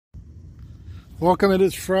Welcome. It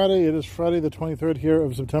is Friday. It is Friday the 23rd here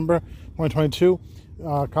of September 2022.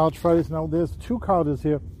 College Fridays. Now, there's two colleges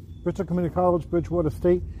here. Bristol Community College, Bridgewater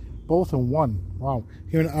State, both in one. Wow.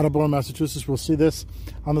 Here in Attleboro, Massachusetts, we'll see this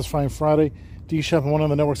on this fine Friday. D-Chef and one of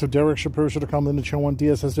the networks of Derek Shapiro.com, Linda Cho 1,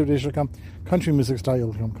 DSS.com,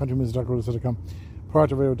 countrymusic.com, countrymusic.com,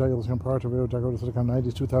 PartRadio.com, PartRadio.com,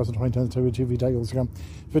 90s, 2000, 2010, TV.com,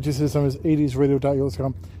 50s, 60s, 80s,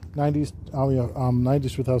 Radio.com, 90s,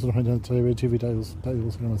 90s, 2000, 2010,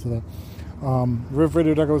 TV.com, so that.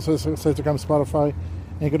 RivRadio.com, Spotify,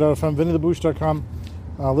 Anchor.fm, VinnyTheBoosh.com,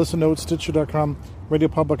 Listen Notes, Stitcher.com, Radio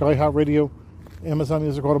Public, iHeartRadio, Amazon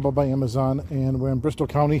Music, Audible by Amazon, and we're in Bristol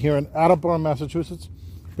County here in Attleboro, Massachusetts,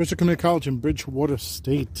 Bristol Community College in Bridgewater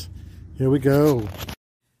State. Here we go.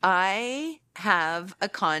 I have a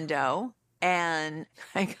condo, and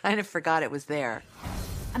I kind of forgot it was there.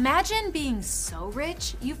 Imagine being so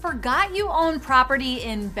rich, you forgot you own property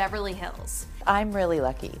in Beverly Hills. I'm really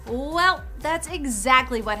lucky. Well, that's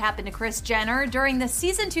exactly what happened to Kris Jenner during the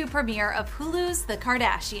season 2 premiere of Hulu's The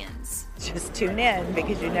Kardashians. Just tune in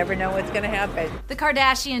because you never know what's going to happen. The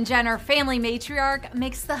Kardashian-Jenner family matriarch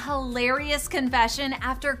makes the hilarious confession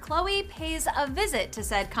after Khloe pays a visit to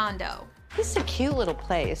said condo. This is a cute little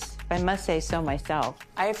place, if I must say so myself.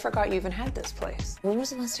 I forgot you even had this place. When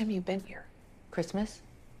was the last time you've been here? Christmas?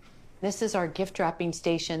 This is our gift wrapping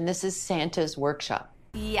station. This is Santa's workshop.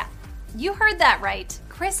 Yeah, you heard that right.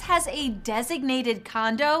 Kris has a designated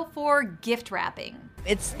condo for gift wrapping.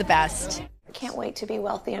 It's the best. I can't wait to be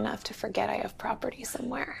wealthy enough to forget I have property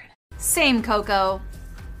somewhere. Same, Coco.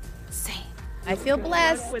 Same. I feel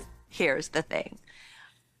blessed. Here's the thing.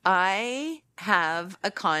 I have a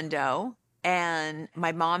condo, and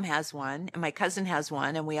my mom has one, and my cousin has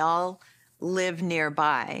one, and we all live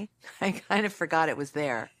nearby. I kind of forgot it was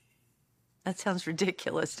there. That sounds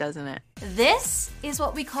ridiculous, doesn't it? This is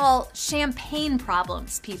what we call champagne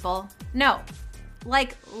problems, people. No,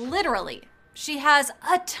 like literally. She has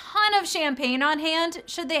a ton of champagne on hand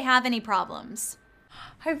should they have any problems.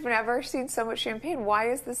 I've never seen so much champagne. Why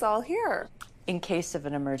is this all here? In case of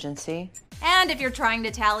an emergency. And if you're trying to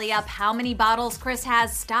tally up how many bottles Kris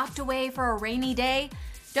has stocked away for a rainy day,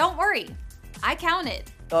 don't worry. I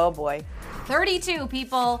counted. Oh boy. 32,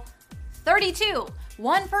 people. 32.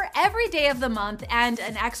 One for every day of the month and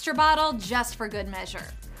an extra bottle just for good measure.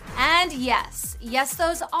 And yes,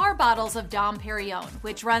 those are bottles of Dom Perignon,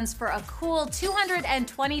 which runs for a cool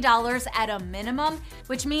 $220 at a minimum,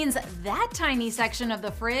 which means that tiny section of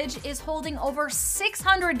the fridge is holding over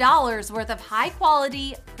 $600 worth of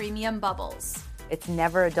high-quality premium bubbles. It's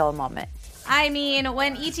never a dull moment. I mean,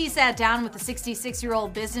 when E.T. sat down with the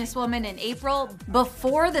 66-year-old businesswoman in April,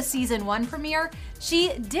 before the season 1 premiere,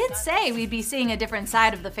 she did say we'd be seeing a different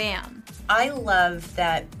side of the fam. I love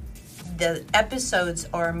that the episodes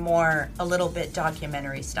are a little bit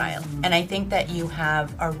documentary style. And I think that you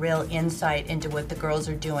have a real insight into what the girls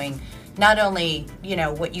are doing. Not only,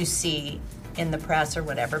 what you see in the press or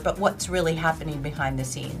whatever, but what's really happening behind the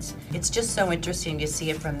scenes. It's just so interesting to see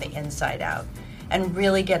it from the inside out and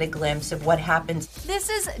really get a glimpse of what happens. This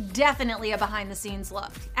is definitely a behind-the-scenes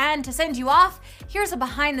look. And to send you off, here's a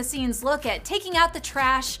behind-the-scenes look at taking out the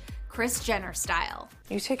trash, Kris Jenner style.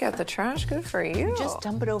 You take out the trash? Good for you. You just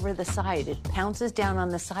dump it over the side. It pounces down on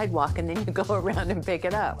the sidewalk and then you go around and pick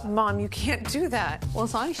it up. Mom, you can't do that. Well,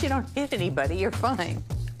 as long as you don't hit anybody, you're fine.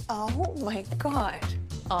 Oh my God.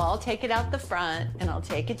 I'll take it out the front and I'll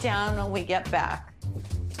take it down when we get back.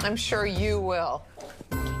 I'm sure you will.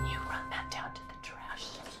 Can you run that down to the trash?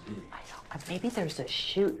 Maybe there's a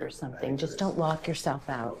chute or something. Just don't lock yourself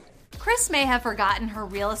out. Kris may have forgotten her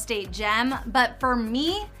real estate gem, but for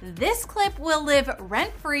me, this clip will live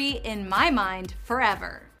rent-free in my mind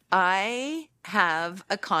forever. I have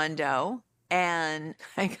a condo, and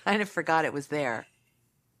I kind of forgot it was there.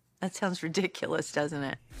 That sounds ridiculous, doesn't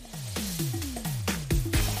it?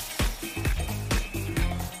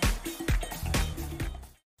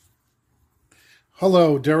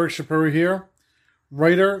 Hello, Derek Shapiro here,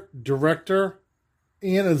 writer, director,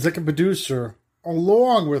 and executive producer,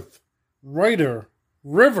 along with writer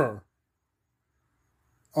River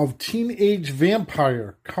of Teenage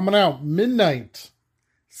Vampire, coming out midnight,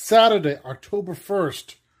 Saturday, October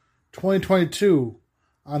 1st, 2022,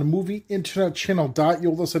 on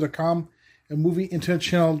movieinternetchannel.yolasa.com and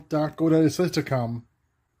movieinternetchannel.go.com,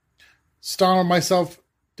 starring myself,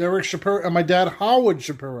 Derek Shapiro, and my dad, Howard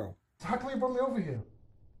Shapiro. How come you brought me over here?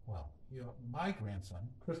 Well, you're my grandson,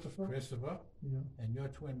 Christopher, yeah, and your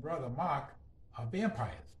twin brother, Mark, are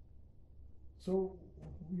vampires. So,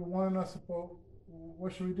 you're wanting us about,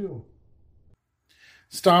 what should we do?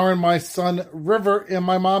 Starring my son, River, and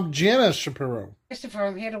my mom, Janice Shapiro. Christopher,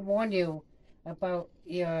 I'm here to warn you. about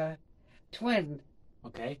your twin.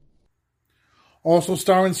 Okay. Also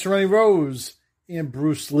starring Serena Rose and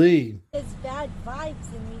Bruce Lee. There's bad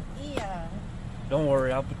vibes in the ear. Don't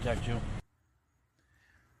worry, I'll protect you.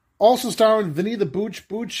 Also starring Vinny the Booch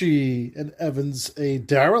Bucci and Evans A.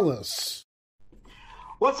 Daralis.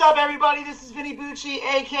 What's up, everybody? This is Vinny Bucci,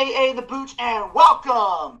 a.k.a. The Booch, and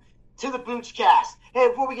welcome to the Boochcast. Hey,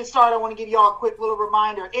 before we get started, I want to give you all a quick little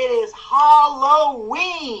reminder. It is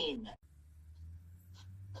Halloween!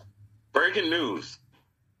 Breaking news.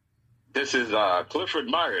 This is Clifford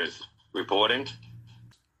Myers reporting.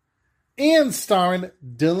 And starring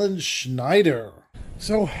Dylan Schneider.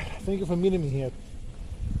 So, thank you for meeting me here.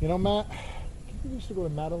 You know, Matt, we used to go to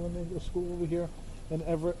Madeline English School over here in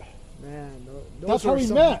Everett. Man, that's how we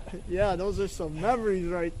met. Yeah, those are some memories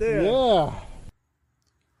right there. Yeah.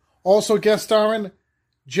 Also guest starring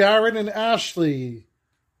Jared and Ashley,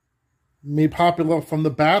 made popular from The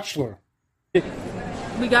Bachelor.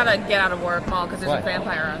 We gotta get out of work, Paul, because there's a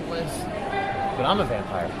vampire on loose. But I'm a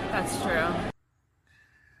vampire. That's true.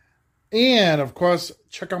 And, of course,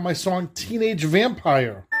 check out my song Teenage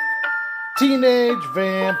Vampire. Teenage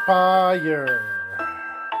Vampire.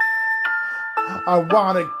 I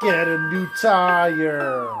want to get a new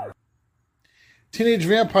tire. Teenage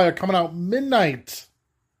Vampire coming out midnight,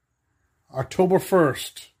 October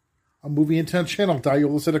 1st, on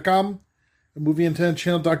movieinternetchannel.yolasite.com and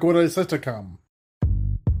movieinternetchannel.godisite.com.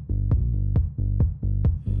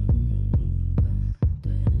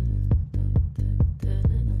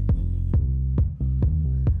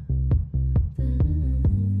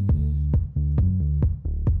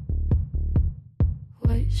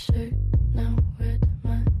 White shirt, now red,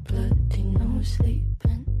 my bloody nose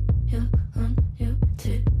sleeping. You're on your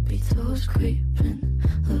tippy toes, creeping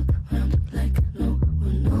around like no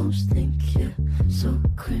one knows. Think you're so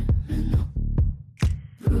criminal.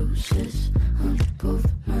 Bruises on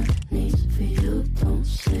both my knees for you. Don't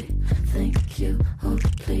say thank you. Oh,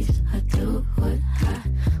 please, I do what I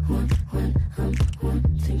want when I'm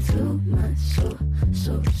wanting to. My soul,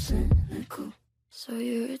 so cynical. So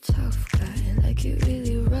you're a tough guy, like you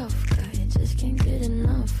really rough guy. Just can't get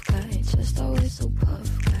enough guy, just always so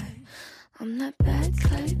puff guy. I'm that bad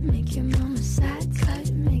type, make your mama sad type,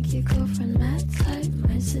 make your girlfriend mad type,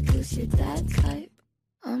 might seduce your dad type.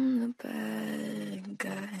 I'm the bad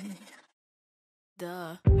guy.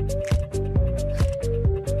 Duh.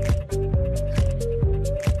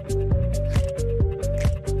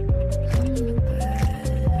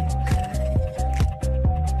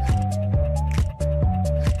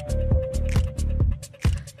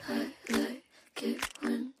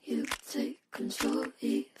 Control,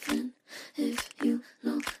 even if you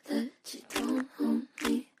know that you don't own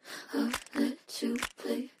me. I'll let you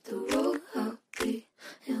play the role. I'll be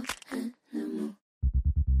your animal.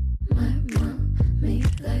 My mommy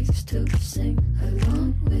likes to sing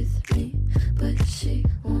along with me, but she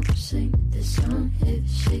won't sing this song if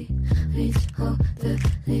she reads all the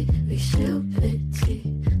lyrics. She'll pity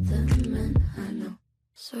the men I know.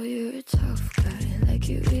 So you're a tough guy, like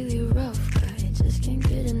you really rough guy. Just can't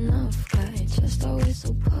get enough guy, just always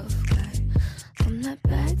so puff guy. I'm that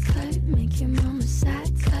bad type, make your mama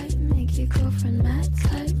sad type, make your girlfriend mad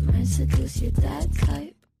type, might seduce your dad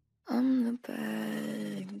type. I'm the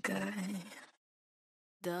bad guy.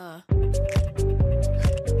 Duh.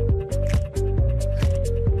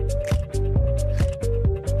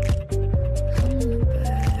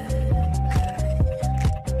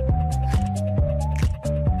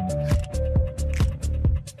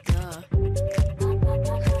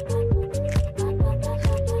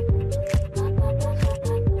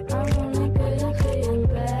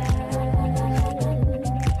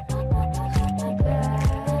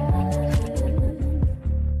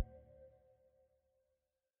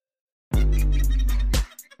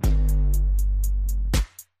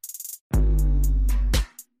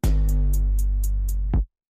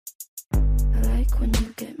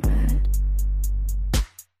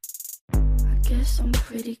 I'm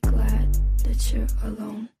pretty glad that you're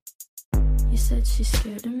alone. You said she's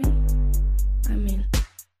scared of me? I mean,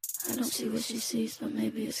 I don't see what she sees, but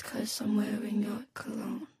maybe it's 'cause I'm wearing your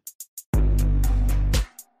cologne.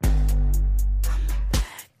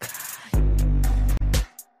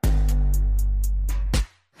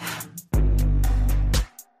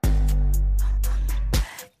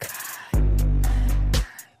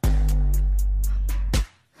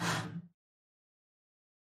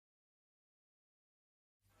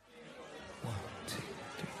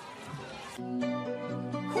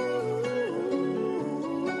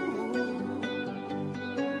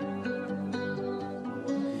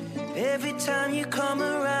 Every time you come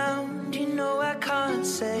around, you know I can't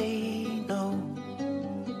say no.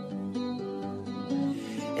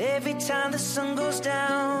 Every time the sun goes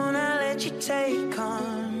down, I let you take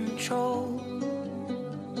control.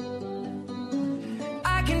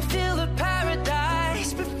 I can feel the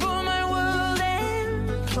paradise before my world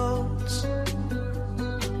implodes.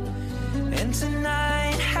 And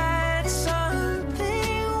tonight had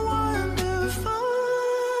something wonderful.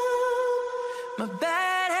 My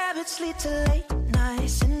bad habits lead to late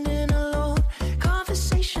nights, sitting alone,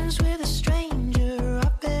 conversations with a stranger I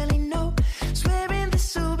barely know, swearing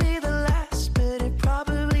this will be the last, but it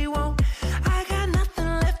probably won't. I got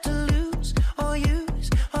nothing left to lose or use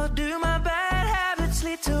or do. My bad habits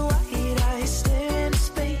lead to white eyes stare into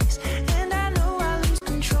space, and I know I lose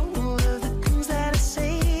control of the things that I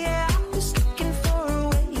say. Yeah, I was looking for a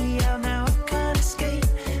way out, now I can't escape.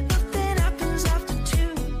 Nothing happens after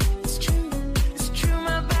two. It's true, it's true.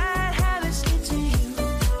 My bad habits lead to you.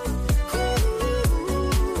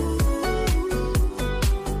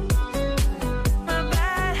 My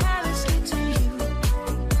bad habits lead to you.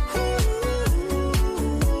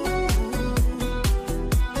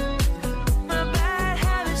 My bad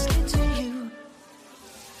habits lead to you.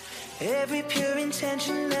 Every pure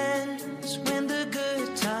intention ends when the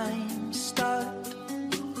good times start.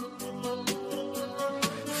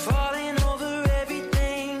 Falling over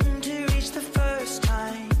everything to reach the first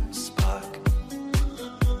time spark.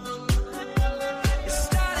 It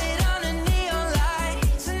started under neon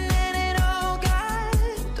lights and then it all got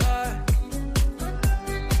dark.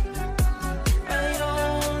 I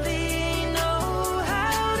only know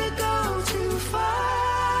how to go too far.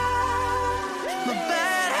 My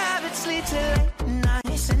bad habits lead to late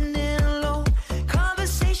nights, sitting alone,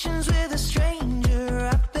 conversations with a stranger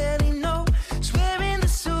I barely know, swearing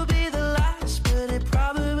this will be the last, but it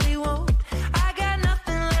probably won't. I got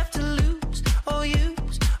nothing left to lose or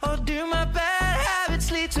use or do. My bad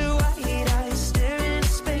habits lead to white eyes staring into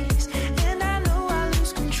space, and I know I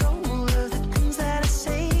lose control of the things that I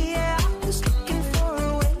say. Yeah, I was looking for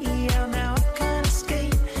a way out, now I can't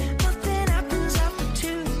escape. Nothing happens after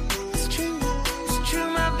two. It's true, it's true.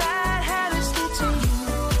 My bad habits lead to you.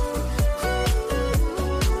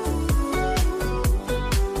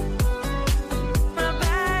 My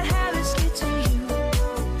bad habits lead to you.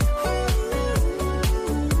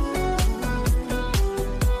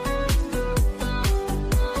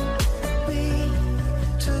 We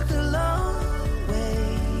took the long way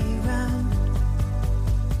round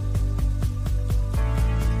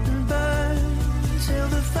and burned till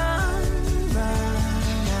the fun ran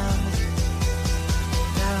out.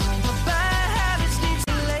 Now my bad habits lead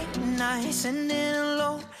to late nights, sitting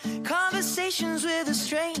alone, conversations with a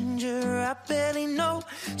stranger I barely know,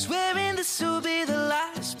 swearing this will be the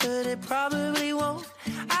last, but it probably won't.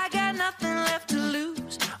 I got nothing left to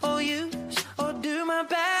lose or use or do. My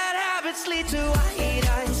bad habits lead to white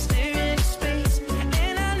eyes staring into space,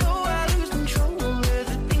 and I know I lose control of the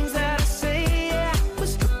things that I say. Yeah, I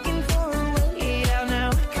was looking for a way out, now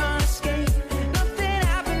I can't escape. Nothing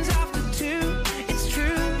happens after two. It's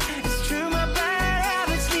true, it's true. My bad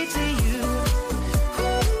habits lead to you.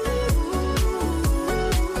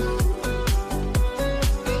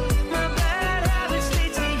 My bad habits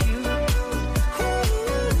lead to you.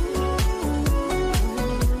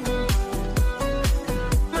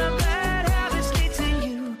 My bad habits lead to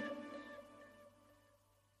you.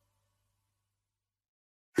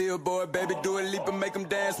 Billboard, baby, do a leap and make them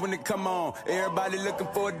dance when they come on. Everybody looking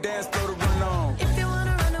for a dance floor to run on. If you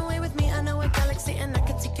wanna run away with me, I know a galaxy and I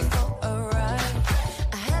can take you for a ride.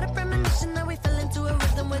 I had a premonition that we fell into a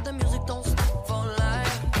rhythm where the music don't stop for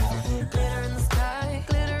life. Glitter in the sky,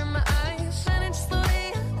 glitter in my eyes, shining just the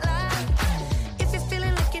way I like. If you're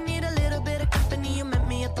feeling like you need a little bit of company, you met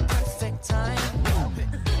me at the perfect time.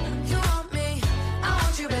 You want me, I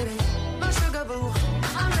want you, baby. My sugar boo,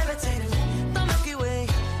 I'm levitating. The Milky Way,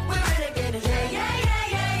 we're renegading. Yeah, yeah, yeah,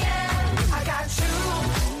 yeah, yeah. I got you,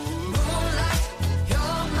 moonlight.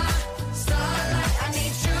 You're my starlight. I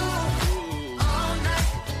need you all night.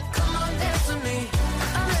 Come on, dance with me.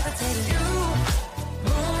 I'm levitating. You,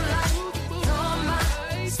 moonlight. You're my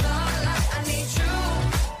starlight. I need you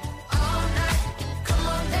all night. Come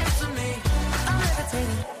on, dance with me. I'm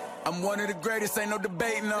levitating. I'm one of the greatest, ain't no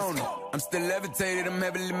debating on it. I'm still levitated, I'm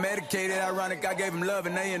heavily medicated. Ironic, I gave them love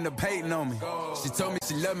and they end up hating on me. She told me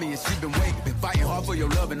she loved me and she been waiting. Been fighting hard for your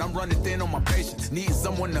love and I'm running thin on my patience. Needing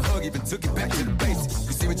someone to hug, even took it back to the basics.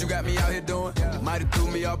 You see what you got me out here doing? Might have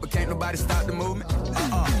threw me off, but can't nobody stop the movement.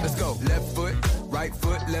 Let's go. Left foot, right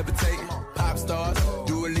foot, levitating. Pop stars,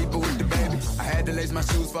 do a leap with the baby. I had to lace my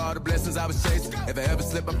shoes for all the blessings I was chasing. If I ever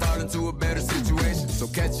slip, I fall into a better situation. So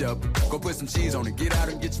catch up, go put some cheese on it, get out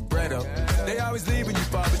and get your bread up. They always leave when you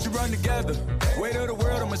fall, but you run together. Weight of the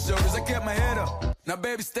world on my shoulders, I kept my head up. Now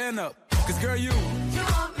baby, stand up, cause girl, you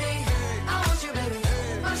want me, I want you, baby.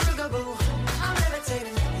 My sugar boo, I'm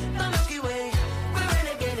levitating. The Milky Way, we're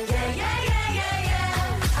renegading. Yeah, yeah, yeah, yeah,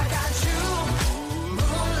 yeah. I got you,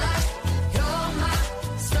 moonlight, you're my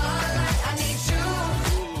starlight. I need you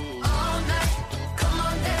all night. Come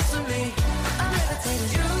on, dance with me. I'm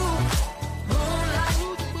levitating. You, moonlight,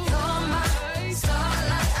 you're my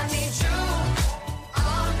starlight. I need you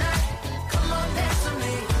all night. Come on, dance with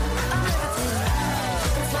me. I'm levitating. You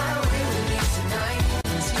can fly away with me tonight.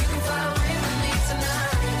 You can fly away with me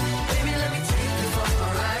tonight. Baby, let me take you for a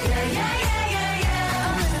ride. Yeah, yeah, yeah, yeah, yeah.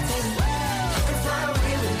 I'm levitating. You can fly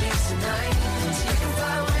away with me tonight. You can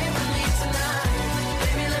fly away with me tonight.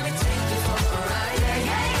 Baby, let me take you for a ride. Yeah,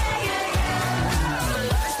 yeah, yeah, yeah, yeah. My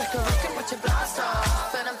love is like a rocket with your blast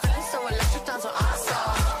off, and I'm feeling so electric, down so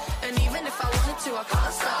awesome. And even if I wanted to, I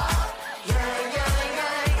can't stop. Yeah, yeah,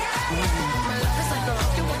 yeah, yeah. My love is like a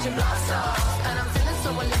rocket with your blast off, and I'm feeling so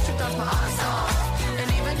electric, down my ass off. And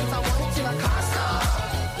even if I wanted to, I can't stop.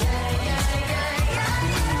 Yeah, yeah, yeah,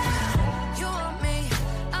 yeah. You want me,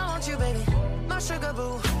 I want you, baby. My sugar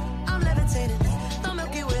boo, I'm levitating. The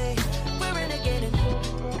Milky Way, we're renegading.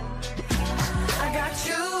 I got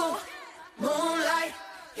you, moonlight,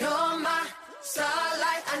 you're my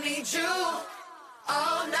starlight. I need you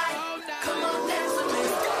all night. Come on, dance with me.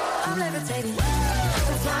 I'm levitating. You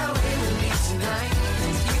can fly away with me tonight.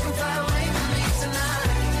 You can fly away with me tonight.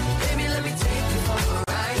 Baby, let me take you for a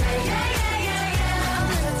ride. Yeah, yeah, yeah, yeah, yeah. I'm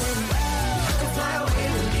levitating. You can fly away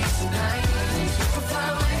with me tonight. You can fly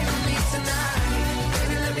away with me tonight.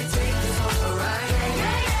 Baby, let me take you for a ride. Yeah,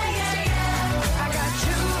 yeah, yeah, yeah, yeah. I got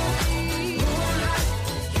you, moonlight,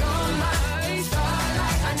 you're my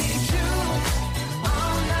starlight. I need you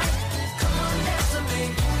all night. Come on, dance with me.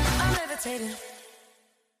 I'm levitating.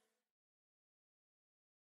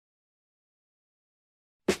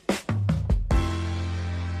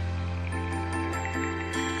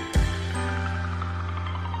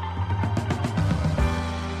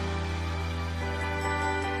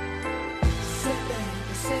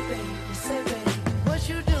 Say baby, what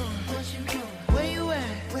you doing? Where you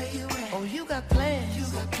at? Oh, you got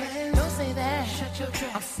plans. Don't say that.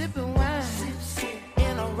 I'm sipping wine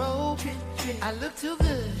in a robe. I look too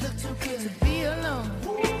good to be alone.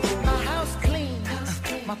 My house clean,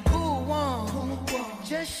 my pool warm.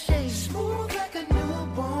 Just shake smooth like a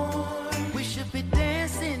newborn. We should be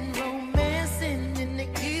dancing, romancing in the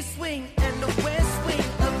east wing and the west wing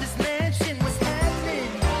of this mansion. What's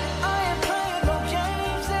happening? I ain't playing no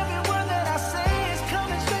games. Every word that I say is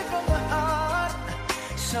coming straight from the heart.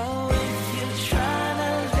 So if you're trying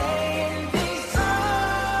to lay in these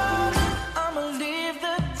arms, I'ma leave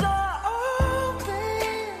the door open.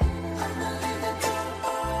 I'ma leave the door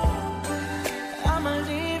open. I'ma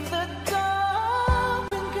leave the door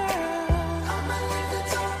open, girl. I'ma leave the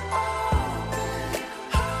door open.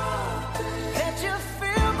 Let you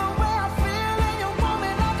feel the way I feel, and you want me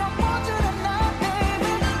like I want you tonight,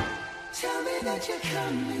 baby. Tell me that you're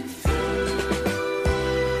coming through.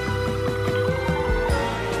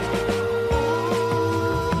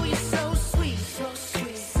 Ooh, you're so sweet,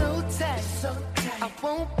 so tight. I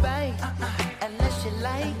won't bite unless you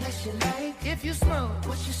like. If you smoke,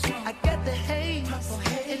 I got the haze.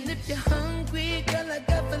 And if you're hungry, girl, I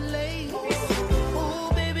got fillets. Ooh,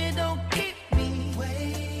 baby, don't keep me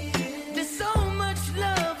waiting. There's so much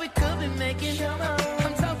love we could be making.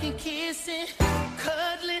 I'm talking kissing,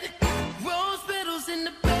 cuddling, rose petals in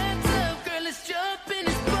the bathtub. Girl, it's jumping,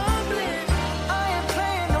 it's bubbling. I ain't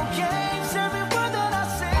playing no games. Every word that I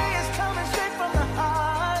say is coming straight from the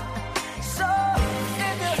heart. So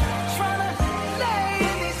if you're trying to lay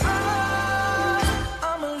in these arms,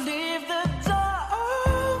 I'ma leave the door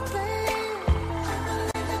open.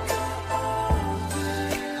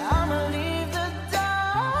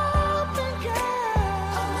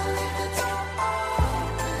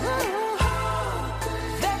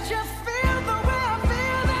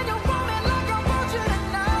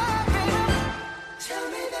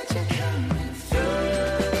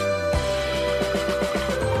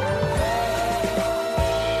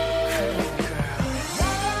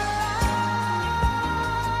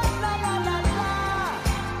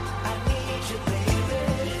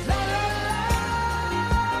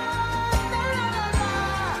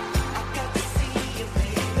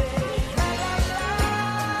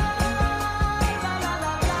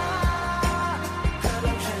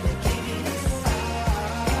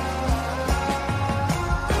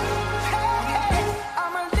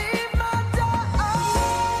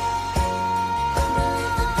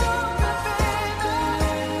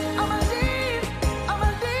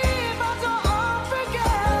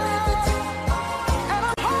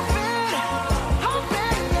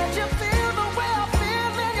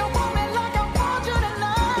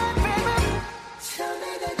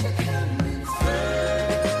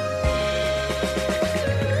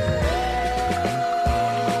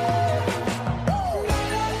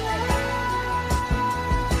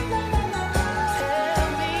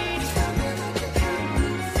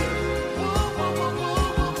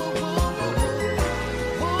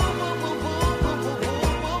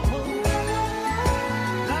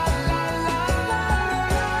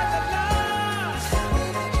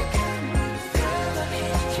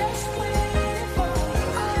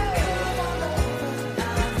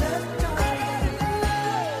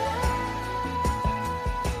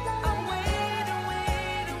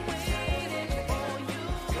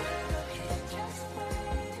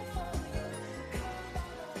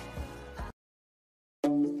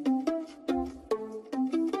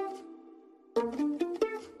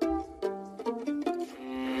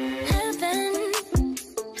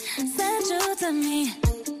 of me.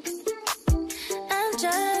 I'm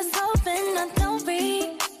just hoping I don't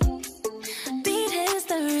beat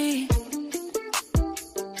history.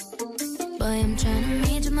 Boy, I'm trying to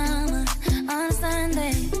meet your mama on a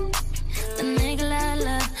Sunday, then make a lot of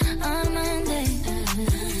love on a Monday.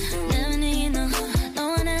 Never need no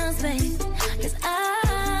one else, babe, 'cause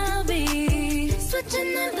I'll be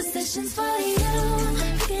switching up positions for you.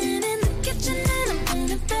 Cooking in the kitchen and I'm in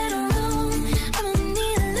the bedroom. I don't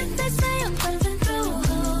need a lift, they say I'm pumping through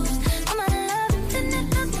holes. I'm out of love, infinite,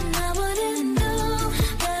 nothing I wouldn't do,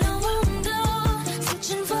 that I won't do.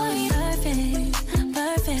 Switching for you,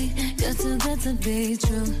 perfect, you're too good to be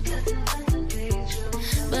true.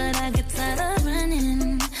 But I get tired of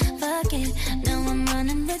running, fuck it, now I'm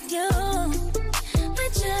running with you.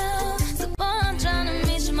 So boy, I'm trying to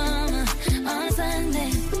meet your mama on a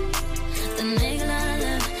Sunday, then make a lot of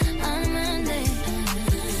love on a Monday.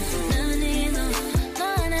 Never need no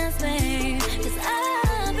one else, babe, 'cause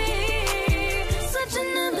I'll be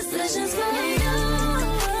switching up positions for you.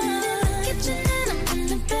 In the kitchen and I'm in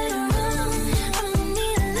the bedroom. I don't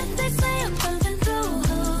need a lift, they say I'm pumping through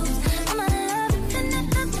holes. I'm out of love, infinite,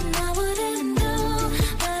 nothing I wouldn't do,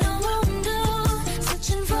 that I won't do.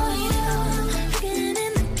 Switching for you. Cooking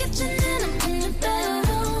in the kitchen and I'm in the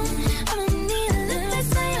bedroom. I don't need a lift, they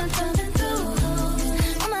say I'm pumping through holes.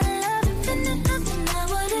 I'm out of love, infinite, nothing I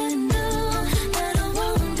wouldn't do, that I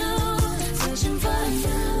won't do. Switching for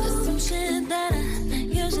you. There's some shit that I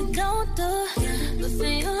usually don't do, but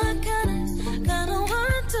for you I kinda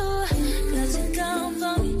want to, 'cause you're down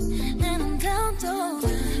for me and I'm down to,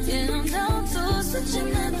 yeah, I'm down to. Switching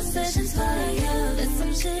up positions for you. There's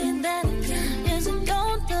some shit that I usually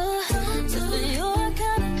don't do, so for you I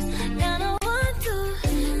kinda want to,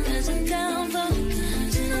 'cause you're down for me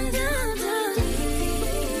and I'm down to.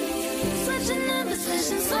 Switching up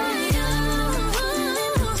positions for you.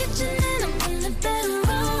 In the kitchen and I'm in the bedroom. I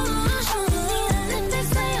don't need a lift, they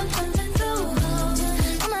say I'm pumping through holes.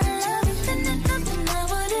 I'm out of love, infinite, nothing I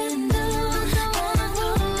wouldn't do, that I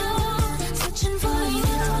won't do. Switching for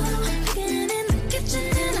you. Cooking in the kitchen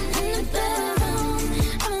and I'm in the bedroom.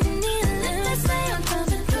 I don't need a lift, they say I'm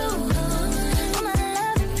pumping through holes. I'm out of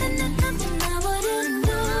love, infinite, nothing I wouldn't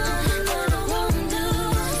do, that I won't do.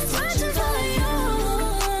 Switching for you.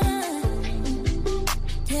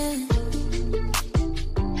 Yeah.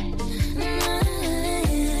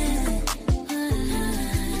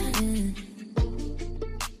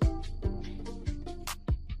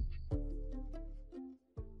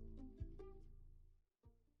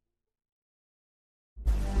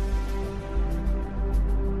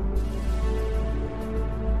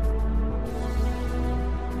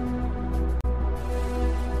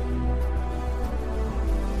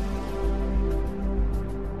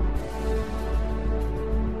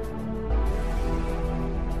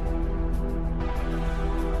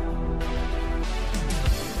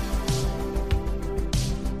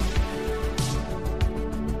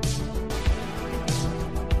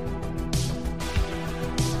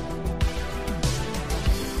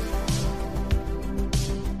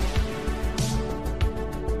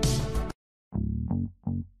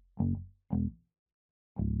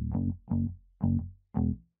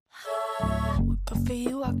 Good for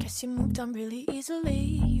you, I guess you moved on really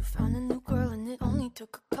easily. You found a new girl and it only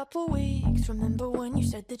took a couple weeks. Remember when you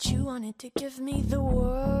said that you wanted to give me the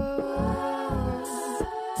world?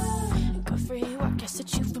 And good for you, I guess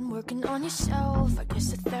that you've been working on yourself. I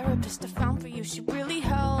guess the therapist I found for you, she really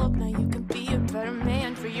helped. Now you can be a better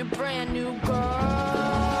man for your brand new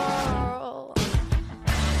girl.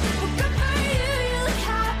 Well, good for you, you look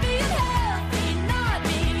happy and healthy. Not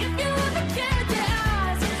me, if you ever cared to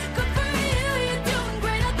ask. Good for you, you're doing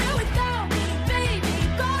great out there without me, baby.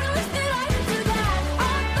 God, I wish that I could do that.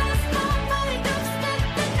 All last night, don't spend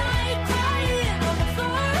the night crying on the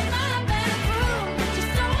floor of my bedroom.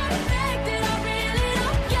 Just so unaffected, I really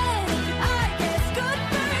don't get it. I guess good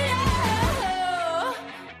for you.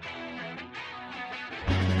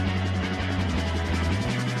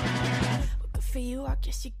 Good for you, I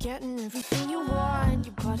guess you're getting everything you want.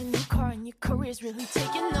 You bought a new car and your career's really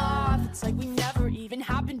taking off. It's like we never even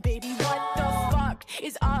happened, baby. What the fuck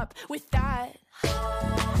is up with that?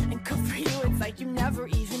 And good for you, it's like you never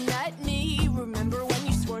even met me. Remember when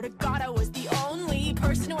you swore to God I was the only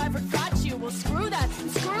person who ever got you? Well, screw that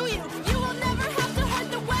and screw you. You will never have to hurt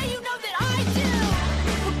the way you know that I do.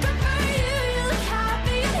 Well, good for you, you look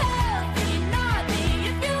happy and healthy. Not me,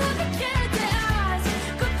 if you ever cared to ask.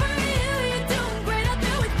 Good for you, you're doing great out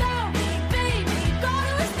there without me, baby. God,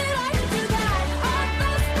 I wish that I could do that. All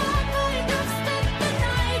last night, don't spend the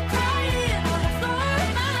night crying on the floor of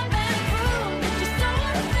my bedroom. Just so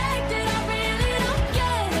unaffected, I really don't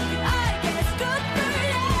get it. I guess good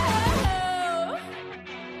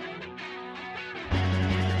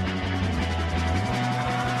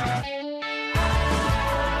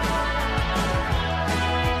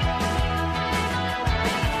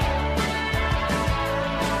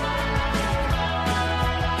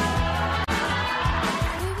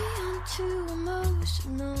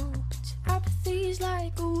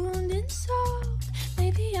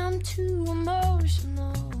I'm too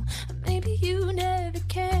emotional. Maybe you never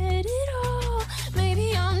cared at all.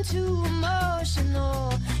 Maybe I'm too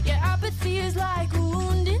emotional. Yeah, apathy is like a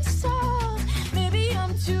wounded soul. Maybe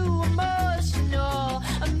I'm too emotional.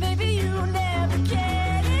 Maybe you never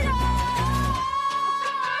cared at all.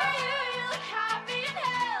 You look happy and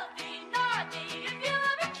healthy, not me. If you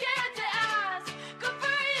ever cared to ask, good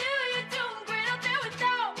for you, you're doing great out there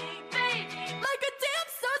without me, baby. Like a damn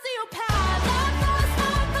sociopath, I lost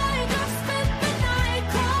my mind. I've spent the night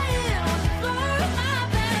crying on the floor of my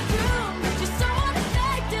bedroom. But you're so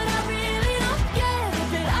unaffected, I really don't get it.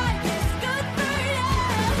 But I guess good for you.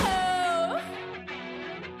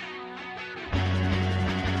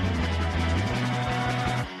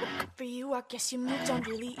 Good for you, I guess you moved on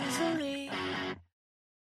really easily.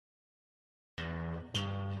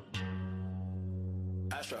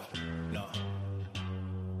 Astro, no.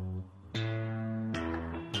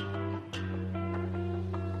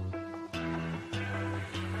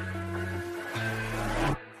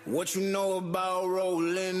 What you know about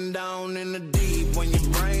rolling down in the deep? When your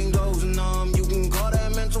brain goes numb, you can call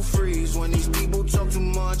that mental freeze. When these people talk too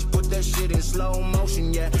much, put that shit in slow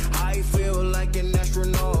motion. Yeah, I feel like an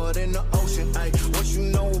astronaut in the ocean. Ay, what you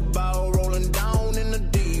know about rolling down in the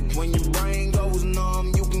deep? When your brain goes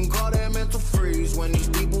numb, you can call that mental freeze. When these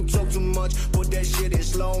people talk too much, put that shit in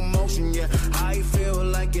slow motion. Yeah, I feel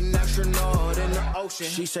like an astronaut in the ocean.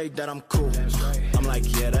 She say that I'm cool. I'm like,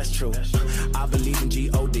 yeah, that's true. I believe in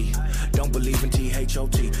G-O-D. Don't believe in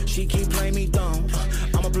T-H-O-T. She keep playing me dumb.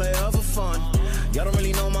 I'm a player for fun. Y'all don't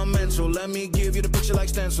really know my mental. Let me give you the picture like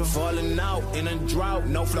stencil. Falling out in a drought.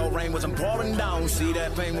 No flow rain wasn't pouring down. See,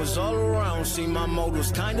 that pain was all around. See, my mode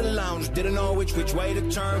was kinda lounge. Didn't know which way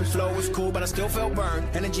to turn. Flow was cool, but I still felt burned.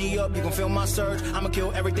 Energy up, you can feel my surge. I'ma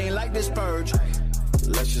kill everything like this purge.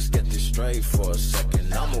 Let's just get this straight for a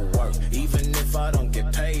second. I'ma work, even if I don't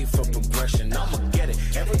get paid for progression. I'ma get it.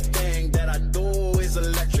 Everything that I do is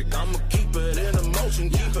electric. I'ma keep it in motion,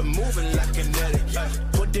 keep it moving like kinetic.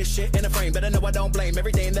 Put this shit in a frame, better know I don't blame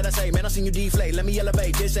everything that I say. Man, I seen you deflate. Let me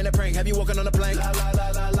elevate. This ain't a prank. Have you walking on a plane?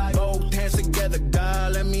 Both hands together,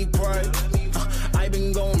 God, let me pray. I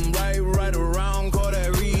been going right around, call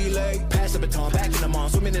that relay. Pass the baton, back in the mall,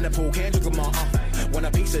 swimming in the pool, can't drink them all. Want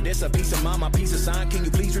a piece of this, a piece of mine, my piece of sign. Can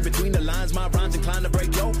you please read between the lines? My rhymes inclined to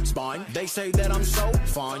break your spine. They say that I'm so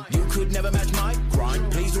fine, you could never match my grind.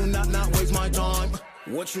 Please do not waste my time.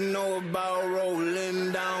 What you know about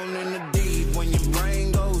rolling down in the deep? When your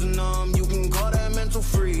brain goes numb, you can call that mental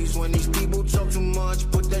freeze. When these people talk too much,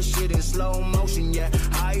 put that shit in slow motion. Yeah,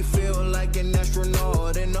 I feel like an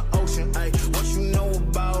astronaut in the ocean. Ay, what you know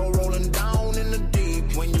about rolling down in the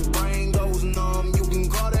deep? When your brain goes numb, you can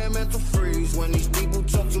call that mental freeze. When these people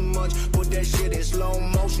talk too much, put that shit in slow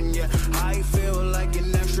motion. Yeah, I feel like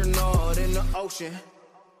an astronaut in the ocean.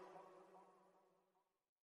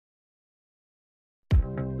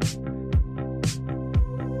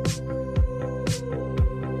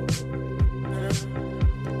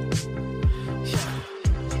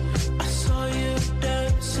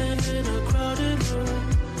 In a crowded room,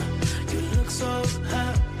 you look so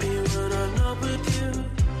happy when I'm not with you.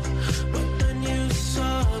 But then you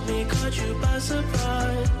saw me, caught you by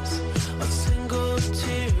surprise. A single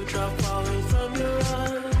teardrop falling from your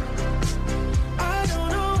eye. I don't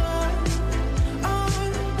know why I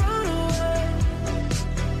run away.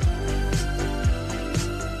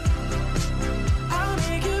 I'll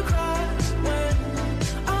make you cry when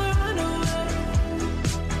I run away.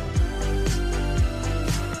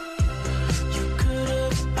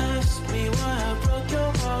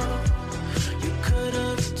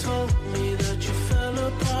 Told me that you fell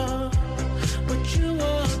apart, but you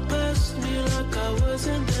walked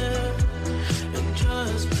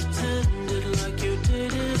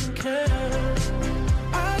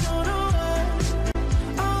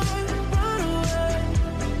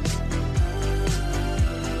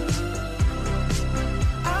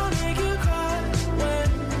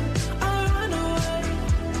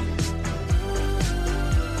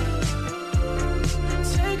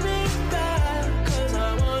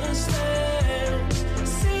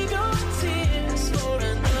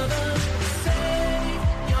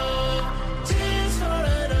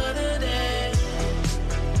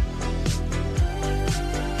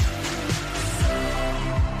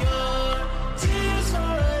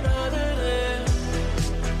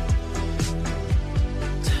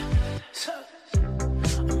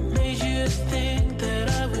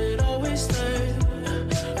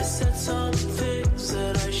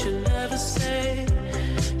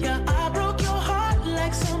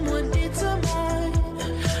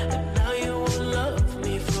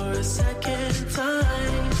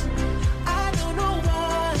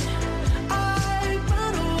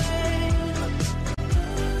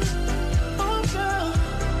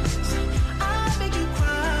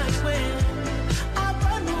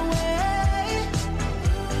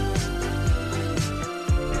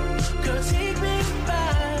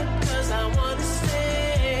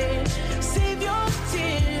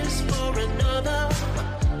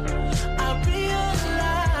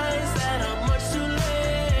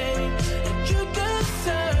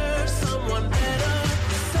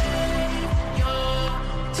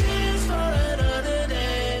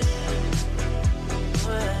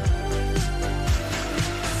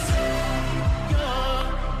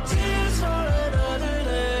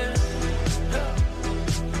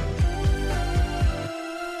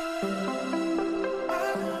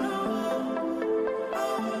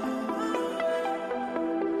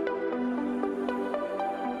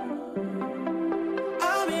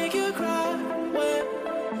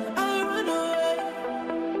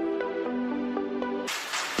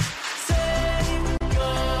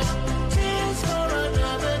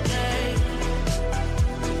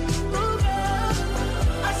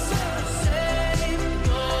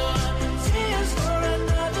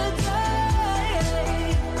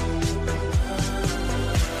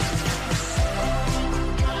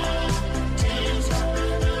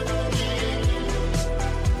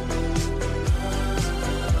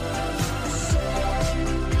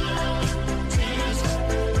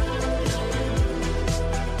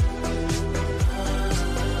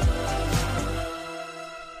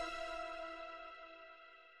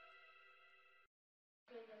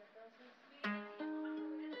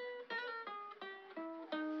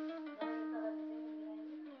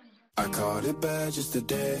I caught it bad just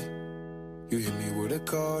today. You hit me with a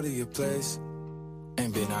call to your place.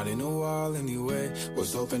 Ain't been out in a while anyway.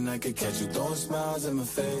 Was hoping I could catch you throwing smiles in my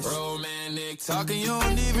face. Romantic talking, you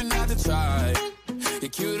don't even have to try. You're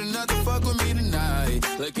cute enough to fuck with me tonight.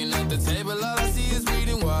 Looking at the table, all I see is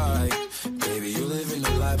bleeding white. Baby, you living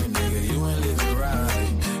the life, and nigga, you ain't living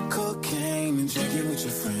right. Cocaine and drinking with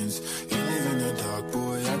your friends. You live in the dark,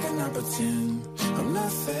 boy, I cannot pretend. I'm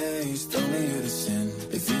not faced, only you to sin.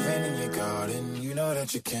 If you've been in your garden, you know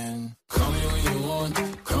that you can. Call me when you want,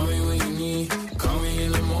 call me when you need. Call me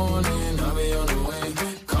in the morning, I'll be on the way.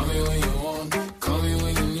 Call me when you want, call me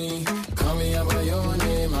when you need. Call me out by your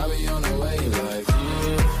name, I'll be on the way. Like,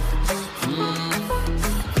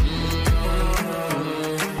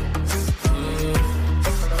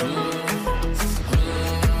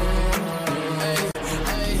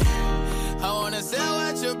 I wanna sell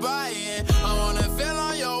what you're buying. I wanna feel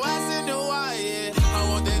on your ass in Hawaii. I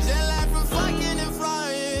want the jet lag from fucking and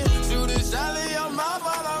flying. Shoot a shot in your mouth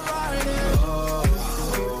while I'm riding.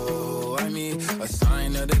 Oh, I mean, a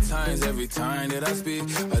sign of the times every time that I speak.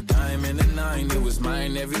 A dime and a nine, it was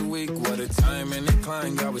mine every week. What a time and a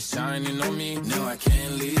climb, God was shining on me. Now I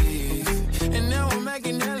can't leave, and now I'm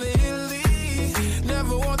making hella Italy.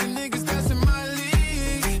 Never want the niggas that's in my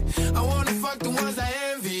league. I wanna fuck the ones I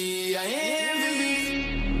envy. I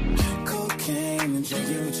envy. Cocaine and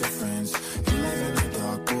drinking with your friends. You live in the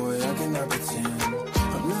dark, boy, I cannot pretend.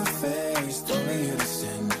 I'm not faced, only you to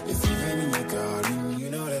sin. If you've been in your garden, you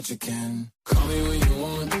know that you can. Call me when you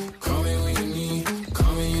want, call me when you need.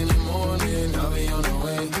 Call me in the morning, I'll be on the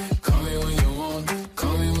way. Call me when you want,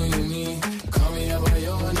 call me when you need. Call me out by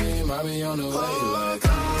your name, I'll be on the way. Like,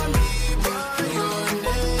 call me by your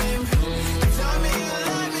name. Tell me you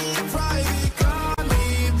love me in private. Call me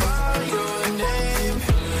by your name.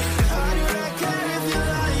 How do I care if you're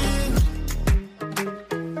lying?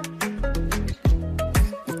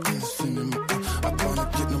 I wanna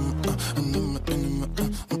get them.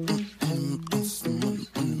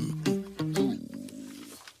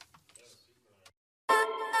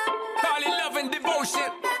 Call it love and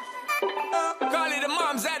devotion. Call it a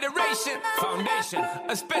mom's adoration. Foundation,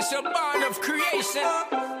 a special bond of creation.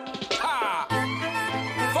 Ha!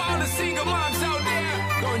 For all the single moms out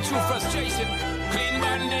there going through frustration. Clean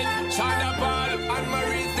Bandit, China Ball, and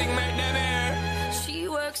Marie thing make them air. She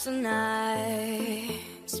works the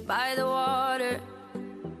nights by the water.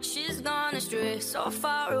 She's gone astray, so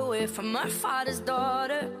far away from her father's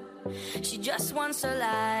daughter. She just wants a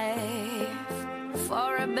life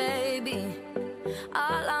for a baby.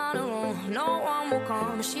 All on her own, no one will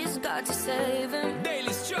come. She's got to save him.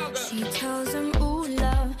 Daily struggle. She tells him, ooh,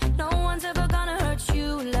 love, no one's ever gonna hurt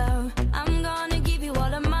you, love. I'm gonna give you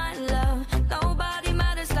all of my love. Nobody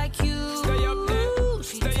matters like you. Stay up there.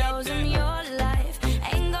 She Stay tells up him there. your life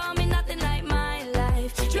ain't gonna be nothing like my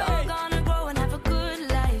life. You're gonna grow and have a good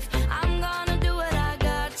life. I'm gonna do what I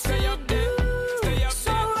got to Stay up there. Stay up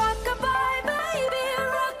So there. rock-a-bye, baby,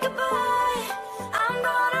 rock-a-bye. I'm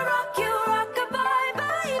gonna rock you, rock-a-bye,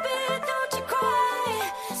 baby, don't you cry.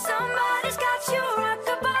 Somebody's got you,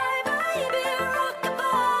 rock-a-bye, baby,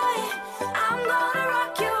 rock-a-bye. I'm gonna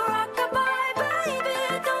rock you, rock-a-bye, baby,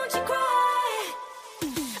 don't you cry.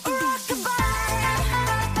 Rock-a-bye,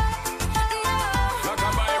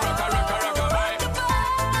 Rockabye, rocka, rocka, rockabye.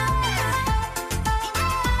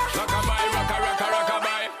 Rockabye, rocka, rocka,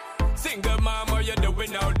 rockabye. Single mom, what you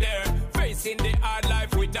doing out there? Facing the hard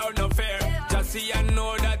life without no fear. Just see and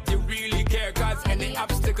know that you really care. Cause any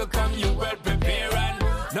obstacle come, you well prepare. And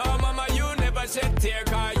no, mama, you never shed tear.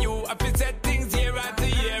 Cause you have to set things year after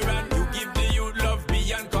year. And you give the youth love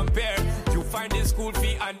beyond compare. You find the school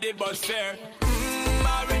fee and the bus fare.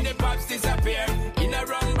 When the pops disappear, in a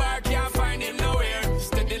wrong bar, can't find him nowhere.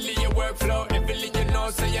 Steadily your workflow, everything you know,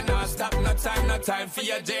 so you not stop, no time for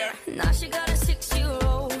your dear. now she got a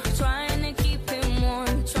 6-year-old, trying to keep him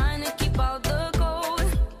warm, trying to keep out the cold.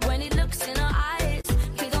 When he looks in her eyes,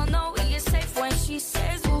 he don't know he is safe when she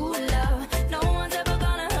says, ooh, love, no one's ever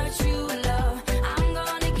gonna hurt you, love. I'm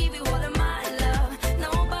gonna give you all of my love.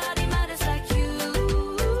 Nobody matters like you.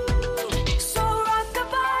 So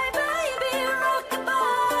rock-a-bye, baby,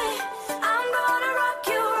 rock-a-bye. I'm gonna rock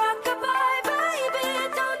you, rock-a-bye, baby,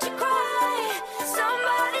 don't you cry.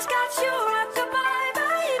 Somebody's got you, rock-a-bye,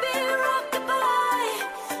 baby, rock-a-bye.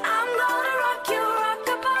 I'm gonna rock you,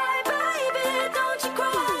 rock-a-bye, baby, don't you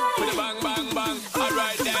cry. With a bang, bang, bang.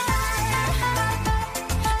 Alright then.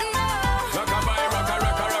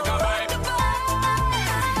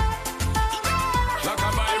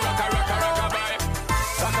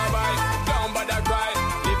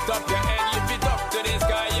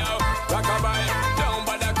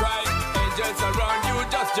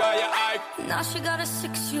 Now she got a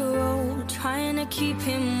 6-year-old, trying to keep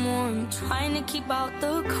him warm, trying to keep out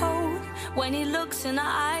the cold. When he looks in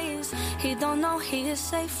her eyes, he don't know he is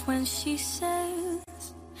safe when she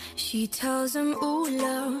says, she tells him, ooh,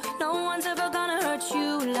 love, no one's ever gonna hurt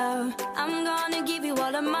you, love. I'm gonna give you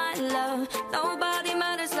all of my love. Nobody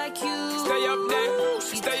matters like you. Stay up there.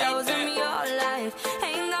 She Stay tells up there. him your life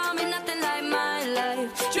ain't gonna be nothing like my life.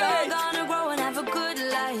 You're gonna grow and have a good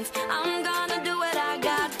life. I'm gonna do what I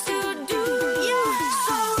got to do. Yeah.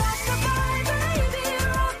 So rock-a-bye, baby,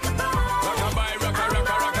 rock-a-bye. Rock-a-bye,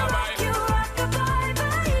 rock-a-rock-a-rock-a-bye. You rock-a-bye,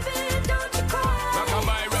 baby, don't you cry.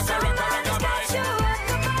 Rock-a-bye, rock-a-rock-a-rock-a-bye. You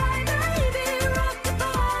rock-a-bye, baby,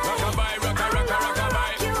 rock-a-bye. Rock-a-bye,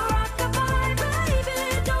 rock-a-rock-a-rock-a-bye. You rock-a-bye, baby,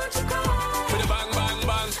 don't you cry. With a bang, bang,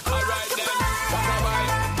 bang. All right then. Rock-a-bye,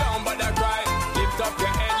 don't bother cry. Lift up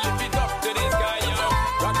your head, lift it up to the sky, yo.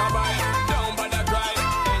 Rock-a-bye, don't bother cry.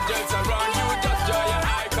 Angels around you, just joy your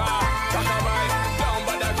eye car. Rock-a-bye, don't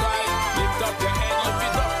bother cry. Lift up your head, lift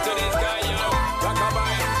it up to the sky, yo.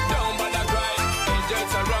 Rock-a-bye, don't bother cry.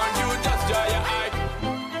 Angels around you, just joy your eye.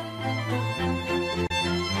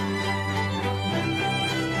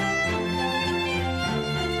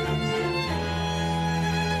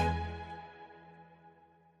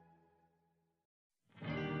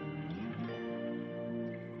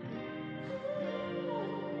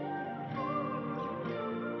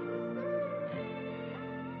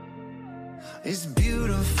 It's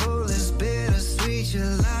beautiful, it's bittersweet. You're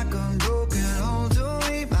like a broken home to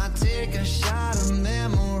me. I take a shot of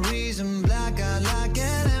memories and black out like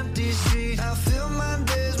an empty street. I fill my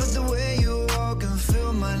days with the way you walk and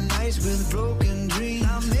fill my nights with broken dreams.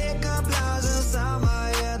 I make up lies inside my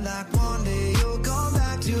head like one day you'll come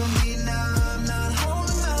back to me. Now I'm not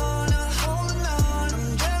holding on, not holding on.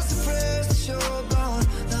 I'm just afraid that you're gone.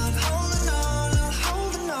 Not holding on, not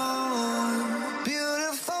holding on.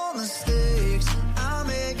 Beautiful mistakes I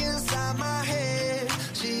make inside my head.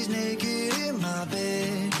 She's naked in my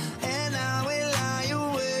bed, and I will lie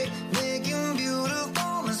awake, making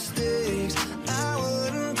beautiful mistakes. I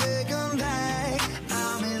wouldn't take them back.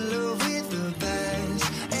 I'm in love with the past,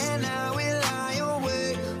 and I will lie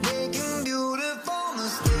awake, making beautiful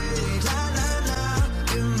mistakes. Na na na,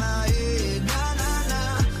 in my head. Na na na,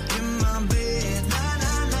 in my bed. Na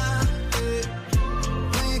na na,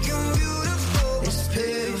 making beautiful. It's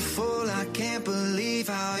pitiful. I can't believe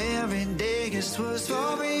how every day gets worse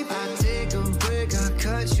for me. I take a break, I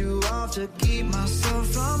cut you off to keep myself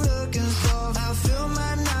from looking soft. I fill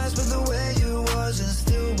my nights with the way you was and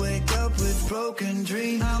still wake up with broken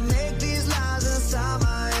dreams. I make these lies inside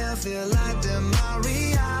my head feel like they're my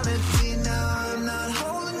reality. Now I'm not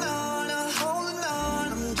holding on, not holding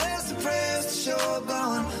on. I'm just depressed that you're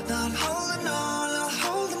gone. Not holding on, not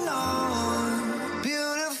holding on.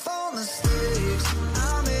 Beautiful mistakes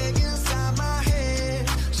I make inside my head.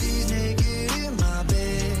 She's naked in my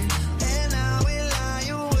bed, and I will lie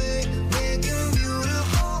awake, making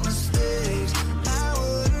beautiful mistakes. I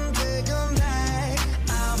wouldn't take them back.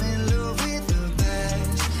 I'm in love with the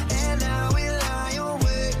past, and I will lie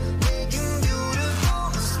awake, making beautiful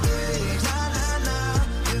mistakes. Na na na,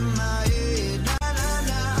 in my head. Na na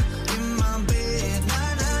na, in my bed. Na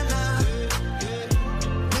na na,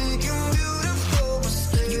 making beautiful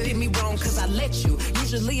mistakes. You did me wrong cause I let you.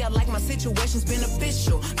 Usually I like my situations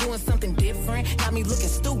beneficial. Doing something different, got me looking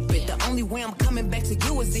stupid. The only way I'm coming back to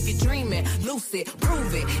you is if you're dreaming. Lucid,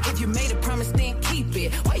 prove it. If you made a promise, then keep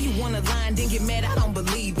it. Why you wanna lie and then get mad? I don't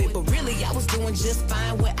believe it. But really, I was doing just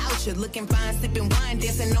fine without you. Looking fine, sipping wine,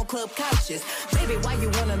 dancing on club couches. Baby, why you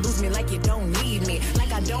wanna lose me like you don't need me?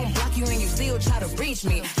 Like I don't block you and you still try to reach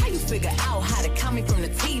me. How you figure out how to call me from the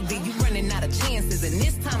TV? You running out of chances and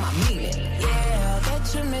this time I mean it. Yeah,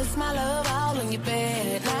 bet you miss my love all in your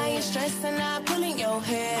bed. Now you're stressing out, pulling your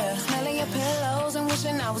hair, smelling your pillows and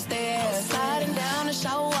wishing I was there. Sliding down the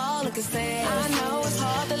shower wall, looking sad. I know it's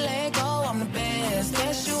hard to let go, I'm the best.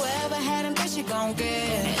 Best you ever had and best you gon' get.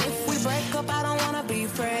 And if we break up, I don't wanna be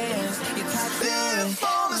friends. You toxic.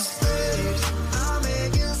 Beautiful mistakes I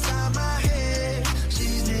make inside my head.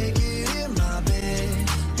 She's naked in my bed,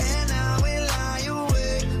 and I will lie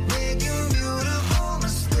awake, making beautiful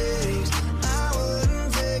mistakes. I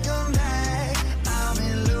wouldn't take them back. I'm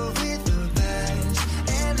in love with the past,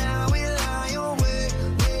 and I will lie awake,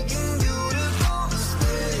 making beautiful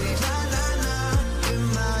mistakes. Na na na, in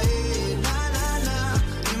my head. Na na na,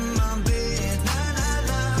 in my bed. Na na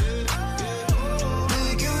na.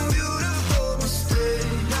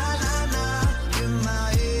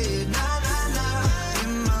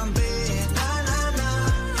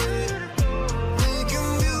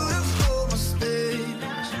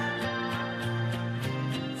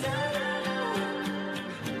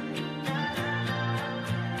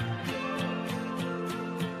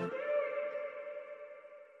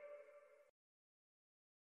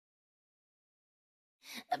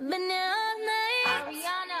 I've been here all night.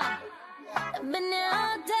 Ariana. I've been here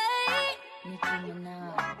all day. Nicki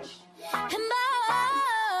Minaj. And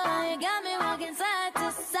boy, you got me walking side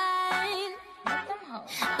to side.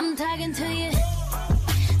 I'm talking to you.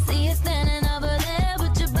 See you standing over there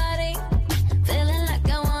with your body. Feeling like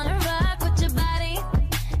I wanna rock with your body.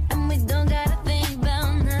 And we don't gotta think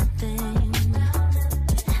about nothing.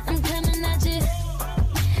 I'm coming at you.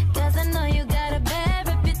 Cause I know you got a bad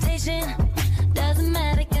reputation. Doesn't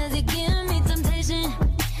matter cause you give me temptation.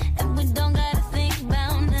 And we don't gotta think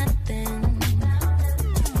about nothing.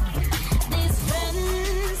 These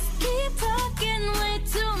friends keep talking way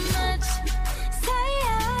too much. Say I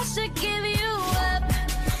should give you up.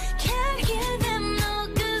 Can't give them no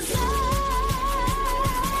cause I've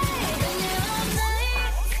been here all night.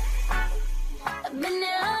 I've been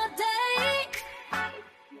here all day.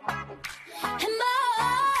 And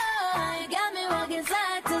boy, you got me walking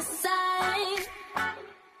side to side.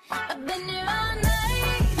 I've been here all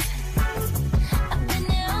night. I've been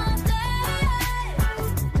here all day.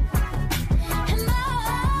 And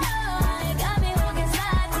boy, you got me walking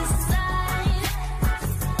side to side.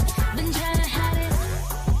 Been trying to hide it.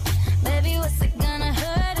 Baby, what's it gonna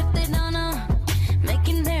hurt if they don't know?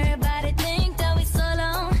 Making everybody think that we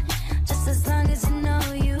solo. Just as long as you know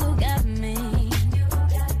you got me.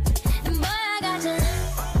 And boy, I got you.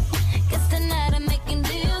 Guess tonight I'm making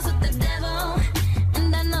deals with the devil.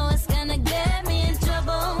 And I know it's gonna get me in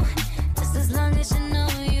trouble. Just as long as you know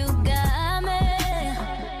you got me.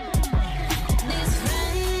 These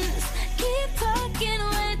friends keep talking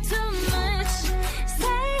way too much.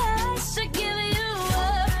 Say I should give you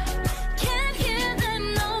up. Can't hear them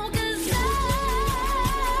no cause I've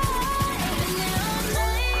been here all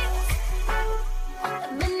night.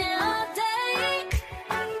 I've been here all day.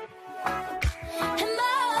 And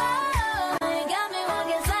boy, you got me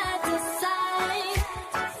walking side to side.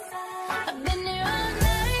 I've been here all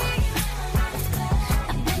night.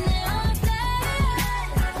 I've been here all day.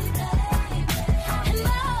 And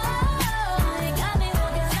boy, you got me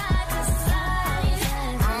walking side to side.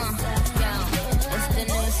 It's the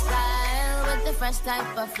new style with the fresh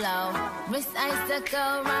type of flow. Wrist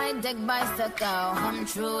icicle, ride deck bicycle. Come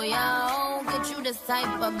true, yo. Get you this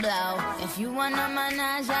type of blow. If you wanna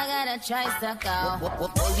manage, I got a tricycle.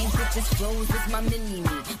 All these bitches flows is my mini-me.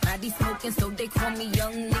 Body smoking, so they call me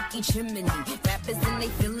Young Nicky Chimney. Rappers and they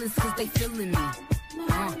feelings, cause they feeling me.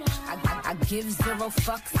 I give zero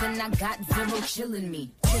fucks and I got zero chillin' me.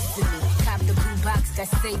 Kissing me, cop the blue box that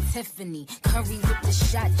say Tiffany. Curry with the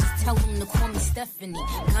shot, just tell them to call me Stephanie.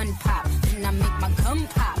 Gun pop, then I make my gun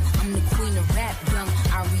pop. I'm the queen of rap, young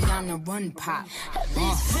Ariana Run Pop.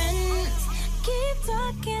 These friends keep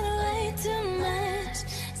talking way too much.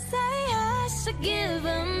 Say I should give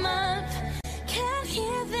them up. Can't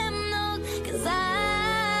hear them no cause I've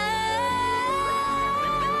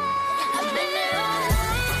been here all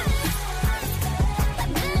night.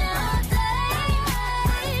 I've been here all day.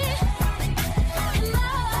 And boy,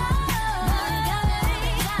 you got me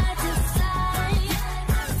side to side.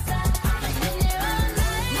 I've been here all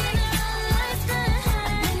night.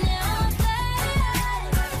 I've been here all day.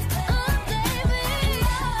 Oh baby, you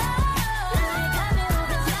got me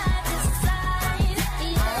walking side to side.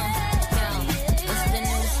 It's the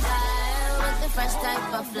new style with the fresh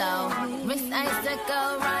type of flow. Wrist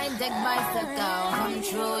icicle, ride deck bicycle. Come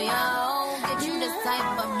true, yo. Get you this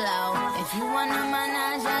type of blow. If you wanna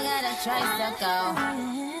manage, I got a tricycle.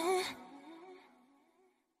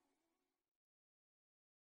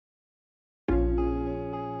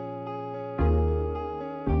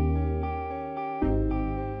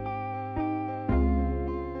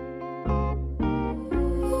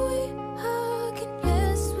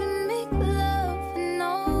 Yes, we make love and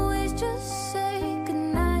always just say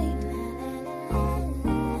goodnight.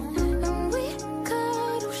 And we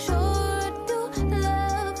cuddle, sure do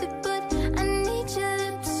love it, but I need your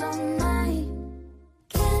lips all night.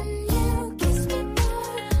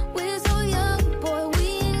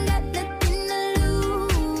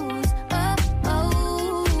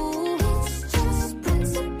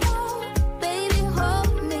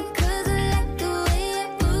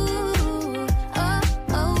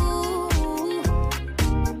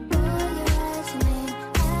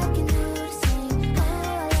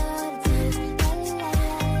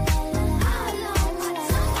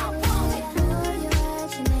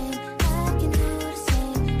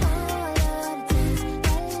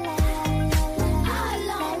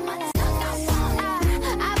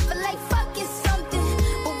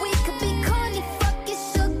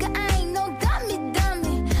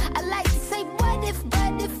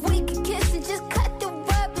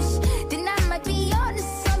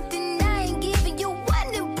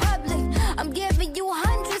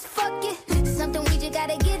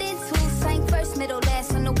 gotta get into. Sang first, middle,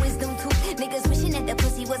 last on the wisdom tooth. Niggas wishing that the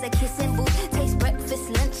pussy was a kissing booth. Taste breakfast,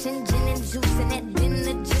 lunch, and gin and juice. And at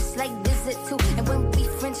dinner, just like visit too. And when we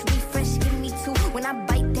French refresh, give me two. When I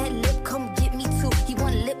bite that lip, come get me two. He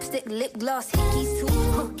want lipstick, lip gloss, hickeys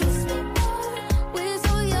too. Kiss me. We're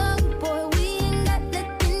so young, boy, we ain't got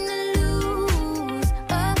nothing to lose.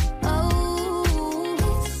 Oh, oh,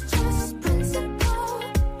 it's just principle.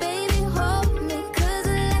 Baby, hold me, 'cause I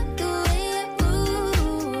like the way you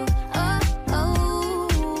move. Oh, oh,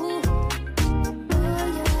 oh,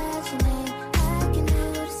 you ask your name, I can do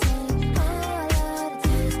the same. Oh, I love the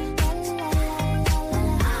taste. La, la, la, la, la,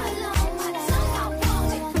 la. I love my tongue, I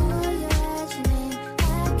want it. Oh, you ask your name,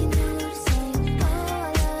 I can do the same. Oh,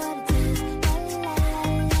 I love the taste. La, la, la,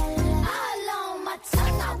 la, la. I love my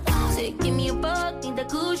tongue, I want it. Give me a buck, need the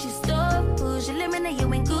Gucci stuff. Push your limit, that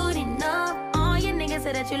you ain't good enough. All your niggas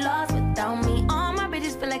say that you lost without me. All my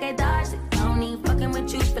bitches feel like I dodged the county. Fucking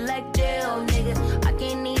with you feel like jail, nigga. I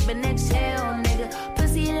can't even exhale, nigga.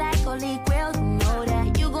 Pussy like holy grail, you know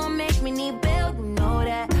that. You gon' make me need bail, you know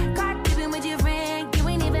that. Caught keeping with your friend, you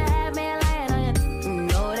ain't even have me lying on you. You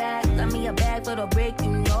know that. Got me a bag for the brick,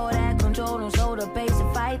 you know that. Control don't show the pace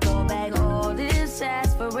and fight, throw back all this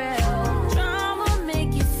ass for real. Drama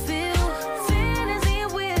make you feel, fantasy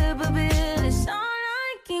with a bill. It's all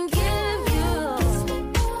I can give you.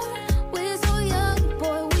 We're so young,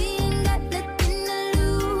 boy, we ain't got nothing to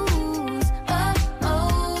lose. Oh,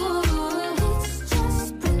 oh, it's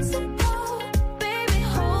just principle. Baby,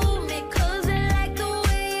 hold me, 'cause I like the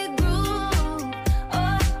way you groove.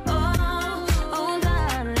 Oh, oh, oh,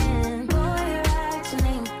 darling. Boy, you write your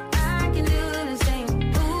name, I can do the same.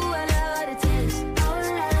 Ooh, I love the taste. Oh,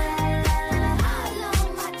 la, la, la, la. I love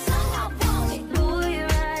my tongue, I want it. Boy, you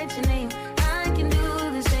write your name, I can do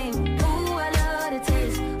the same. Ooh, I love the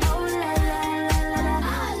taste. Oh, la, la, la, la, la.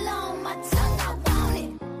 I love my tongue, I want it.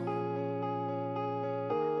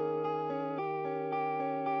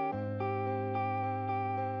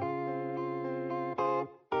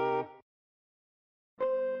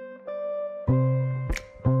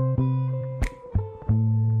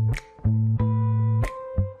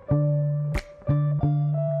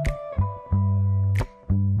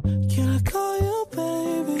 Can I call you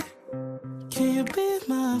baby? Can you be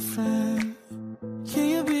my friend? Can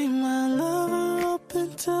you be my lover up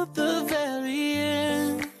until the very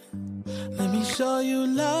end? Let me show you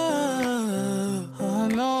love. I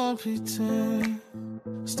don't pretend.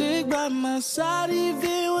 Stick by my side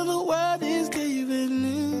even when the world is giving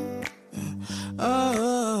in.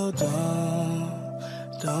 Oh,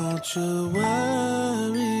 don't you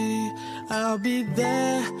worry. I'll be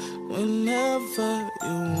there whenever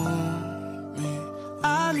you want me.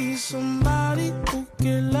 I need somebody who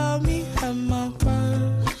can love me at my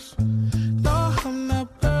worst. No, I'm not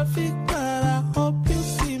perfect, but I hope you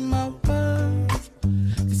see my worth.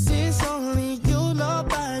 'Cause it's only you,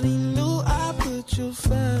 nobody knew I put you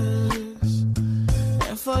first.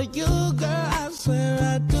 And for you, girl, I swear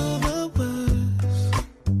I do the worst.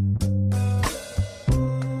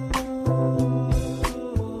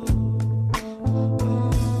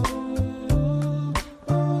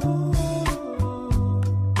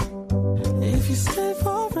 If you stay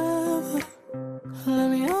forever, let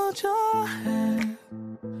me hold your hand.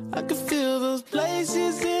 I can feel those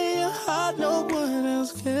places in your heart no one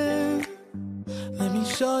else can. Let me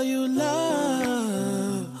show you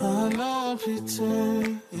love. I don't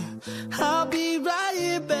pretend. Yeah. I'll be right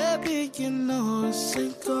here, baby. You know it's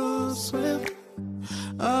sink or swim.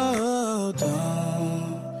 Oh,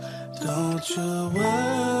 don't you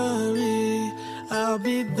worry. I'll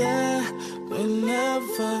be there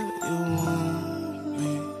whenever you want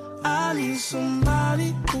me. I need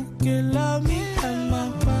somebody who can love me at my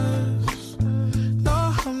worst. No,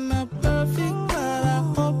 I'm not perfect, but I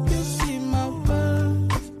hope you see my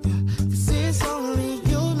worth. Yeah. 'Cause it's only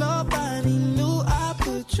you, nobody knew I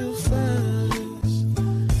put you first.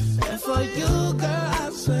 And for you, girl, I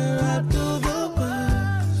swear I do the worst.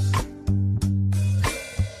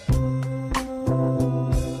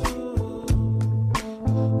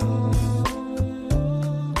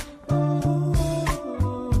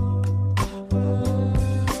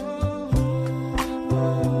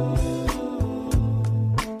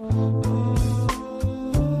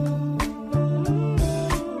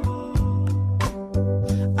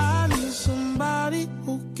 I need somebody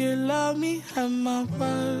who can love me at my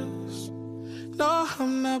worst. No,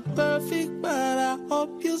 I'm not perfect, but I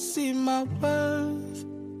hope you see my worth.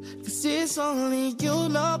 'Cause it's only you,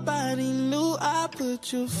 nobody knew I put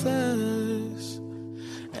you first.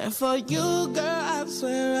 And for you, girl, I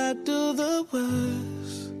swear I do the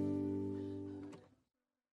worst.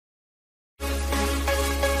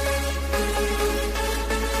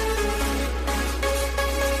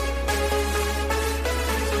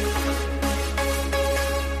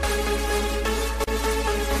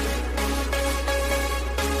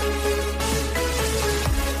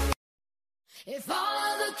 If all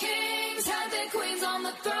of the kings had their queens on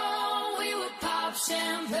the throne, we would pop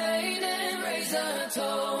champagne and raise a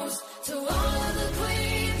toast to all of the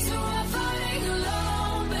queens who are fighting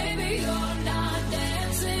alone. Baby, you're not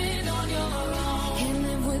dancing on your own. Can't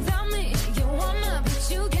live without me, you wanna,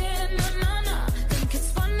 but you can't, na-na-na. Think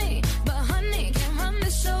it's funny, but honey, can't run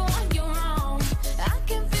the show on your own. I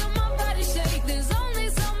can feel my body shake, there's only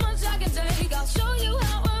so much I can take. I'll show you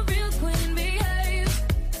how a real queen behaves.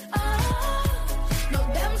 No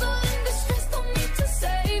damsel in distress, don't need to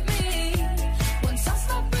save me. Once I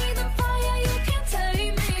stop breathing fire, you can't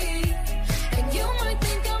tame me. And you might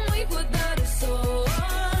think I'm weak without a sword,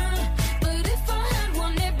 but if I had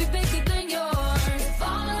one, it'd be bigger than yours. If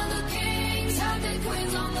all of the kings had their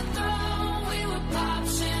queens on the throne, we would pop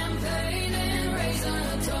champagne and raise a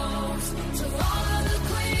toast to all of the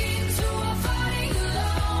queens who are fighting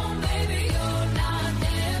alone. Baby, you're not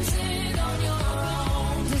dancing on your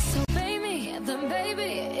own. Disobey me, then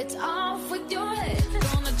baby, it's off with your head.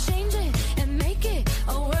 Gonna change it and make it a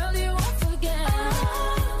world you won't forget.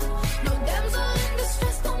 No damsel in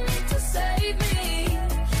distress, don't need to save me.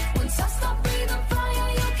 Once I stop breathing fire,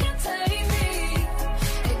 you can't tame me.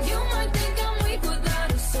 And you might think I'm weak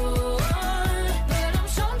without a sword, but I'm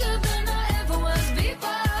stronger than I ever was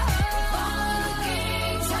before. All of the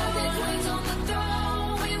kings had their queens on the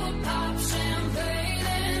throne, we would pop champagne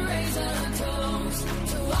and raise a toast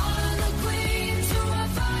to all of the queens who are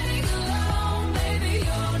fighting alone. Baby,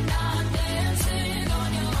 you're not dancing on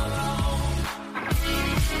your own.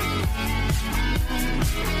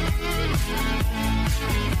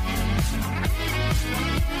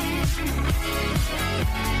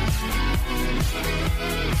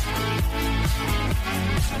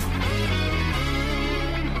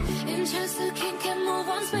 In Chester, king can move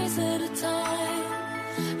one space at a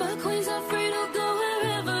time, but queens are free to go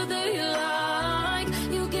wherever they like.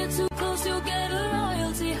 You get too close, you'll get a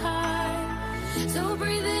royalty high. So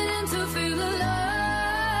breathe it in to feel alive.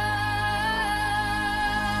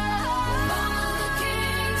 All of the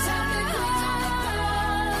kings have their queens on the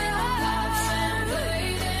throne. We will pop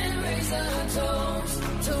champagne and raise a toast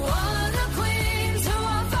to all of the queens who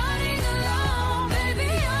are fighting alone. Baby,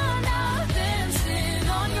 you're not dancing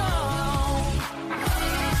on your own.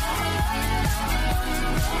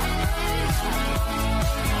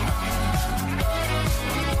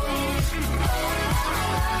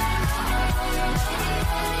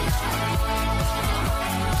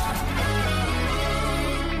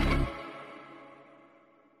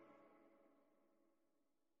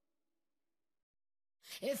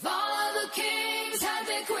 If all of the kings had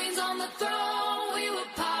their queens on the throne, we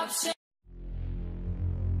would pop champagne.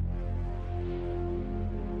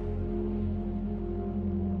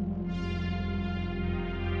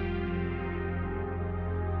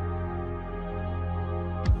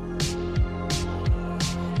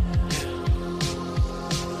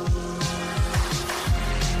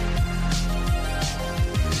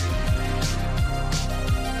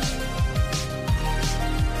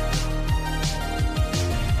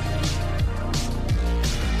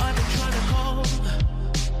 I've been trying to call.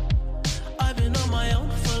 I've been on my own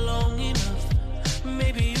for long enough.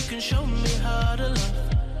 Maybe you can show me how to love.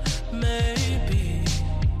 Maybe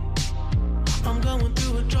I'm going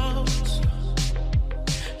through a drought.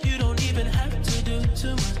 You don't even have to do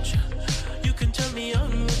too much. You can turn me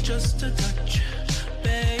on with just a touch,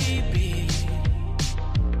 baby.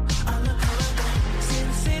 I look around,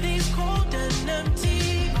 since city's cold and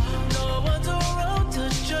empty, no one's around to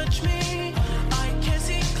judge me. I can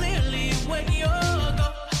see clearly when you're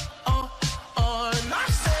gone. And I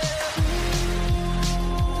said, ooh,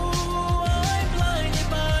 I'm blinded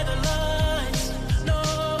by the lights. No,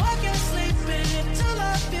 I can't sleep until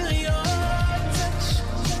I feel your touch.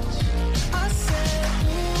 I said,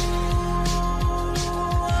 ooh,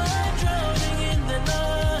 I'm drowning in the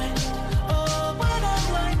night. Oh, when I'm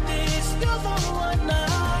like this, you're the one I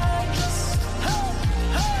trust. Hey,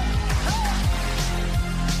 hey, hey.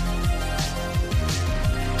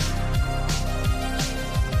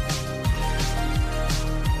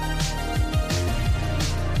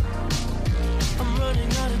 I'm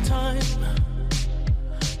running out of time,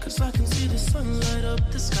 'cause I can see the sun light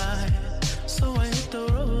up the sky. So I hit the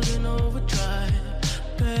road in overdrive,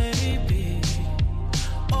 baby.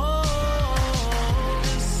 Oh,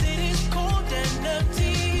 the city's cold and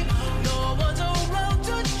empty. No one's around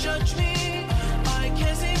to judge me. I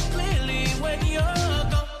can see clearly when you're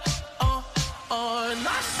gone. And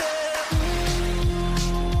I said,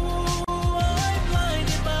 ooh, I'm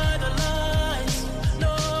blinded by the lights.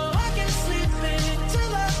 No, I can't sleep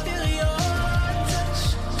until I feel your touch.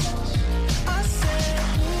 I said,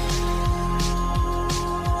 ooh,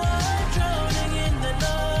 I'm drowning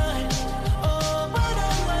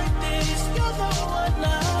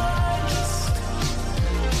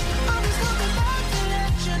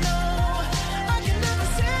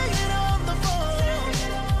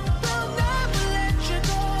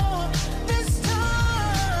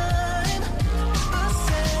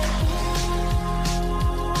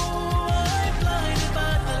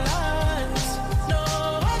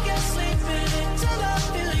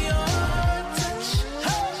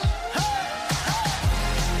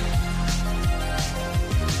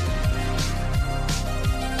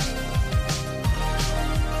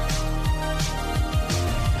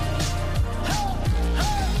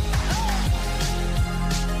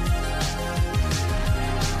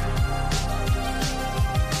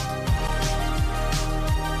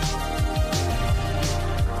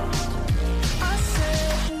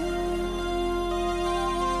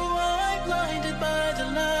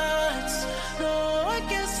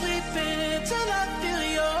till I feel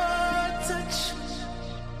your touch.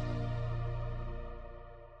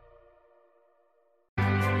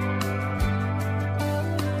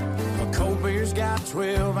 A cold beer's got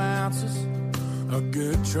 12 ounces. A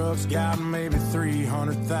good truck's got maybe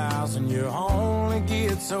 300,000. You only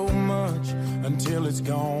get so much until it's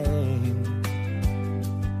gone.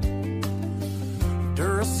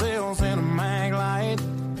 Duracells and a mag light,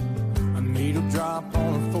 a needle drop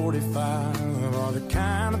on a 45 are the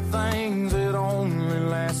kind of things that only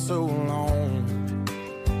last so long.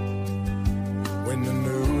 When the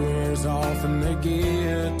new wears off and they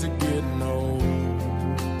get to getting old,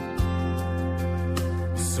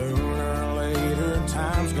 sooner or later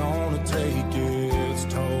time's gonna take its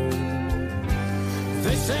toll.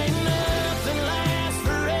 They say nothing lasts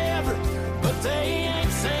forever, but they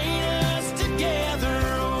ain't seen us together,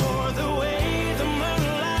 or the way the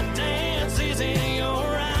moonlight dances in your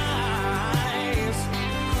eyes.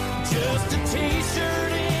 Just a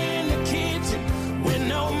t-shirt in the kitchen with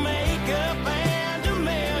no makeup and a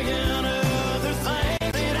million other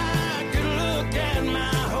things that I could look at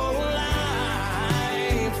my whole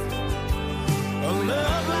life. A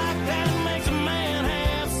love like that makes a man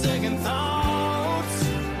have second thoughts.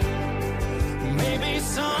 Maybe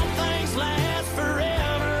some things last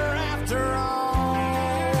forever after all.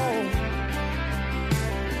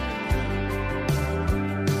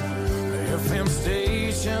 The FM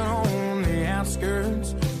station on the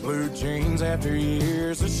outskirts, blue jeans after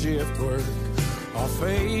years of shift work, all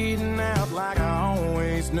fading out like I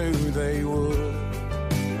always knew they would.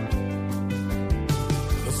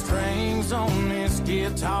 The strings on this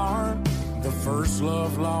guitar, the first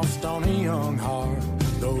love lost on a young heart,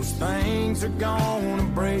 those things are gonna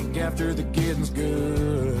break after the getting's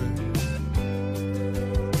good.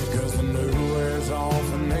 Because the new wears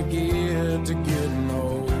off and they get to getting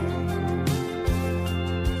old.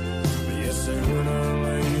 But yeah, sooner or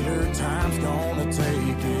later time's gonna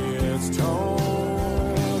take its toll.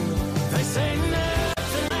 They say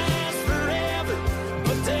nothing lasts forever,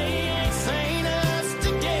 but they ain't seen us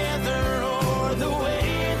together, or the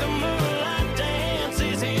way the moonlight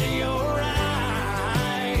dances in your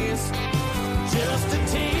eyes. Just a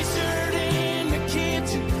t-shirt in the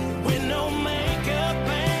kitchen with no makeup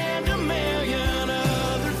and a million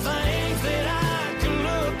other things that I can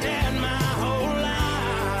look at my whole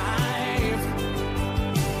life.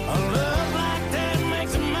 A love like that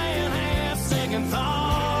makes a man have second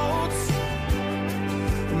thoughts.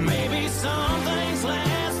 Maybe some things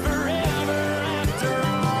last forever after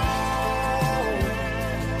all.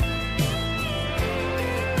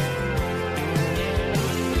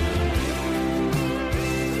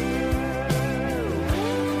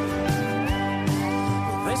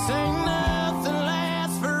 They say nothing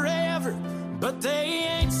lasts forever, but they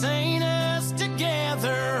ain't seen us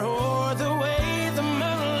together, or the way the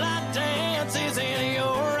moonlight dances in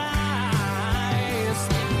your eyes.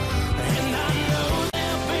 And I know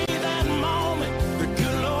there'll be that moment the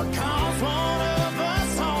good Lord calls one of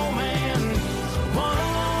us home, and one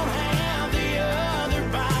won't have the other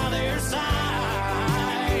by their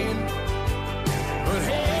side. But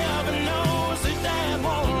heaven knows that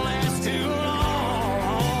won't last too long.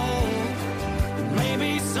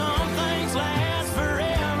 Maybe some things last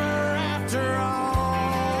forever after all.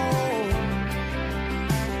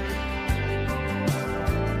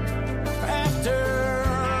 After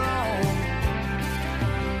all.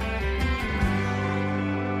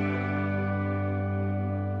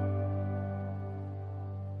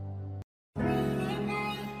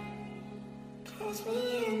 Catch me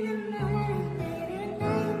in the morning, late at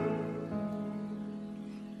night.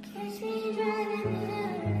 Catch me driving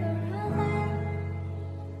down the road.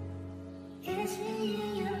 Catch me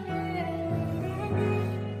in your bed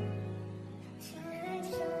late at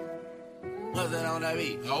night. What's that on that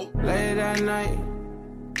beat? Oh. Late at night,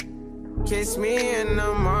 kiss me in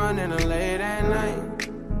the morning or late at night.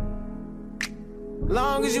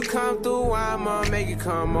 Long as you come through, I'ma make you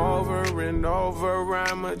come over and over.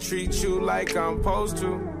 I'ma treat you like I'm supposed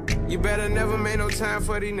to. You better never make no time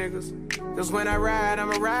for these niggas. Cause when I ride,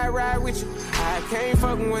 I'ma ride with you. I can't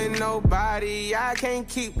fucking with nobody. I can't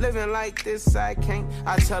keep living like this, I can't.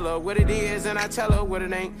 I tell her what it is and I tell her what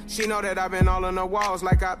it ain't. She know that I've been all on the walls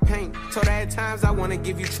like I paint. Told her at times I wanna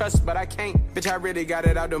give you trust, but I can't. Bitch, I really got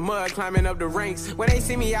it out the mud, climbing up the ranks. When they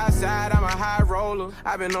see me outside, I'm a high roller.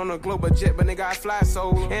 I've been on a global jet, but nigga, I fly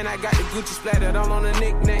solo. And I got the Gucci splattered all on the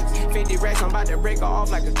knickknacks. 50 racks, I'm about to break her off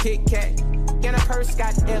like a Kit Kat. And a purse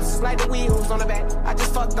got F's, like the wheels on the back. I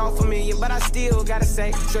just fucked off $1 million, but I still gotta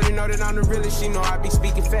say, shorty know that I'm the realest, she know I be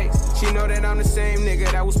speaking facts. She know that I'm the same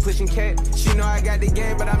nigga that was pushing cat. She know I got the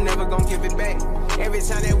game, but I'm never gonna give it back. Every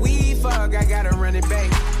time that we fuck, I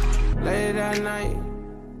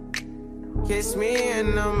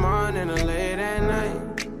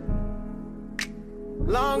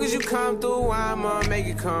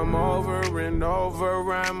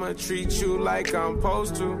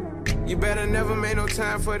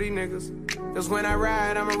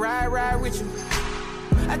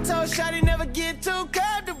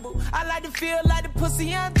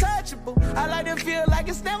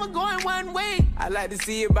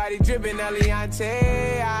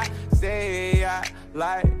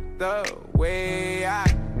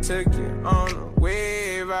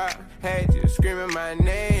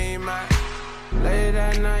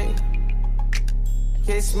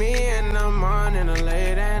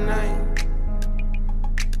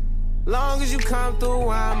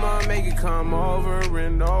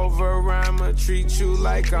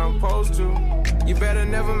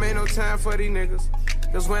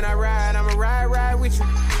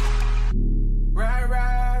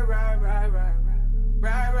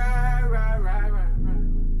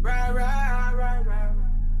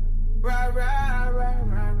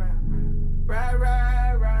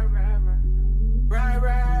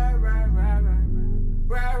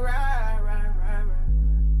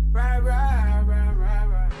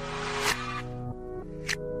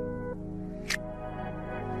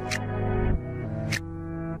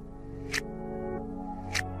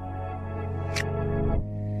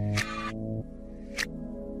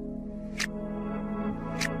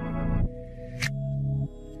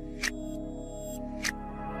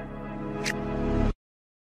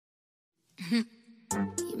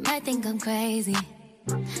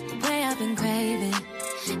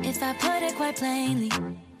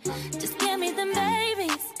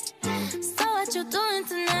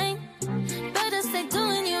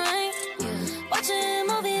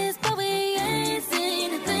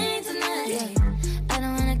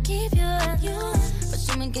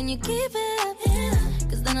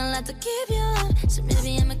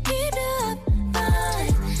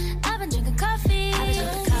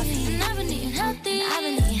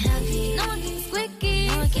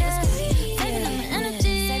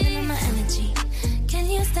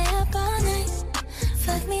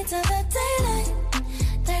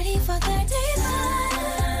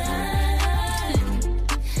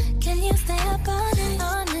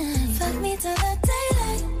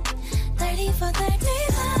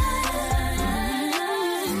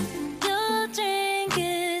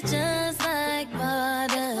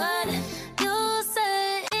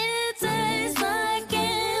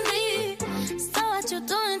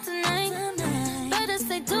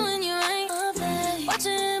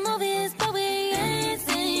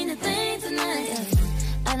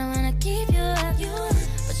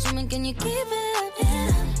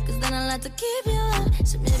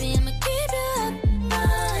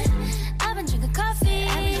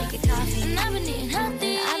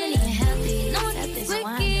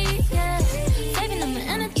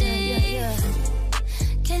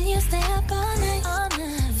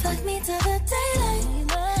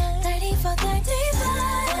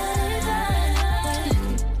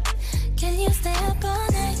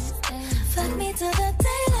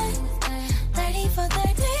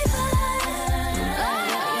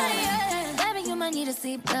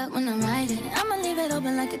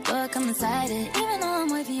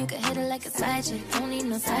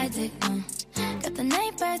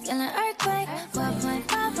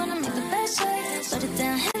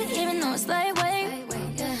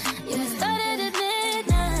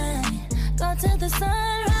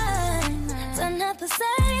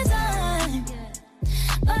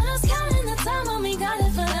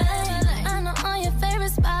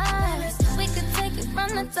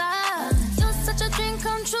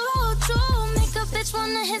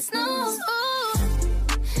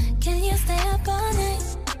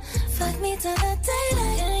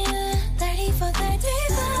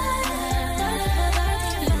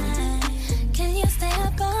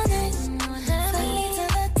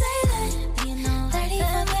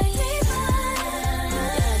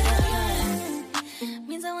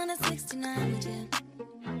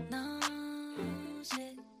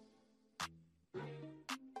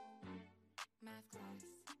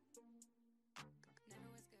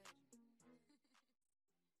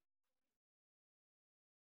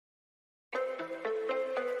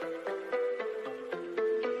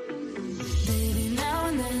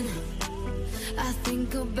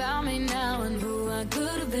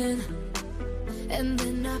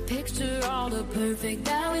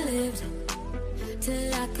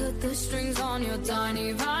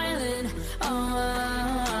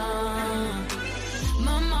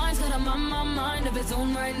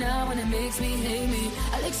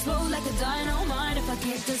I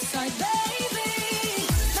can't decide, baby.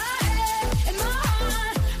 My head and my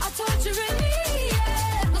heart are torturing me,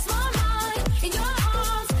 yeah. Lost my mind in your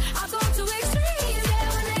arms, I go to extremes,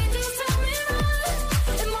 yeah. When angels tell me run,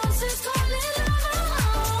 and monsters calling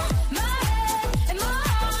out. My head and my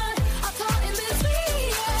heart are caught in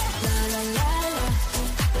between, yeah. La la la la,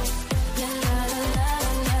 la la la la la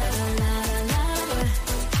la la la, la la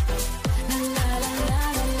la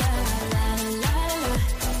la la la la la.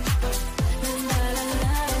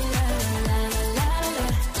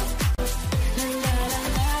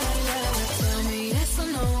 Tell me yes or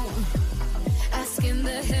no. Asking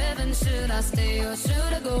the heavens, should I stay or should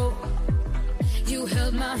I go? You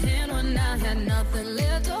held my hand when I had nothing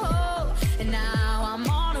left to hold, and now I'm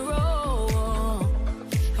on a roll.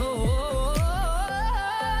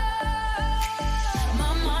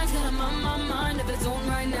 My mind's got my mind of its own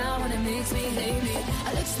right now, and it makes me hate me.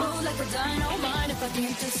 I'll explode like a dynamite if I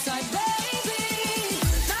can't decide, baby.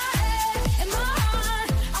 My head and my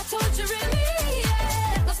heart are torturing me,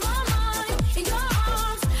 yeah. Lost my mind in your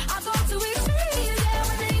arms, I go to extremes, yeah.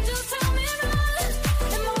 When angels tell me run,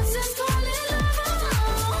 and monsters calling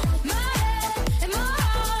out. My head and my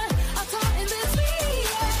heart are caught in between,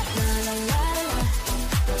 yeah. La la la la,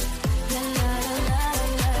 la la la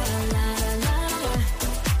la la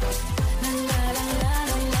la la la, la la la la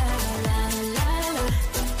la la la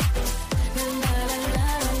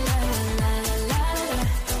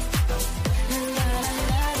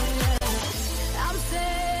la. I'm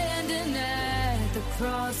standing at the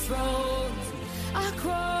crossroads. I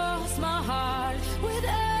cross my heart with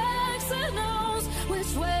X and O's.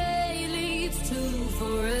 Which way leads to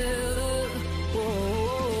forever?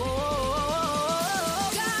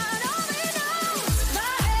 God only knows.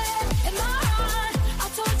 My head and my heart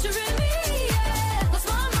are torturing me, yeah. Lost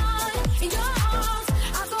my mind in your arms,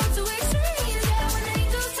 I go to extremes, yeah. When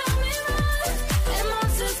angels tell me run, and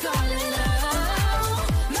monsters calling out.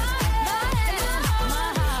 My head and my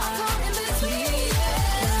heart are caught in between,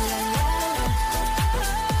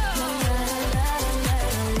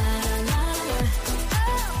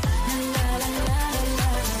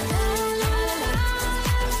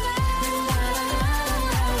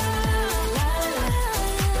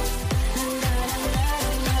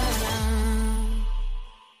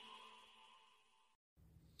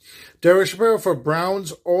 Derek Shapiro for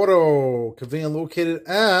Brown's Auto, conveniently located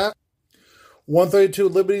at 132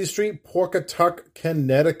 Liberty Street, Pawcatuck,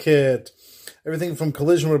 Connecticut. Everything from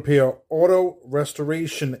collision repair, auto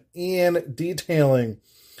restoration, and detailing.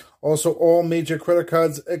 Also, all major credit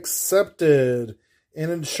cards accepted, and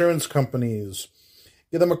insurance companies.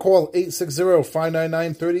 Give them a call,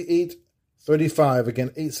 860-599-3835. Again,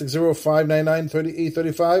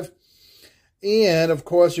 860-599-3835. And, of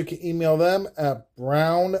course, you can email them at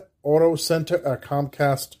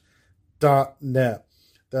brownautocenter@comcast.net.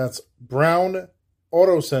 That's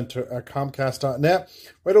brownautocenter@comcast.net.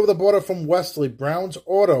 Right over the border from Wesley, Brown's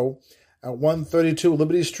Auto at 132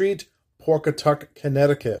 Liberty Street, Pawcatuck,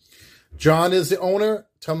 Connecticut. John is the owner.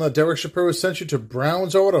 Tell him that Derek Shapiro sent you to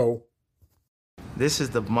Brown's Auto. This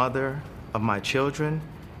is the mother of my children,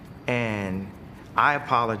 and I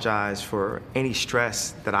apologize for any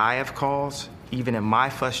stress that I have caused, even in my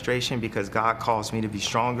frustration, because God calls me to be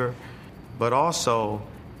stronger. But also,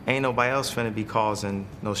 ain't nobody else finna be causing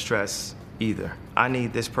no stress either. I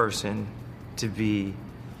need this person to be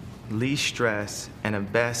least stressed and the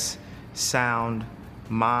best sound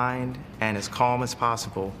mind and as calm as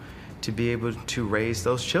possible to be able to raise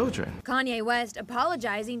those children. Kanye West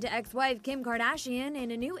apologizing to ex-wife Kim Kardashian in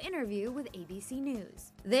a new interview with ABC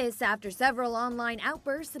News. This after several online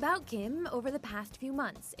outbursts about Kim over the past few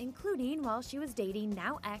months, including while she was dating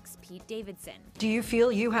now ex Pete Davidson. Do you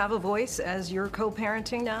feel you have a voice as you're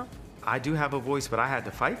co-parenting now? I do have a voice, but I had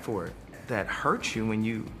to fight for it. That hurts you when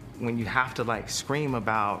you have to scream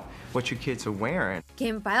about what your kids are wearing.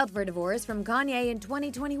 Kim filed for divorce from Kanye in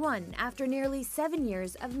 2021 after nearly 7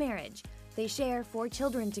 years of marriage. They share 4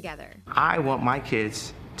 children together. I want my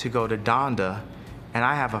kids to go to Donda, and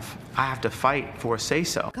I have to fight for a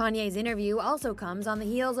say-so. Kanye's interview also comes on the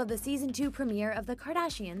heels of the season 2 premiere of The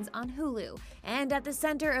Kardashians on Hulu. And at the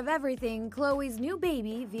center of everything, Khloe's new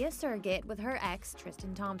baby via surrogate with her ex,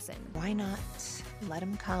 Tristan Thompson. Why not? Let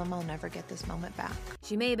him come. I'll never get this moment back.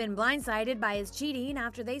 She may have been blindsided by his cheating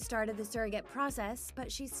after they started the surrogate process,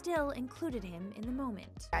 but she still included him in the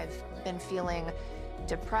moment. I've been feeling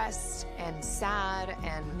depressed and sad,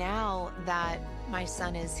 and now that my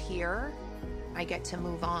son is here, I get to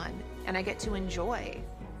move on and I get to enjoy.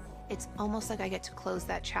 It's almost like I get to close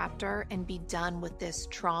that chapter and be done with this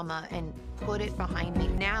trauma and put it behind me.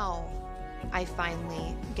 Now I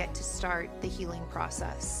finally get to start the healing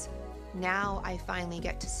process. now I finally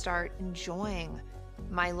get to start enjoying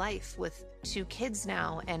my life with 2 kids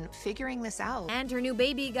now and figuring this out. And her new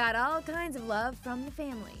baby got all kinds of love from the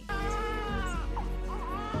family.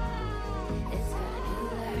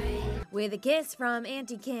 With a kiss from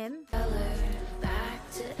Auntie Kim. A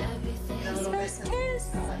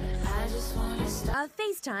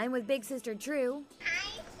FaceTime with big sister True.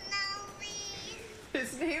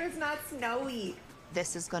 His name is not Snowy.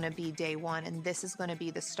 This is going to be day 1, and this is going to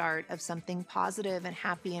be the start of something positive and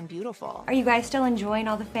happy and beautiful. Are you guys still enjoying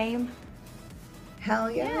all the fame? Hell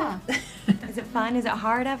yeah. Is it fun? Is it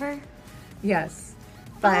hard ever? Yes.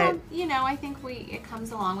 But you know, I think it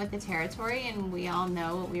comes along with the territory, and we all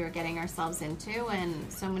know what we were getting ourselves into, and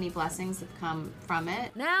so many blessings have come from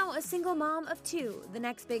it. Now a single mom of 2. The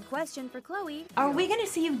next big question for Chloe. Are we going to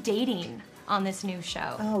see you dating on this new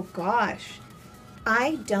show? Oh gosh.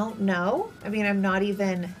 I don't know. I mean, I'm not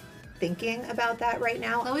even thinking about that right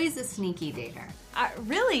now. Chloe's a sneaky dater.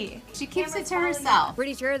 Really? She keeps it to herself.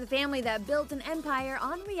 Pretty sure the family that built an empire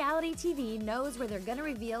on reality TV knows where they're gonna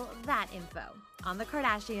reveal that info on The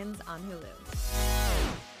Kardashians on Hulu.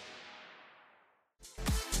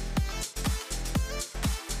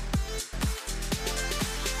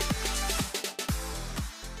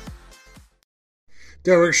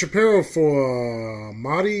 Derek Shapiro for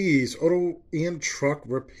Marty's Auto and Truck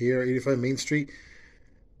Repair, 85 Main Street,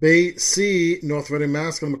 Bay C, North Reading,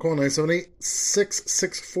 Mass. Give them a call,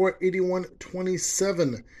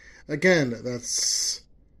 978-664-8127. Again, that's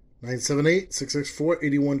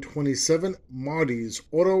 978-664-8127. Marty's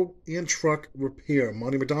Auto and Truck Repair.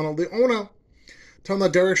 Marty McDonald, the owner. Tell them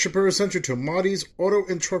that Derek Shapiro sent you to Marty's Auto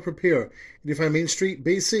and Truck Repair, 85 Main Street,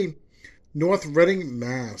 Bay C, North Reading,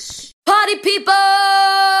 Mass. Party people!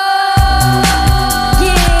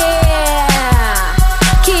 Yeah!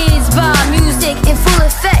 Kids bar music in full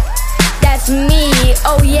effect. That's me,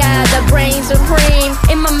 oh yeah, the brain supreme.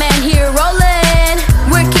 And my man here rolling.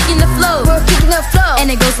 We're kicking the flow, and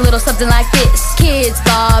it goes a little something like this. Kids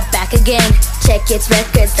bar back again. Check its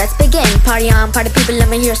records, let's begin. Party on, party people, let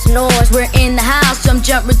me hear some noise. We're in the house, jump,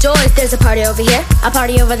 jump, rejoice. There's a party over here, a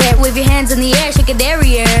party over there. Wave your hands in the air, shake a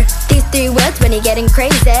derriere. These 3 words when you're getting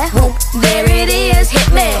crazy. Whoop, there it is, hit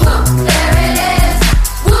me. Whoop, there it is.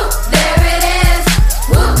 Whoop, there it is.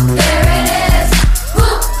 Whoop, there it is.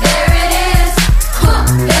 Whoop, there it is. Whoop,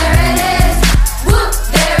 there it is. Whoop,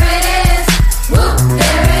 there it is. Whoop,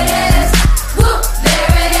 there it is. Whoop,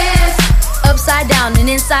 there it is. Upside down and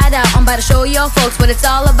inside out, I'm about to show y'all folks what it's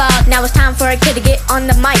all about. Now it's time for a kid to get on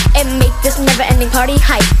the mic and make this never-ending party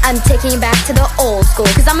hype. I'm taking you back to the old school,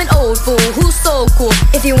 cause I'm an old fool who's so cool.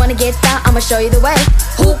 If you wanna get down, I'ma show you the way.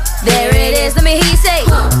 Whoop, there it is, let me hear you say.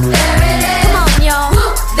 Whoop, there it is. Come on, y'all.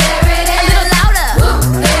 Whoop, there it is. A little louder. Whoop,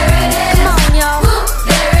 there it is. Come on, y'all. Whoop,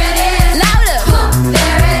 there it is. Louder. Whoop,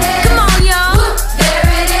 there it is. Come on, y'all. Whoop, there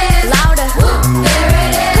it is. Louder. Whoop, there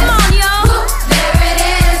it is. Come on, y'all. Whoop, there it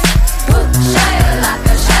is. Whoop,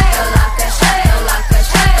 shaya-laka, shaya-laka, shaya-laka,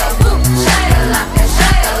 shaya. Whoop, shaya-laka,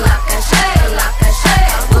 shaya-laka, shaya-laka,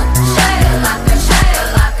 shaya. Whoop, shaya-laka,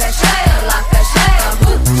 shaya-laka, shaya-laka, shaya.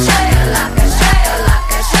 Whoop, shaya-laka,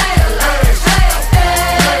 shaya-laka, shaya-laka, shaya.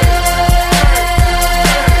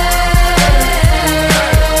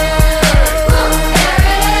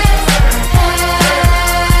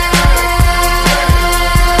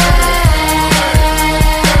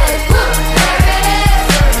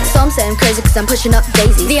 I'm crazy cause I'm pushing up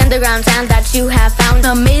daisies. The underground sound that you have found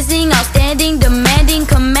amazing, outstanding, demanding,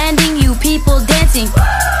 commanding, you people dancing.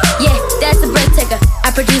 Yeah, that's the breath taker.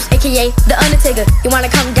 I produce aka The Undertaker. You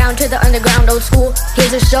wanna come down to the underground old school?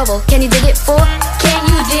 Here's a shovel, can you dig it for? Can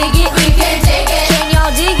you dig it? We can dig it. Can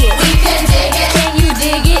y'all dig it? We can dig it. Can you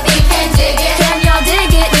dig it? We can dig it. Can y'all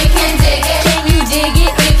dig it? We can dig it. Can you dig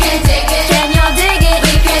it? We can dig it. Can y'all dig it?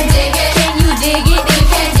 We can dig it. Can you dig it? We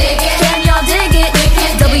can dig it. Can y'all dig it? We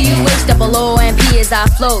can dig it. WHOOMP as I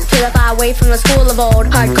flow to the far away from the school of old.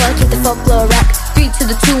 Hardcore, keep the folklore rack. 3 to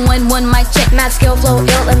the 2, 1, 1 mic check. Mad skill, flow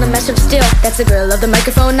ill, and the message still. That's the girl of the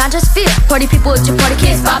microphone, not just feel. Party people with your party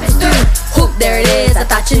kids, pop it through. Whoop, there it is, I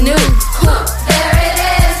thought you knew. Whoop, there it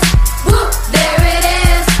is. Whoop, there it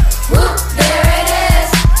is. Whoop, there it is.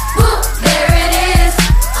 Whoop, there it is.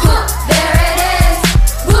 Whoop, there it is.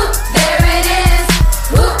 Whoop, there it is.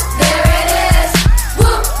 Whoop, there it is.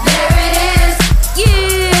 Whoop, there it is.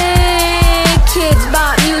 Yeah, kids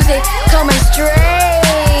bop music coming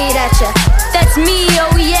straight at ya. That's me,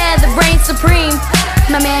 oh yeah, the brain supreme.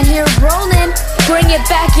 My man here rolling. Bring it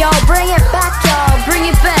back, y'all. Bring it back, y'all. Bring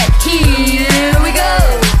it back. Here we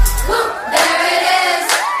go. Whoop, there it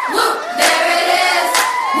is. Whoop, there it is.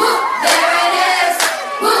 Whoop, there it is.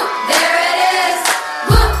 Whoop, there it is.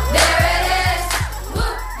 Whoop, there it is.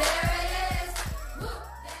 Whoop, there it is.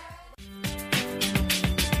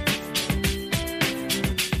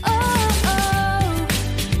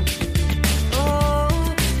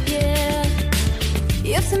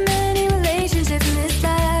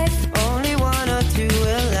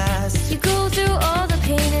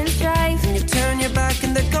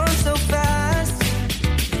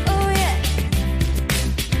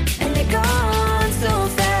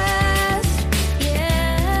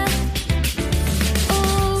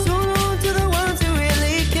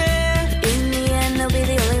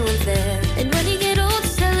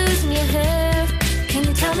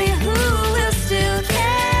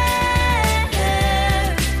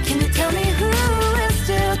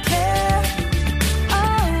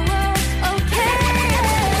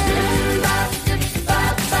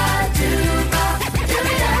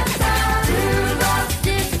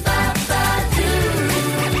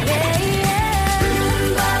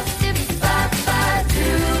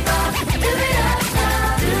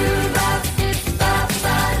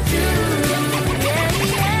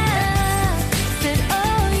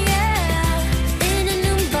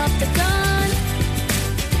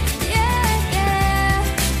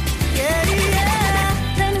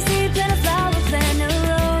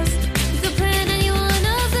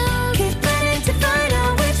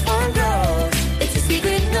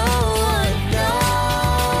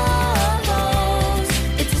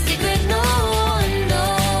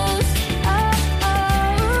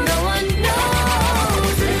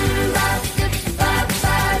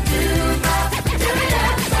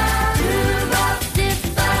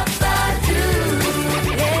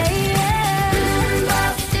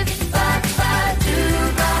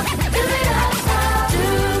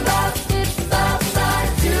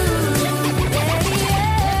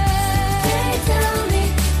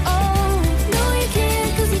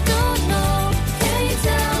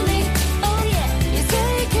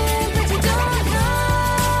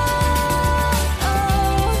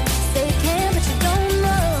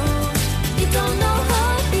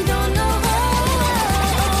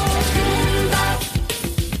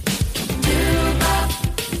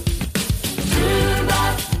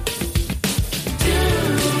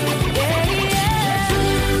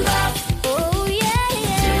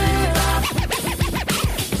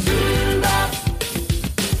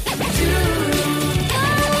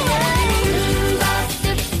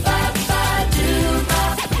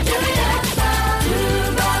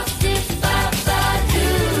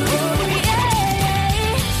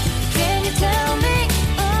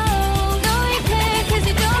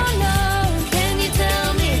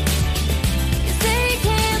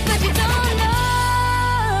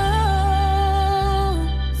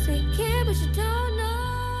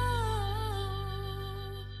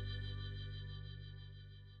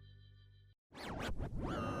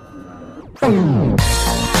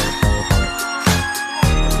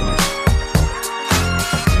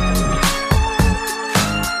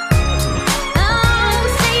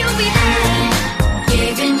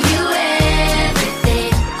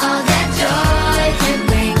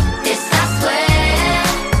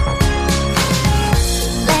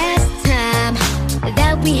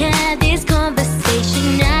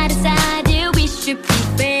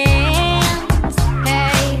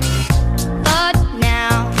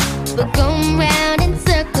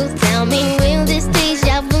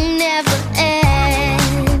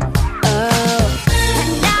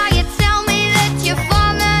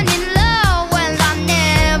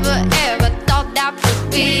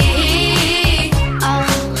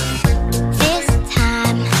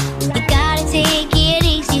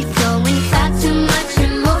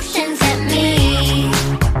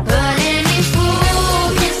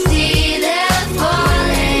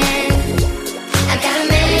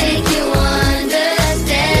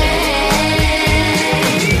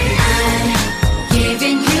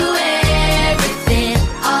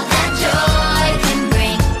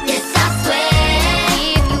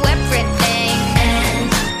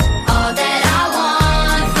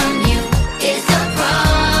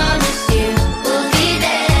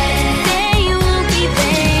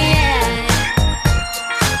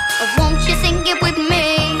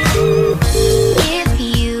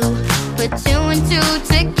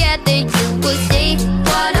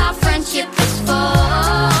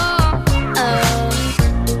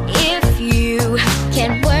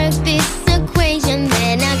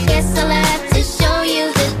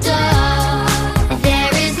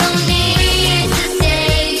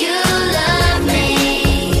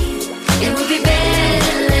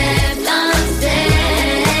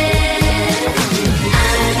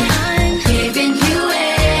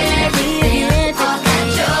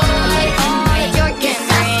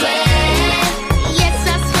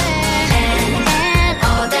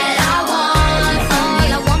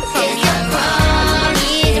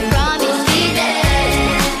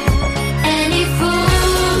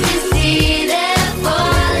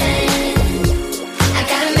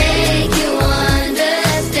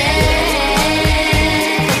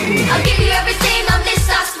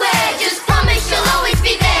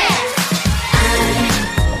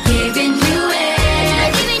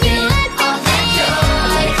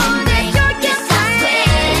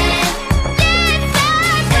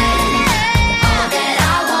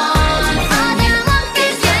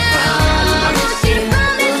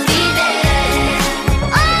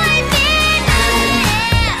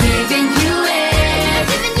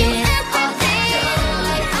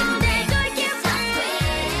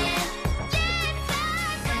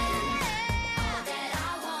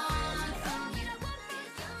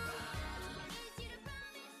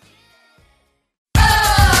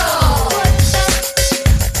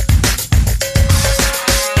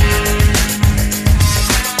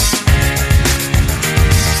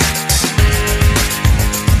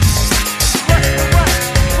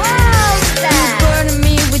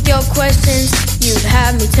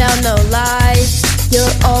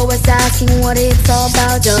 always asking what it's all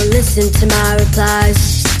about. Don't listen to my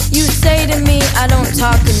replies. You say to me I don't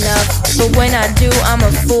talk enough, but when I do, I'm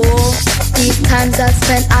a fool. These times I've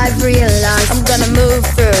spent, I've realized I'm gonna move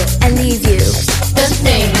through and leave you. the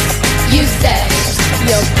things you say.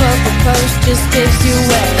 Your purple post just gives you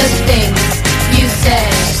away. The things you say.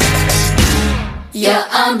 You're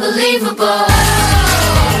unbelievable.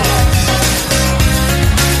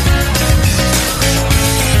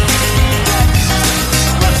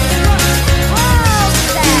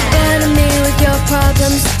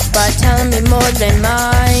 Problems by telling me more than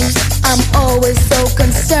mine. I'm always so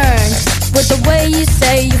concerned with the way you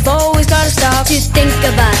say you've always gotta stop to think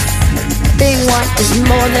of us. Being one is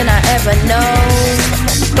more than I ever know,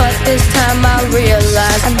 but this time I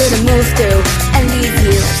realize I'm gonna move through and leave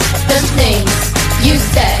you. The things you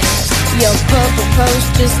say. Your purple post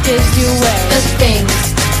just gives you away. The things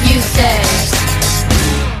you say.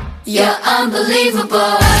 You're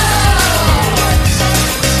unbelievable.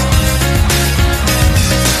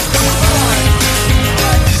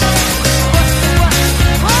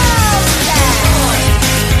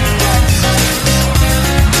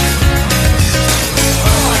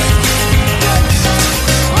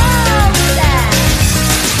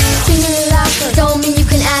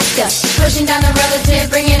 Pushing down the relative,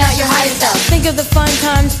 bringing out your higher self. Think of the fun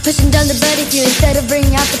times, pushing down the bed if you instead of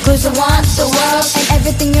bringing out the clues that want the world and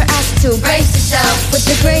everything you're asked to. Brace yourself with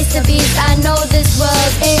the grace of ease. I know this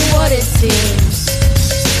world ain't what it seems.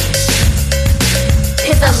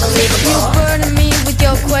 It's unbelievable. You burden me with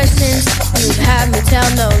your questions. You've had me tell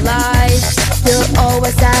no lies. You're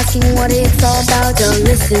always asking what it's all about. Don't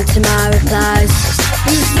listen to my replies.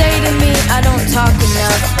 You say to me I don't talk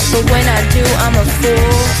enough, but when I do, I'm a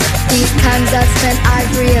fool. These times I've spent, I've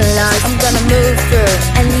realized I'm gonna move through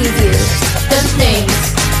and leave you. The things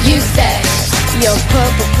you say. Your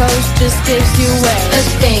purple post just gives you away. The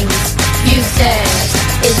things you say.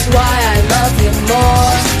 It's why I love you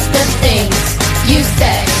more. The things you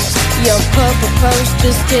say. Your purple post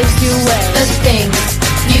just gives you away. The things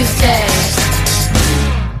you say.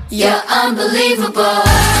 You're unbelievable.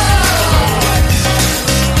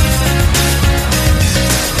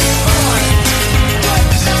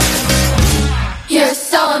 You're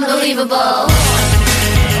so unbelievable.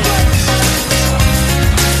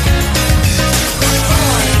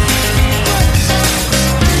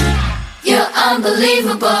 You're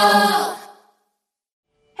unbelievable.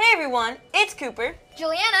 Hey everyone, it's Cooper,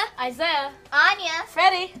 Juliana, Isaiah, Anya,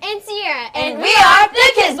 Freddie, and Sierra, and we are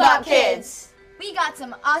the Kidz Bop Kids. We got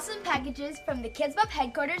some awesome packages from the Kidz Bop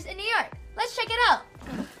headquarters in New York. Let's check it out.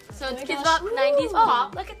 So it's Kidz Bop 90s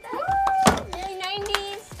pop. Look at that. Yay,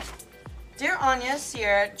 90s. Dear Anya,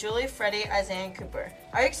 Sierra, Julie, Freddie, Isaiah, and Cooper,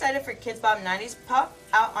 are you excited for Kidz Bop 90s Pop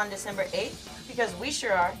out on December 8th? Because we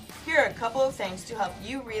sure are. Here are a couple of things to help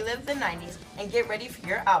you relive the 90s and get ready for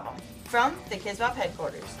your album from the Kidz Bop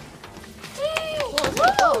headquarters. Woo!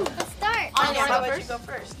 Let's start. Anya, how about you go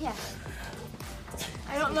first? Yeah.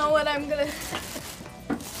 I don't know what I'm gonna...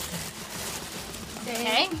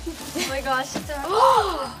 Okay. Oh my gosh, it's a...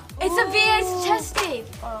 It's a VHS tape.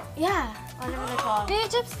 Yeah. Whatever they're called.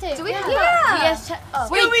 VHS tape. Do we have VHS that? Oh.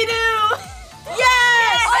 Scooby-Doo!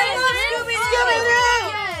 Yes! I love Scooby-Doo!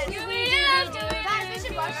 Scooby-Doo! Guys, we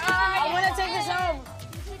should watch this. I want to take this home.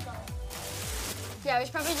 Yeah, we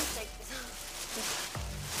should probably just take this home.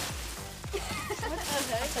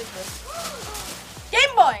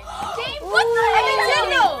 Game Boy! What the heck?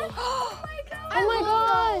 Nintendo! Oh my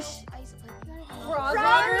gosh!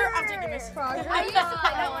 Frogger? I'm taking this. Frogger. I used to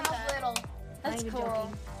play that when I was little. That's cool.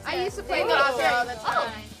 I used to play Frogger all the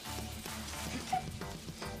time.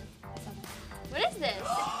 What is this?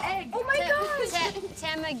 Egg. Oh my gosh!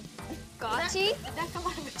 Tamagotchi?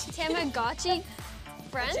 Tamagotchi?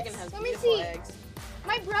 Friends? Let me see. Eggs.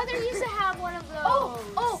 My brother used to have one of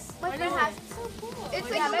those. My friend has. It's so cool. It's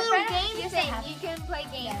like a little game thing. You can play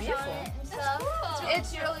games on it and stuff.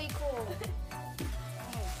 It's really cool.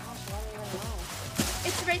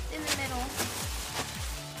 It's right in the middle.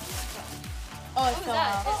 Oh, it's so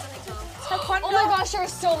loud. Oh my gosh, there are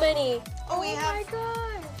so many. Oh, we have my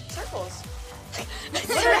gosh. circles.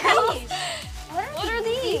 What are these? What are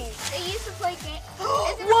these? They used to play games.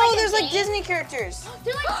 Whoa, there's like Disney characters.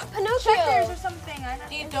 They're like Pinocchio or something.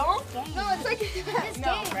 Do you don't? No, it's like this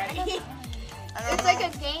game. Ready? It's like a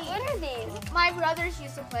game. What are these? My brothers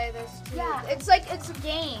used to play this too. Yeah. It's a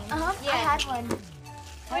game. Yeah. I had one.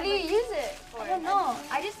 What do you use it for? I don't know.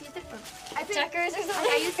 I just used it for checkers or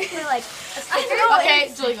something. I used it for like a sticker.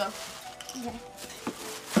 Okay, Julie, go. Okay.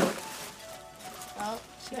 Well,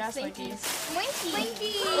 She got Slinkies.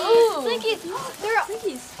 Slinkies. Ooh. Slinkies. There are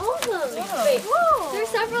Slinkies. Awesome. Wait. There's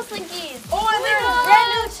several Slinkies. Oh, and they're brand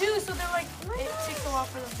new too, so they're like, it takes a while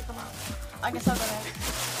for them to come out. I guess I'll go ahead.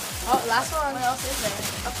 Oh, last one. What else is there?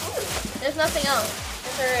 A food. There's nothing else.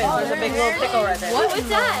 Yes, there is. There's a big little pickle right there. What's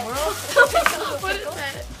that? What is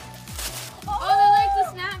that? Oh, they're like the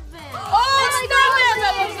snap band.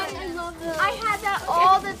 I love them. I had that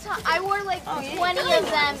all the time. I wore like 20 of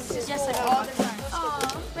them to school all the time.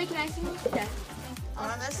 Oh, wait, can I see one? Yeah.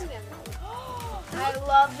 On this? I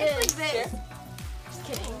love this. It's like this. Just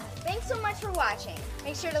kidding. Thanks so much for watching.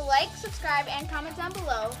 Make sure to like, subscribe, and comment down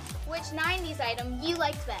below which 90s item you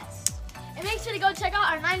liked best. And make sure to go check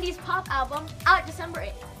out our 90s pop album out December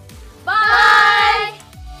 8th. Bye!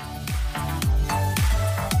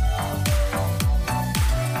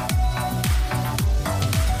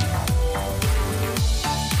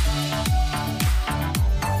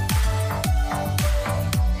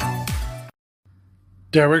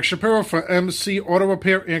 Derek Shapiro for MC Auto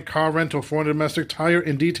Repair and Car Rental for domestic tire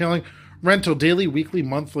and detailing rental daily, weekly,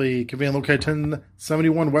 monthly. Convenient located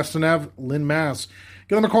 1071 Western Ave, Lynn, Mass.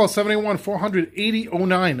 Give them a call,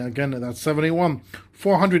 781-400-8009. Again, that's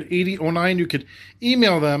 781-400-8009. You could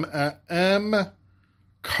email them at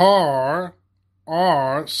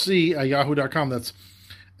mcarrc@yahoo.com. That's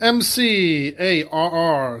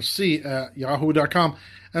mcarrc@yahoo.com.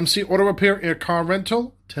 MC Auto Repair and Car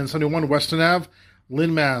Rental, 1071 Western Ave,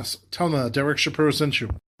 Lynn, Mass. Tell them that Derek Shapiro sent you.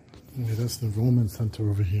 Okay, that's the Roman Center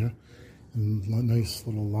over here. And a nice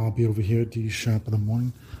little lobby over here at D Shop in the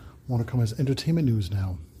morning. Want to come as entertainment news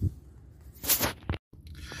now.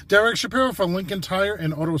 Derek Shapiro for Lincoln Tire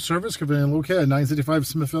and Auto Service, convenient located at 965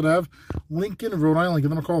 Smithfield Ave, Lincoln, Rhode Island. Give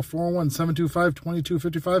them a call,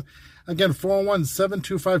 401-725-2255. Again,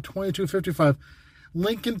 401-725-2255.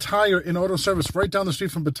 Lincoln Tire and Auto Service, right down the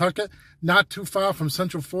street from Pawtucket, not too far from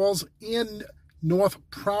Central Falls and North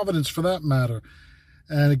Providence for that matter.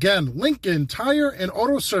 And again, Lincoln Tire and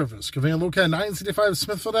Auto Service, convenient located at 965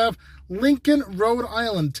 Smithfield Ave, Lincoln, Rhode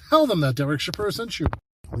Island. Tell them that Derek Shapiro sent you.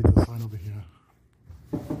 I'll leave the sign over here.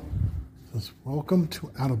 It says, welcome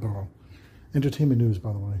to Attleboro. Entertainment news,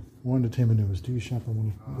 by the way. More entertainment news. D Shop and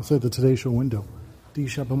Window. Let's say the Today Show window. D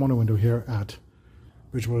Shop and window here at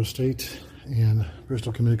Bridgewater State and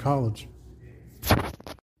Bristol Community College.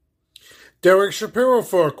 Derek Shapiro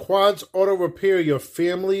for Quads Auto Repair. Your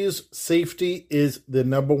family's safety is the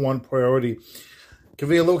 #1 priority.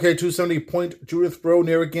 Convenient located 270 Point Judith Road,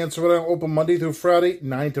 near Narragansett, Rhode Island. Open Monday through Friday,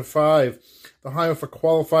 9 to 5. The hire for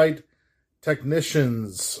qualified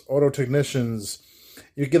technicians, auto technicians.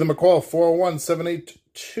 You can give them a call,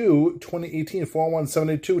 401-782-2018,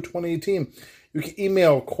 401-782-2018. You can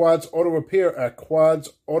email Quads Auto Repair at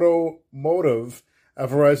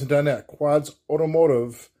quadsautomotive@verizon.net,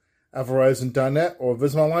 quadsautomotive@verizon.net, or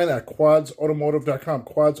visit online at quadsautomotive.com,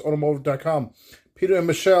 quadsautomotive.com. Peter and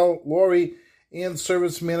Michelle, Lori, and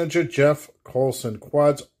Service Manager Jeff Colson.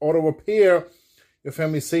 Quads Auto Repair. Your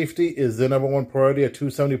family safety is the #1 priority at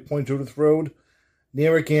 270 Point Judith Road,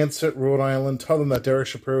 Narragansett, Rhode Island. Tell them that Derek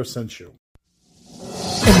Shapiro sent you.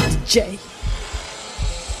 MJ.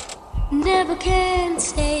 Never can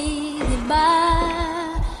say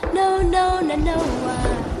goodbye. No, no, no, no.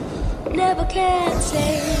 I never can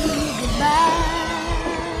say goodbye.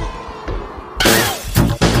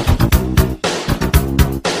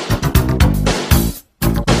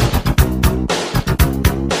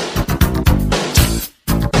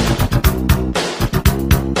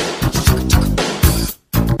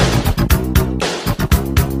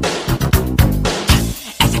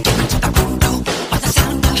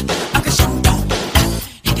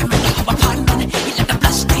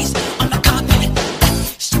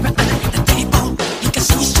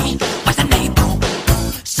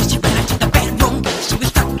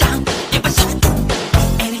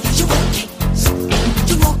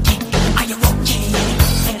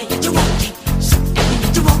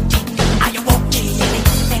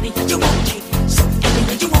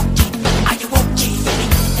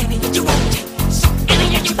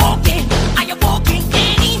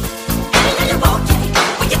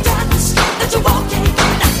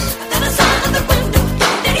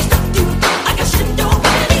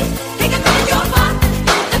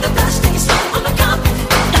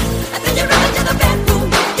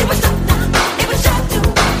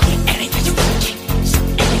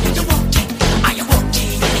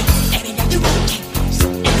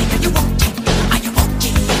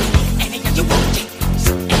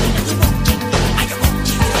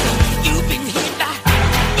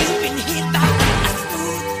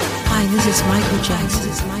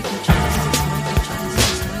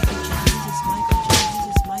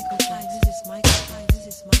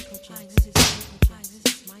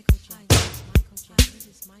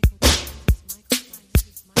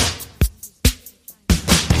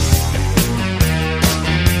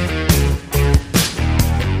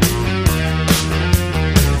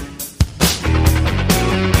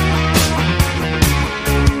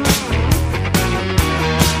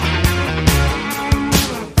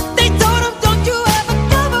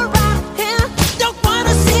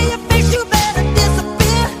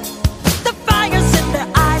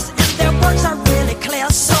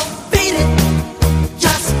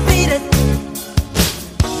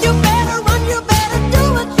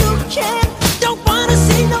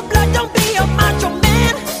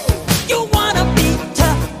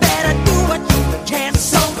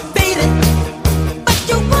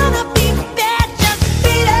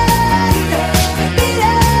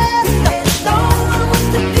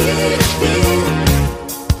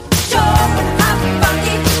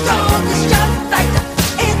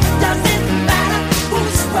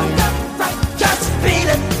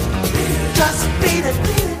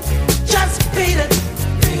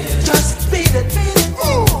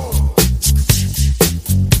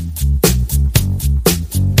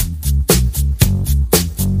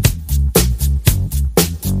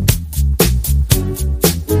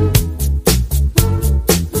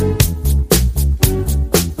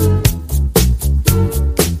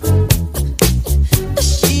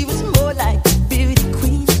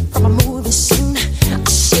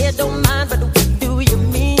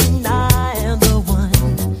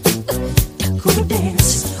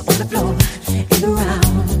 dance on the floor and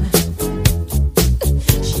around.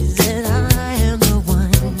 She said I am the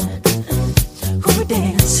one who would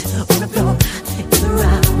dance on the floor and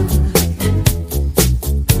around.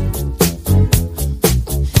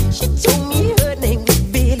 She told me her name was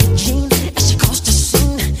Billie Jean as she crossed the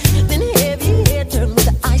scene. Then heavy hair turned with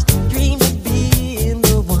the eyes to dream of being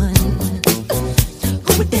the one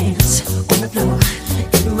who would dance on the floor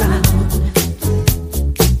and around.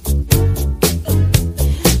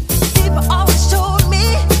 People always told me,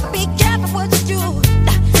 be careful what you do.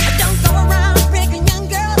 Don't go around breaking young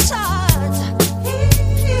girls' hearts.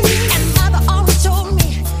 And mother always told me,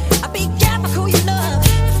 be careful who you love.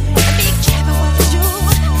 Be careful what you do.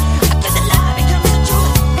 Cause the lie becomes the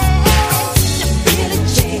truth. Billie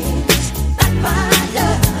Jean's not my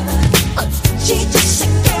love. She's just a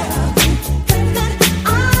girl. That I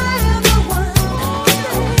am the one.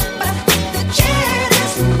 But the kid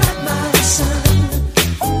is not my son.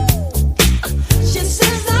 She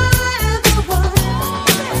says I am the one.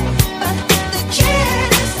 But the kid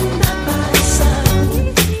is not my son.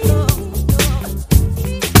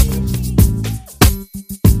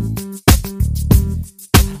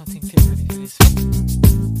 I don't think they're ready for this.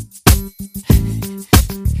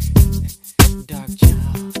 Dark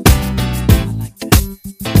child. I like that.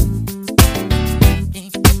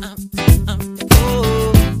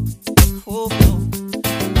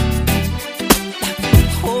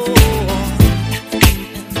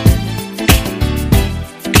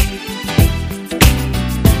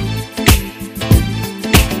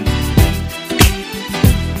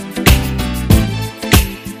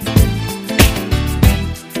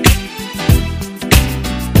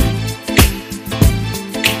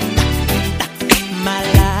 My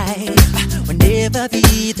life will never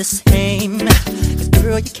be the same. 'Cause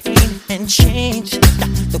girl, you came and changed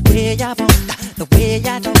the way I walk, the way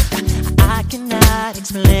I talk. I cannot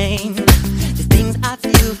explain the things I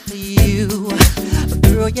feel for you. But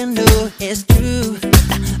girl, you know it's true.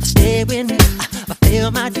 I'll stay with me, I'll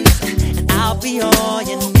feel my dues, and I'll be all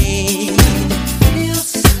you need. Feels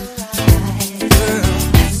so right, girl.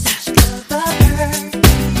 That's the bird.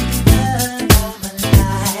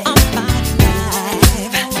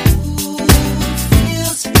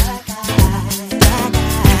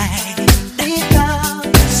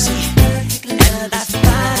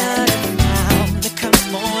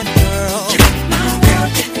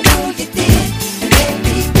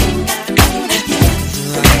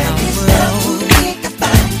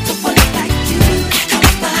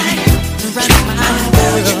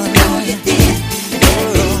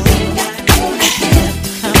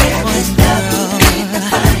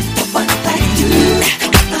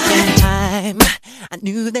 I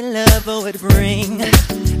knew that love would bring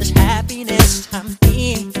this happiness I'm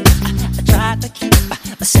in. I tried to keep my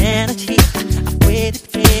sanity. I waited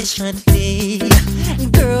patiently.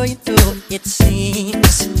 And girl, you know it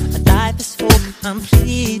seems my life is so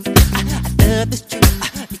complete. I love this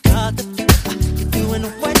truth because of you. You're doing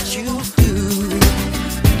what you do.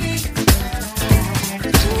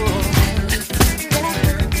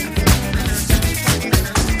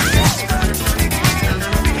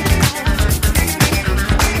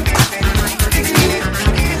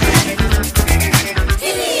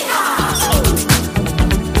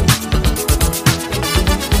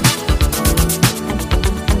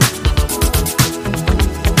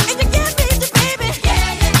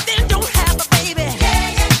 Then don't have a baby.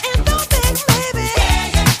 And don't think maybe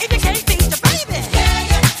if you can't be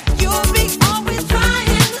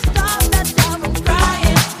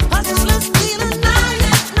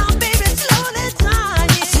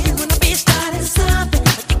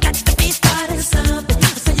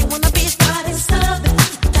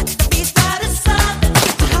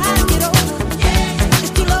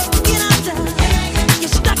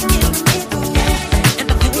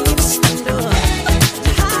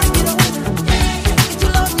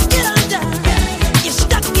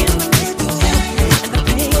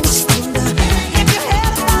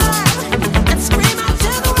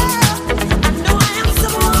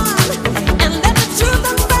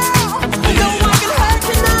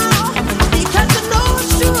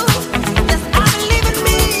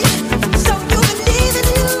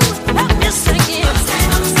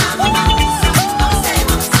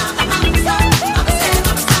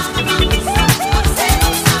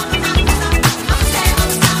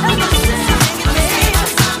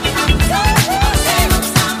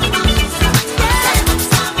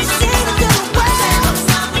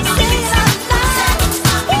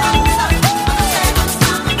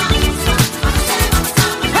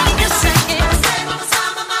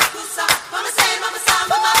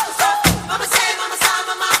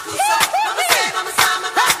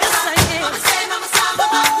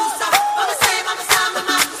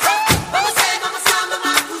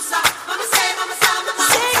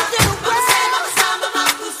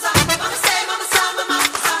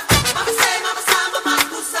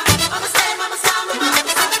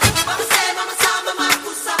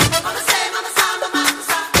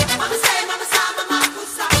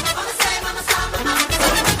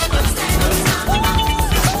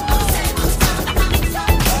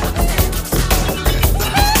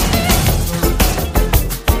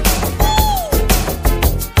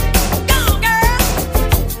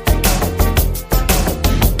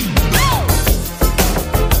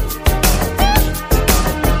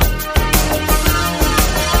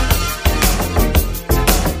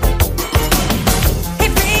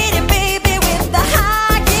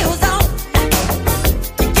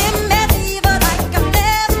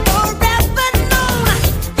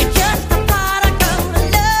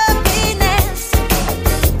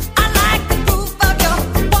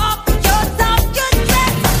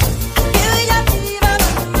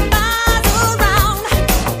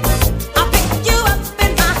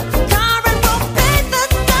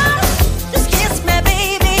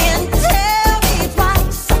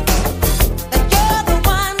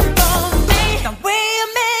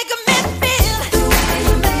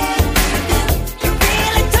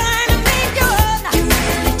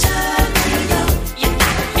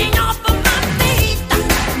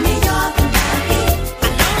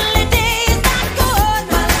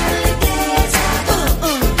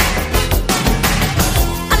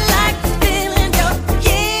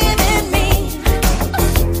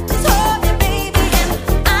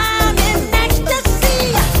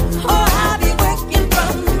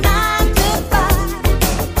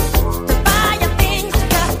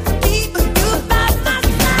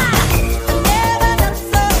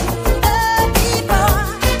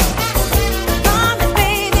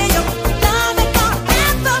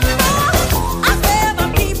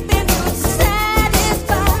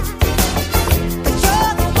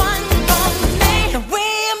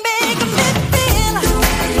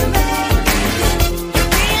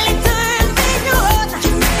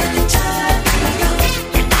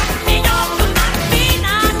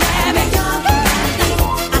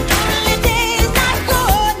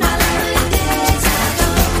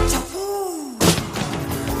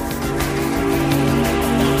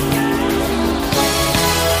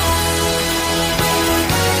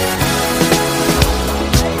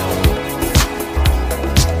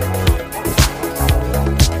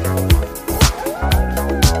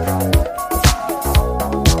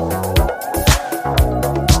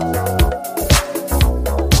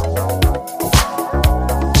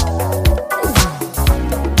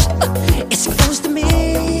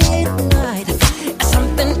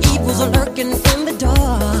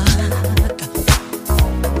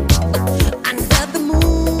under the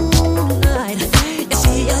moonlight. You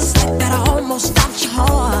see a sight that almost stops your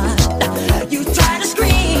heart. You try to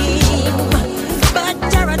scream, but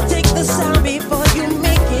Tara, take the sound before you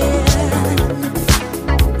make it.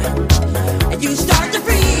 And you start to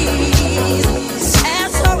freeze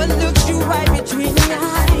as horror looks you right between the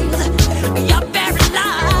eyes. You're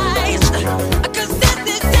paralyzed, 'cause this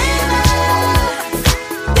is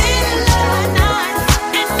daylight night,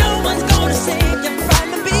 and no one's gonna save you from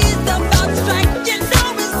the beast about to strike. You know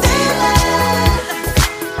it's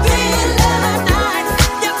daylight night.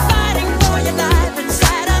 You're fighting for your life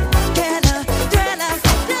inside a thriller tonight.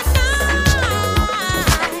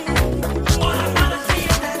 All I wanna see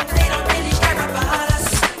is that they don't really care about us.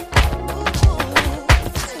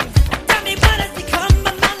 Tell me what has become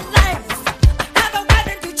of my life. I have a wife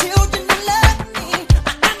and 2 children who love me.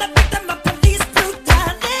 I'm a victim of police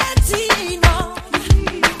brutality. No,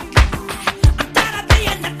 I'm tired of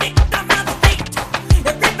being the victim of fate.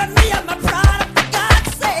 You're ripping me of my pride, for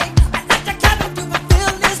God's sake. I let you come to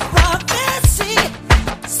fulfill this prophecy.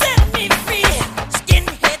 Set me free,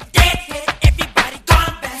 skinhead, deadhead, everybody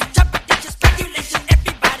gone bad. Trepidation, speculation,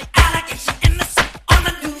 everybody allegation, innocent on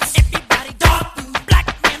the news. Everybody dog food, black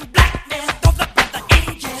men, throw the brother in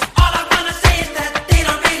jail. All I wanna say is that they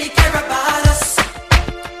don't really care about us.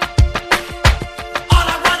 All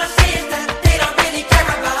I wanna say is that they don't really care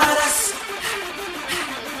about us.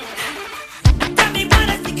 Tell me what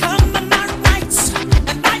has become of my rights.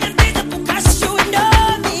 Am I invisible 'cause you know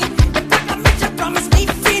me? The proclamation promised me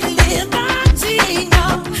freedom, liberty. No,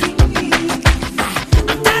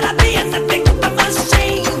 I'm tired of being the victim of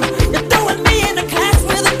shame. You're throwing me in a class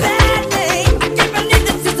with a bad name. I can't believe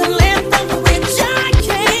this is the land from which I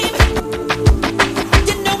came.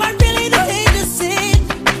 You know I really don't hate to see it.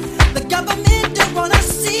 The government don't wanna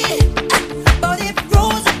see it. But if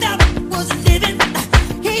Roosevelt was living,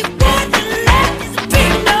 he wouldn't let his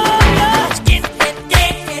people know. Skinhead,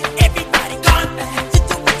 deadhead, everybody gone bad.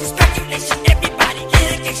 Situation, speculation, everybody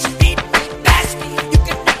litigation. Beat me, bash me, you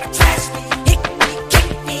can never trash me. Hit me, kick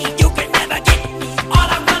me, you can never get me. All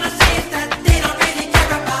I wanna say is that they don't really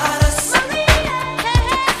care about us.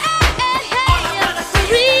 All I wanna say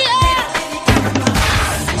is that they don't really care about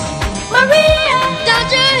us. Maria, don't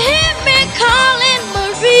you hear me calling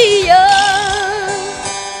Maria?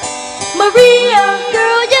 Maria,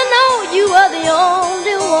 girl, you know you are the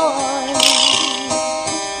only one.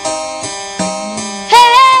 Hey,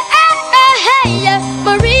 hey, hey, hey, yeah,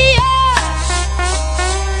 Maria.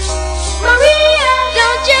 Maria,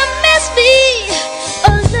 don't you miss me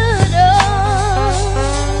a little?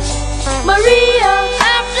 Maria,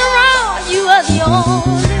 after all, you are the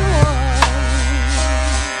only one.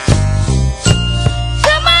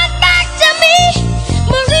 Come on back to me,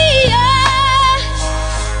 Maria.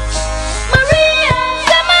 Maria,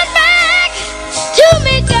 come on back to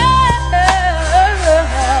me, girl.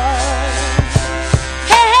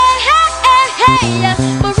 Hey, hey, hey, hey, hey, yeah,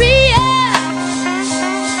 Maria.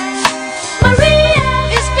 Maria,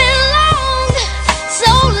 it's been long,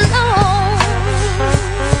 so long.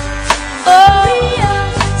 Oh,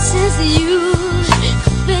 since you've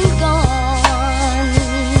been gone.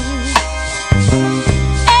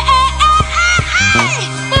 Hey, hey, hey, hey, hey,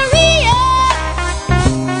 Maria.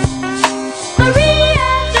 Maria,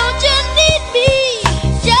 don't you need me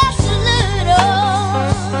just a little?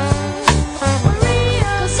 Maria,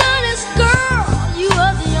 'cause honest girl, you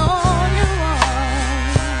are the only one.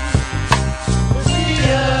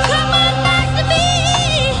 Come on back to me,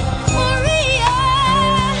 Maria.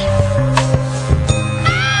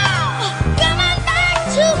 Oh, come on back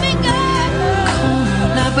to me, girl.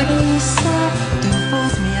 La brisa, tu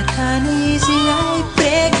voz me acaricia y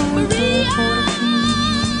pregunto por ti.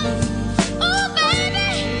 Oh, baby.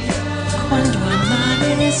 Cuando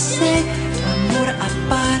amanece, tu amor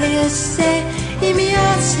aparece y me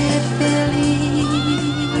hace feliz.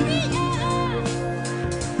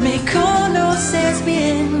 Me conoces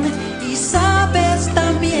bien y sabes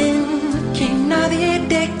también que nadie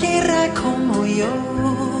te quiera como yo.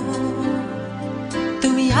 Tú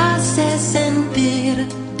me haces sentir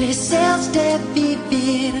deseos de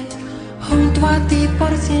vivir junto a ti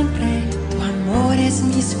por siempre. Tu amor es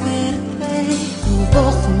mi suerte. Tu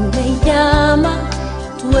voz me llama,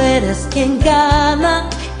 tú eres quien gana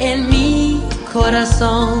en mi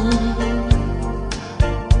corazón.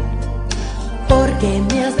 Porque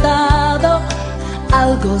me has dado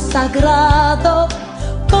algo sagrado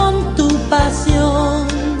con tu pasión.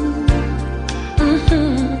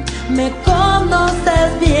 Me conoces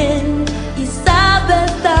bien y sabes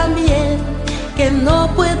también que no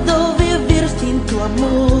puedo vivir sin tu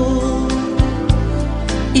amor.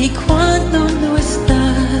 Y cuando no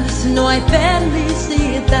estás, hay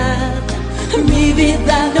felicidad. Mi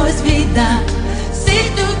vida no es vida si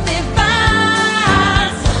tú te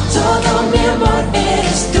vas. Todo mi amor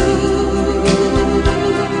eres tú.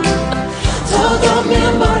 Todo mi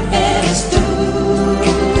amor eres tú.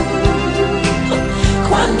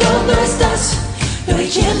 Cuando no estás, no hay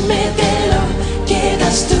quien me dé lo que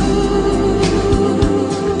das tú.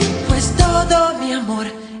 Pues todo mi amor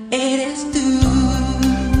eres tú.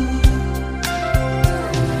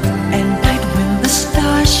 At night when the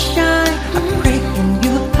stars shine, I pray in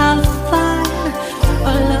you I'll find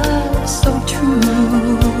a love so true.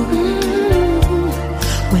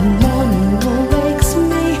 When morning awakes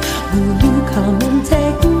me, will you come and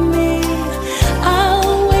take me?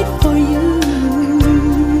 I'll wait for you.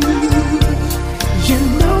 You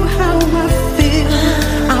know how I feel.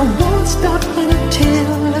 I won't stop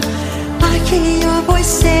until I hear your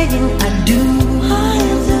voice saying I do.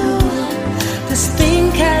 This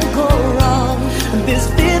thing can't go wrong. This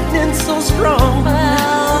feeling so strong.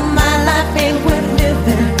 Oh, my life ain't worth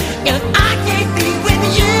living if I can't be with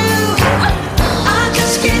you. I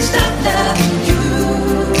just can't stop loving you.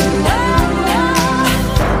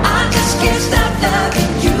 I just can't stop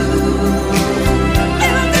loving you.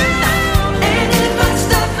 And if I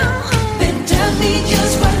stop, then tell me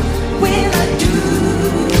just what will I do?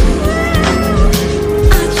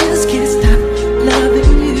 I just can't stop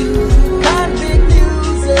loving you. Got big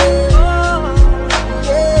music.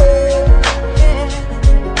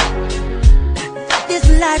 This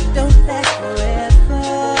life don't last forever.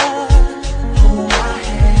 Hold my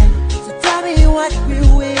hand. So tell me what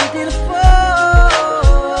we're waiting for.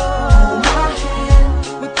 Hold my hand.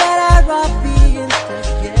 We better off being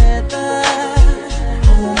together.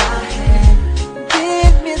 Hold my hand.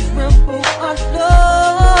 Didn't miss rumble alone.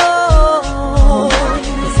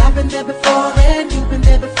 'Cause I've been there before and you've been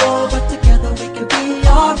there before, but together we can be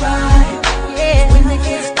alright. Yeah. When it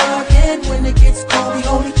gets dark and when it gets cold, we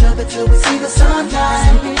hold each other till we see the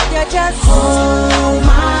sunlight. You just hold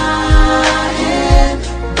my hand,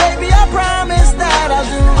 baby. I promise that I'll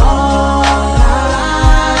do all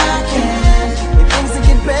I can. And things will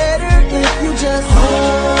get better if you just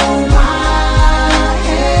hold my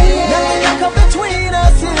hand. Nothing can come between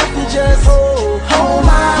us if you just hold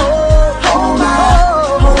my hand. Hold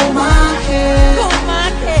my hand.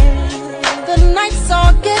 The nights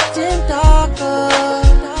are getting darker.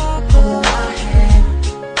 Hold my hand.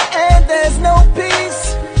 And there's no peace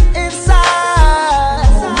inside.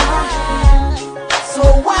 Hold my hand. So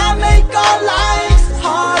why make our lives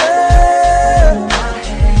harder? Hold my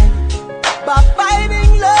hand. By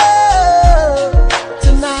fighting love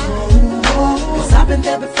tonight. 'Cause I've been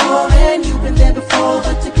there before and you've been there before,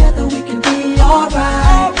 but together we can be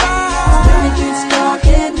alright. When it gets dark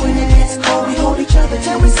and when it gets cold, we hold each other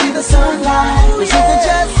till we see the sunlight. 'Cause you can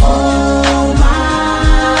just hold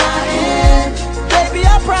my hand, baby.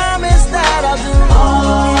 I promise that I'll do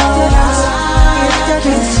all I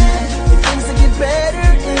can. Things will get better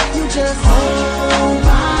if you just hold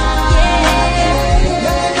my hand.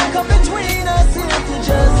 Nothing can come between us if you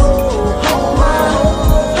just hold my hand.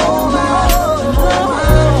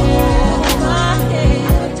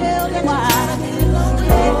 Tell them why.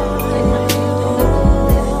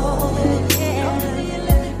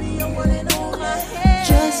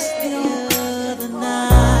 Just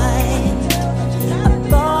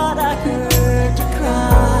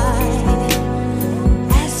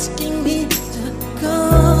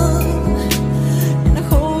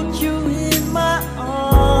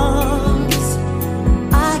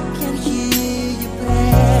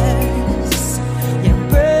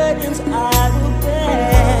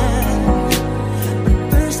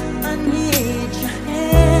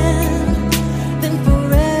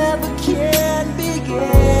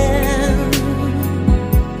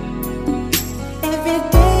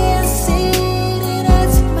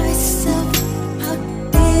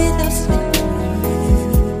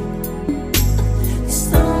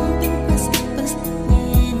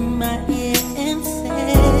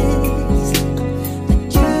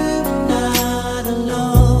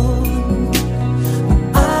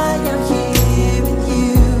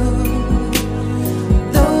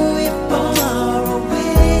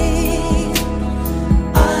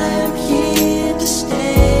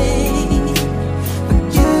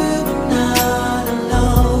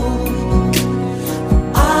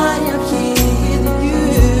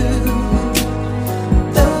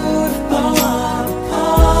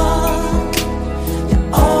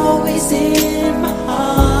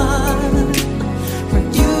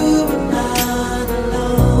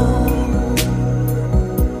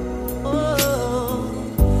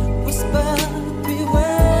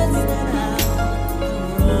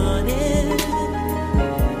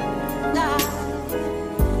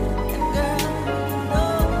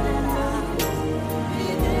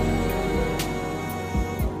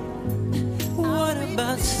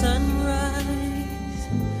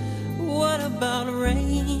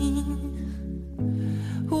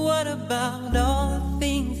about all the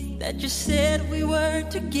things that you said we were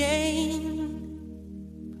to gain?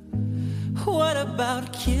 What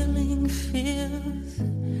about killing fears?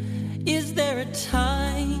 Is there a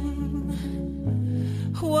time?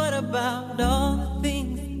 What about all the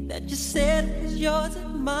things that you said was yours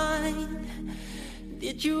and mine?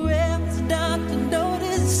 Did you ever stop to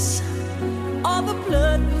notice all the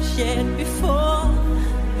blood we shed before?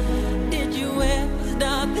 Did you ever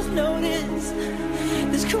stop to notice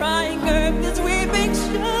this crying earth, this weeping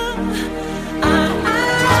shore?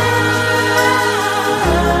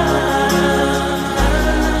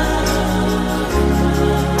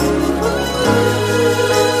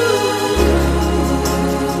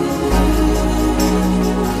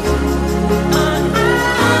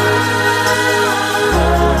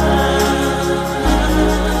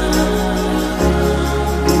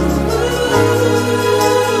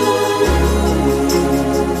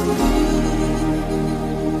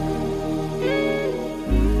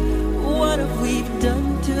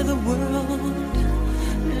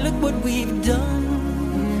 We've done.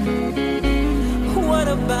 What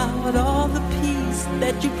about all the peace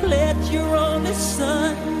that you pledged your only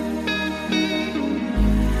son?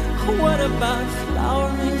 What about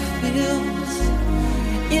flowering fields?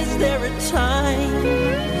 Is there a time?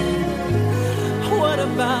 What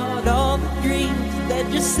about all the dreams that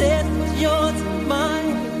you said was yours and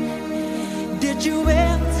mine? Did you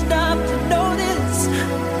ever stop to notice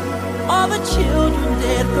all the children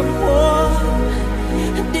dead from war?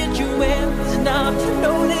 Did you ever stop to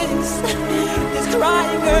notice this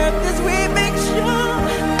crying earth, this weeping shore?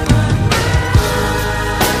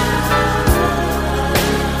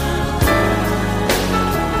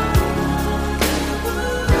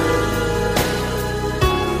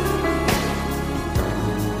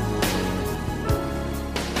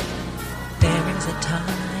 There is a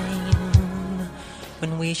time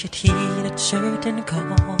when we should heed a certain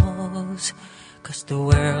cause, 'cause the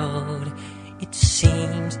world, it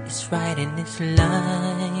seems, it's right in its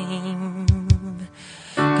line.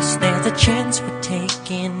 'Cause there's a chance we're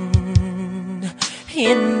taking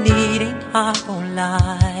in needing our own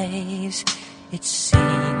lives. It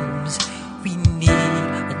seems we need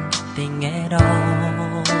nothing at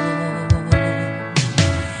all.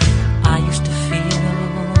 I used to feel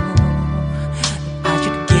that I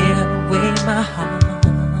should give away my heart,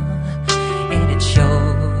 and it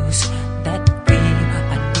shows that we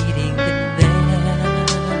are needing it.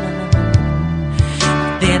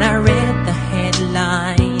 Then I read the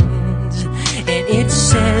headlines, and it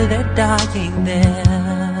said they're dying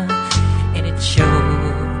there, and it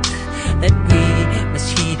showed that we must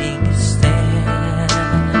heeding is there.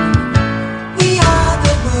 We are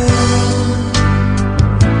the world,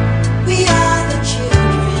 we are the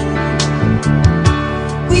children,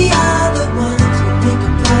 we are the ones who make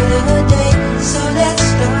a brighter day. So let's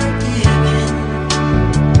start giving.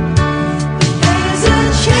 There's a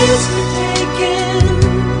chance we're taking.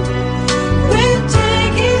 We're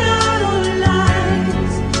taking our own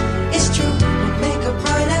lives. It's true, we'll make a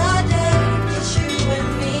brighter day. Just you and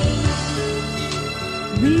me.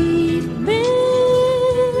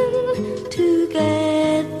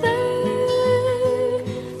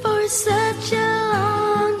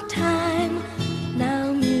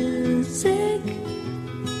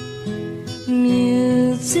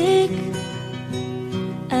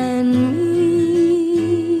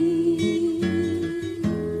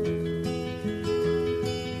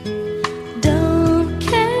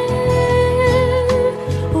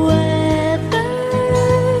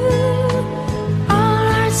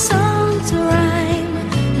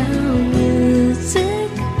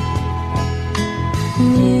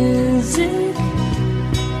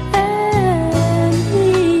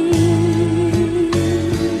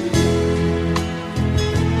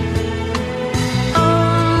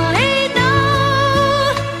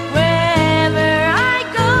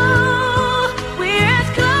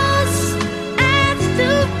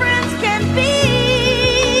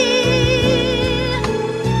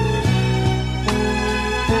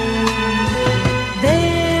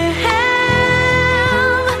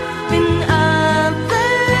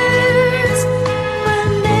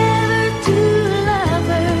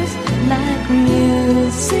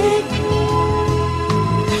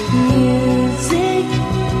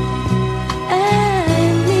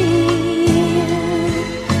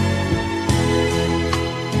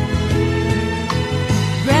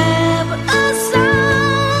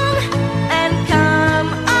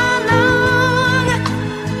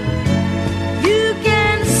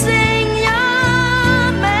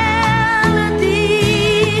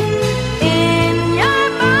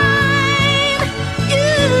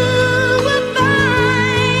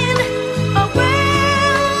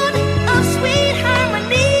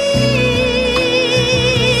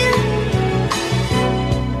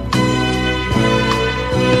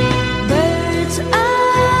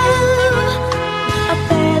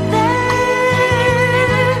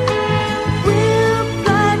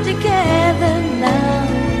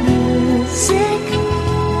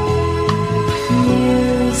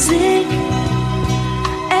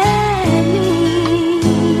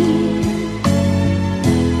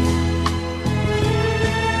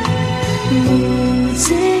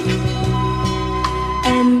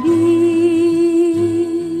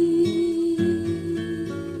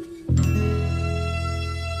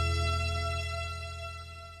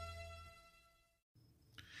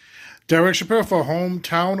 Derek Shapiro for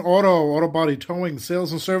Hometown Auto Body Towing,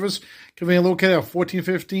 Sales and Service, conveniently located at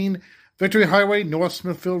 1415 Victory Highway, North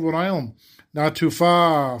Smithfield, Rhode Island. Not too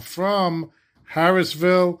far from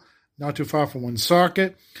Harrisville, not too far from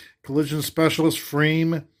Woonsocket. Collision Specialist,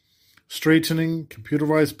 frame, straightening,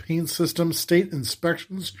 computerized paint system, state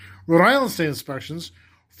inspections, Rhode Island state inspections,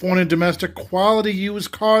 foreign and domestic quality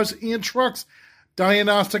used cars and trucks,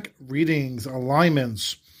 diagnostic readings,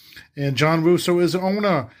 alignments. And John Russo is the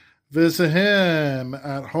owner. Visit him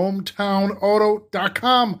at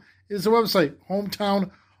hometownauto.com is the website,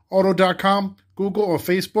 hometownauto.com, Google or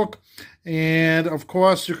Facebook. And, of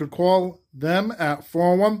course, you could call them at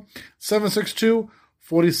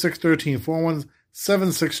 401-762-4613,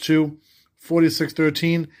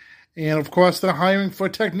 401-762-4613. And, of course, they're hiring for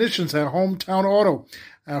technicians at Hometown Auto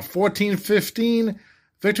at 1415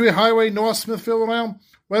 Victory Highway, North Smithfield, Rhode Island,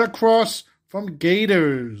 right across from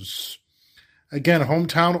Gators. Again,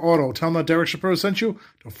 Hometown Auto. Tell them that Derek Shapiro sent you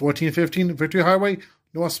to 1415 Victory Highway,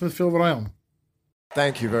 North Smithfield, Rhode Island.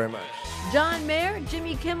 Thank you very much. John Mayer,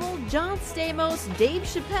 Jimmy Kimmel, John Stamos, Dave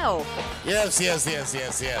Chappelle. Yes.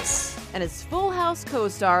 And his Full House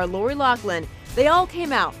co-star, Lori Loughlin. They all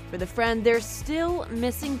came out for the friend they're still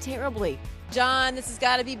missing terribly. John, this has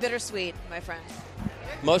got to be bittersweet, my friend.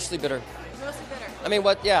 Mostly bitter. Mostly bitter. I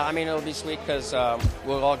mean, it'll be sweet because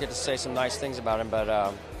we'll all get to say some nice things about him,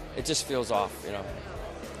 but it just feels off, you know.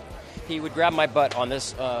 He would grab my butt on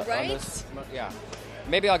this. Right? On this, yeah.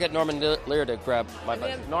 Maybe I'll get Norman Lear to grab my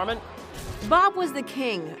butt. Norman? Bob was the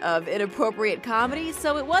king of inappropriate comedy,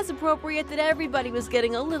 so it was appropriate that everybody was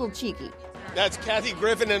getting a little cheeky. That's Kathy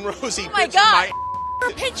Griffin and Rosie. Oh my God!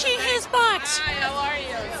 We're pitching his box. Hi, how are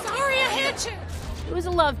you? Sorry I had to. It was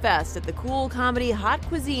a love fest at the Cool Comedy Hot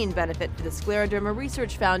Cuisine benefit for the Scleroderma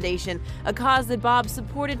Research Foundation, a cause that Bob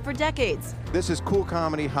supported for decades. This is Cool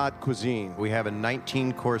Comedy Hot Cuisine. We have a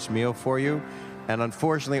 19-course meal for you, and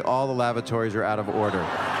unfortunately, all the lavatories are out of order.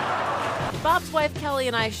 Bob's wife Kelly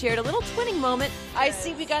and I shared a little twinning moment. I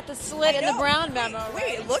see we got the slit and the brown memo.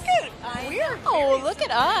 Wait, look at look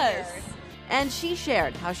at us. And she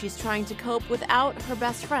shared how she's trying to cope without her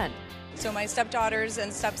best friend. So my stepdaughters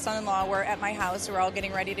and stepson-in-law were at my house. We're all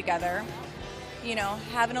getting ready together. You know,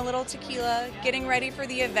 having a little tequila, getting ready for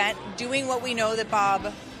the event, doing what we know that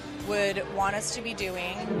Bob would want us to be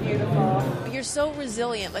doing. Beautiful. You're so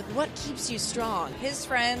resilient. Like, what keeps you strong? His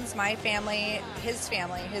friends, my family,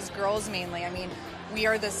 his girls mainly. I mean, we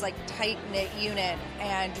are this, like, tight-knit unit,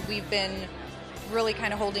 and we've been really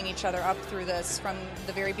kind of holding each other up through this from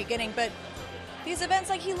the very beginning. But these events,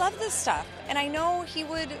 like, he loved this stuff, and I know he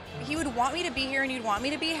would want me to be here, and he'd want me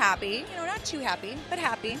to be happy. You know, not too happy, but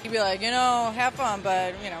happy. He'd be like, have fun,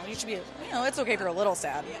 but you should be, it's okay if you're a little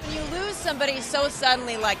sad. When you lose somebody so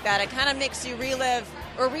suddenly like that, it kind of makes you relive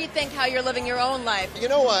or rethink how you're living your own life. You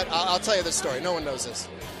know what? I'll tell you this story. No one knows this.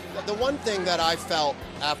 The one thing that I felt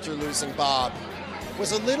after losing Bob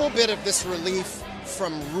was a little bit of this relief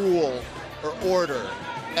from rule or order.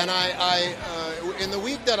 And I in the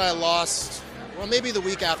week that I lost, well, maybe the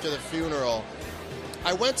week after the funeral,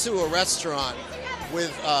 I went to a restaurant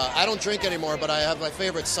with, I don't drink anymore, but I have my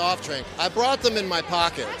favorite soft drink. I brought them in my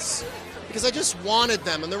pockets because I just wanted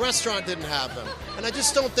them, and the restaurant didn't have them. And I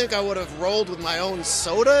just don't think I would have rolled with my own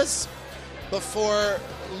sodas before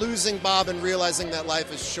losing Bob and realizing that life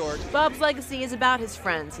is short. Bob's legacy is about his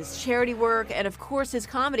friends, his charity work, and of course his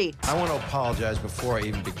comedy. I want to apologize before I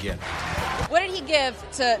even begin. What did he give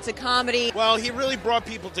to comedy? Well, he really brought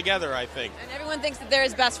people together, I think. And everyone thinks that they're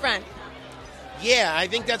his best friend. Yeah, I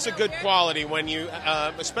think that's a good quality when you,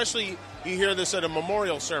 especially you hear this at a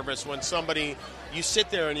memorial service when somebody, you sit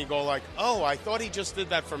there and you go like, oh, I thought he just did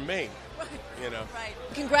that for me. Right.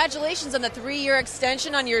 Congratulations on the 3-year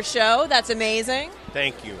extension on your show. That's amazing.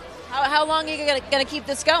 Thank you. How long are you going to keep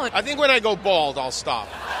this going? I think when I go bald, I'll stop.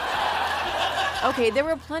 Okay, there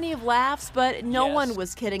were plenty of laughs, but no one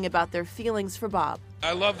was kidding about their feelings for Bob.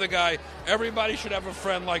 I love the guy. Everybody should have a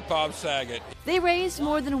friend like Bob Saget. They raised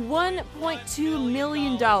more than $1.2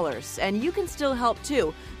 million, and you can still help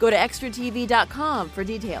too. Go to extratv.com for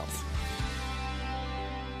details.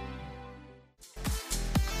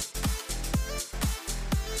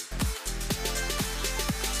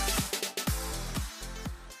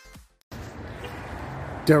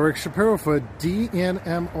 Derek Shapiro for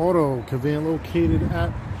D&M Auto, conveniently located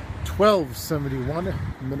at 1271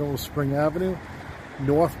 Mineral Spring Avenue,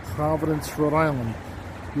 North Providence, Rhode Island.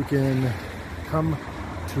 You can come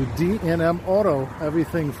to D&M Auto,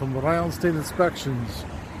 everything from Rhode Island State inspections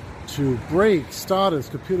to brake, starters,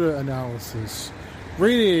 computer analysis,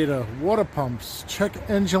 radiator, water pumps, check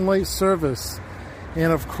engine light service,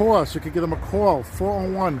 and of course, you can give them a call,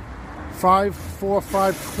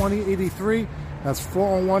 401-545-2083. That's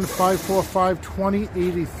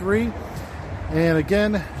 401-545-2083. And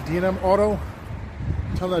again, D&M Auto,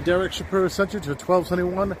 tell them that Derek Shapiro sent you to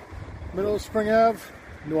 1271 Middle Spring Ave,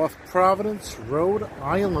 North Providence, Rhode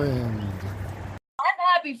Island. I'm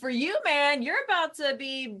happy for you, man. You're about to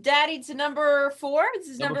be daddy to number 4. This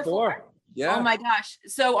is number 4. Yeah. Oh my gosh.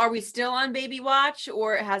 So are we still on baby watch,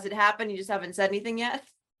 or has it happened? You just haven't said anything yet?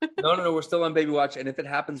 No. We're still on baby watch. And if it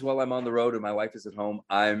happens while I'm on the road and my wife is at home,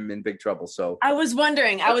 I'm in big trouble. So I was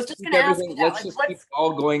wondering. I was just going to ask you that. Let's just keep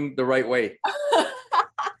all going the right way.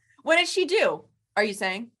 What did she do? Are you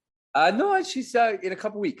saying? No, she's in a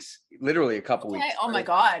couple weeks. Literally a couple weeks. Oh my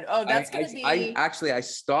God. Oh, that's going to be. I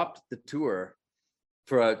stopped the tour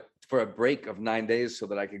for a break of 9 days so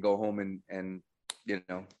that I could go home and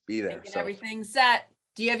be there. Get everything set.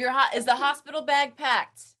 Do you have is the hospital bag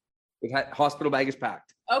packed? Hospital bag is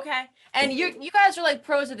packed. Okay. And you guys are like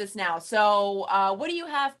pros at this now. So what do you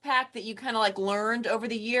have packed that you kind of like learned over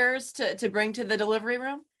the years to bring to the delivery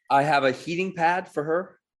room? I have a heating pad for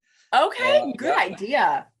her. Okay, good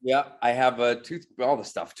idea. Yeah, I have all the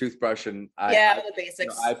stuff, toothbrush and the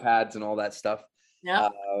basics, iPads and all that stuff. Yeah.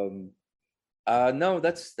 No,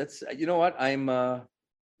 that's you know what?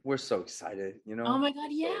 We're so excited, Oh my God,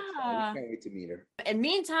 yeah. I can't wait to meet her. And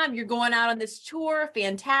meantime, you're going out on this tour,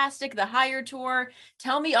 fantastic, the Higher Tour.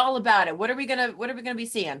 Tell me all about it. What are we gonna be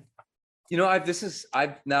seeing?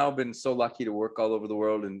 I've now been so lucky to work all over the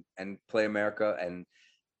world and play America. And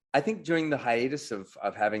I think during the hiatus of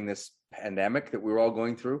having this pandemic that we were all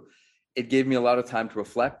going through, it gave me a lot of time to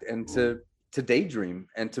reflect and to daydream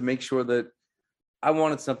and to make sure that I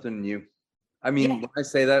wanted something new. I mean, when I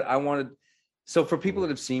say that, so for people that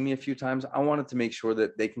have seen me a few times, I wanted to make sure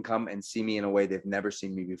that they can come and see me in a way they've never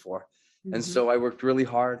seen me before. Mm-hmm. And so I worked really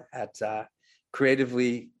hard at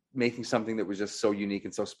creatively making something that was just so unique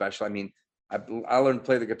and so special. I mean, I learned to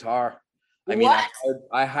play the guitar. I mean,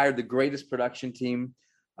 I hired the greatest production team.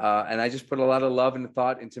 And I just put a lot of love and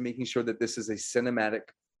thought into making sure that this is a cinematic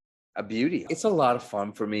beauty. It's a lot of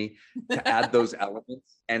fun for me to add those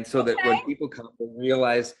elements. And so that when people come, they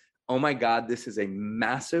realize, oh my God, this is a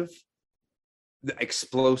massive,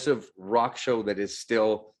 explosive rock show that is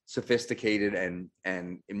still sophisticated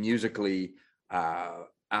and musically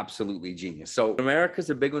absolutely genius. So America's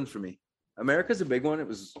a big one for me. America's a big one. It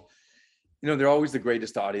was, they're always the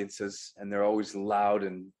greatest audiences and they're always loud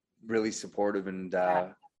and really supportive. And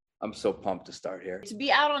I'm so pumped to start here. To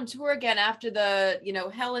be out on tour again after the,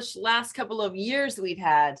 hellish last couple of years that we've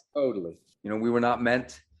had. Totally. We were not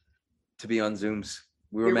meant to be on Zooms.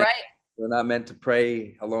 We're not meant to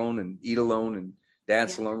pray alone and eat alone and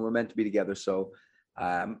dance alone. We're meant to be together. So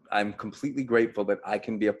I'm completely grateful that I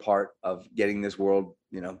can be a part of getting this world,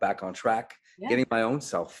 back on track, getting my own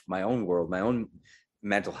self, my own world, my own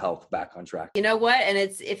mental health back on track. You know what? And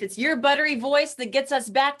if it's your buttery voice that gets us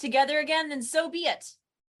back together again, then so be it.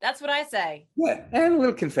 That's what I say. Yeah, and a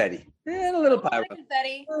little confetti, and a little pyro.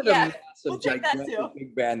 Confetti. We'll take that too.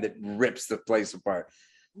 Big band that rips the place apart.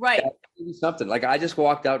 Right. Something like I just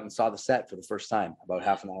walked out and saw the set for the first time about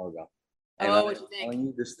half an hour ago. And what do you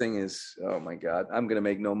think? This thing is, oh my God, I'm gonna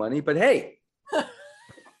make no money, but hey,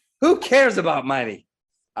 who cares about money?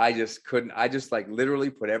 I just couldn't. I just literally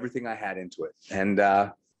put everything I had into it, and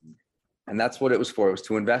that's what it was for. It was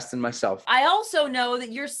to invest in myself. I also know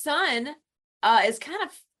that your son is kind of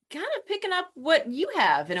picking up what you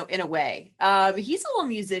have in a way. He's a little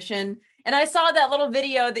musician, and I saw that little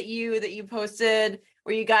video that you posted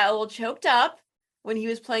where you got a little choked up when he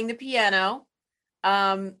was playing the piano.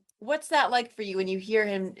 What's that like for you when you hear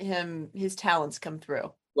his talents come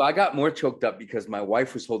through? Well, I got more choked up because my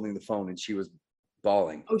wife was holding the phone and she was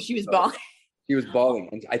bawling. Oh, she was bawling. She was bawling,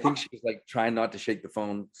 and I think she was trying not to shake the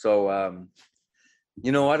phone. So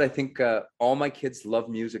you know what? I think all my kids love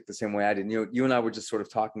music the same way I did. You and I were just sort of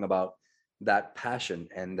talking about that passion.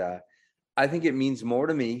 And I think it means more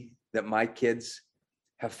to me that my kids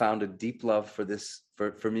have found a deep love for this,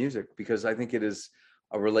 for music, because I think it is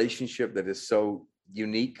a relationship that is so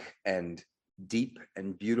unique and deep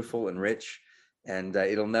and beautiful and rich, and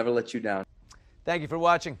it'll never let you down. Thank you for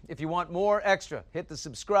watching. If you want more extra, hit the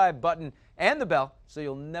subscribe button and the bell so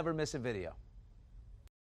you'll never miss a video.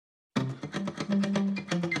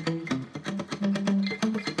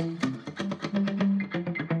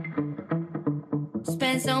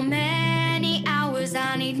 Spent so many hours,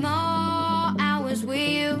 I need more hours with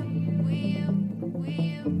you.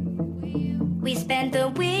 We spent the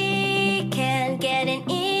weekend getting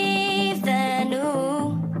even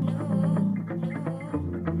new.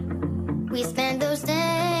 We spent those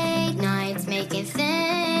late nights making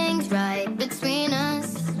things right between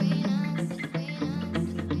us.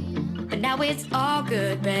 now it's all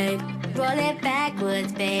good, babe. Roll it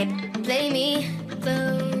backwards, babe. Play me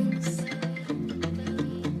blues.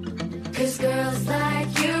 Cause girls like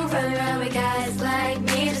you run around with guys like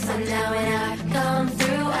me till sundown. When I come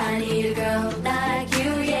through, I need a girl like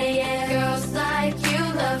you, yeah, yeah. Girls like you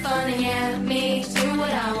love fun and yeah, me do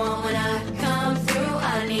what I want. When I come through,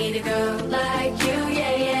 I need a girl like you,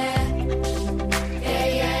 yeah, yeah. Yeah,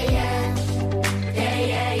 yeah, yeah. Yeah,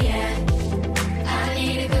 yeah, yeah. I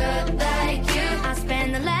need a girl like you. I spend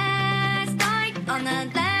the last night on the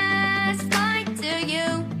last flight to you.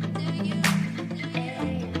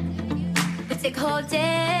 We take a whole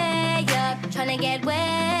day up, tryna get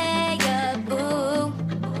way up, ooh.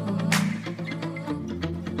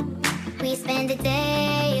 We spend the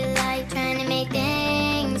daylight trying to make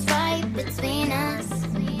things right between us.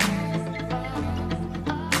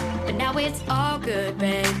 But now it's all good,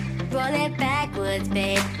 babe. Roll it backwards,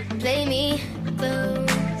 babe. Play me blues.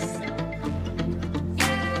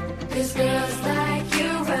 Cause girls like you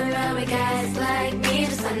run around with guys like me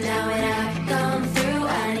till sundown. When I come through,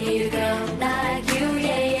 I need a girl like you,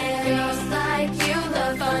 yeah, yeah. Girls like you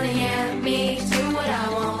love fun and yeah, me do what I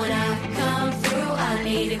want. When I come through, I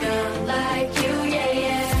need a girl like you, yeah,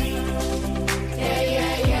 yeah. Yeah,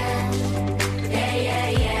 yeah, yeah. Yeah, yeah,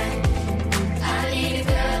 yeah. I need a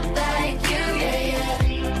girl like you, yeah, yeah.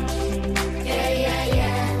 Yeah, yeah,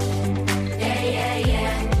 yeah. Yeah, yeah,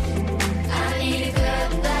 yeah. I need a girl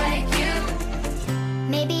like you.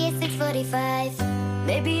 Maybe it's 6:45.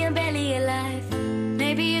 Maybe I'm barely alive.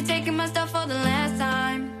 Maybe you're taking my stuff for the last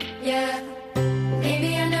time. Yeah. Maybe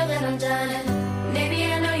I know that I'm done. Maybe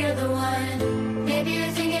I know you're the one. Maybe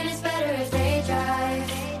you're thinking it's better if they drive.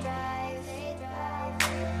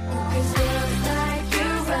 Cause girls like you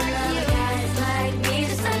run around with guys like me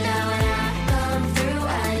till sundown. When I come through,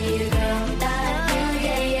 I need a girl like you,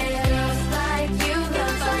 yeah, yeah. Girls like you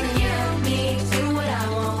love fun and yeah, me do what I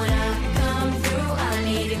want. When I come through, I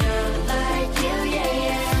need a girl like you, yeah,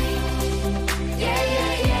 yeah. Yeah,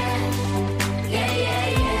 yeah, yeah. Yeah, yeah,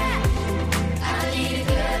 yeah. I need a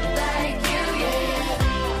girl like you, yeah, yeah.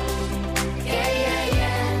 Yeah, yeah,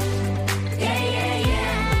 yeah. Yeah, yeah,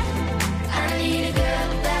 yeah. I need a girl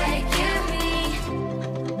like you, me.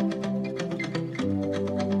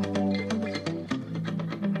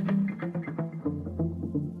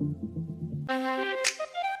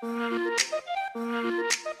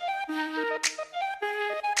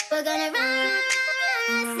 We're gonna run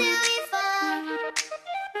till we fall.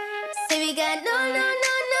 Say we got no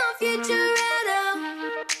future at all.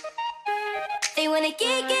 They wanna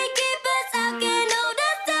get, but I can't hold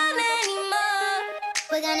us down anymore.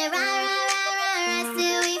 We're gonna run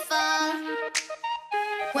till we fall.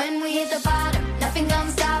 When we hit the bottom, nothing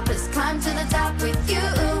gonna stop us. Climb to the top with you.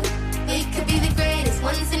 We could be the greatest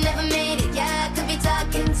ones who never made it. Yeah, I could be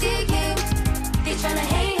talking to you. They tryna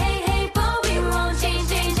hate, but we won't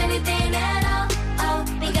change anything at all. Oh,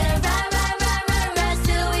 we gonna rise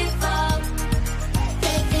till we fall.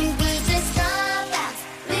 They think we just dropped out,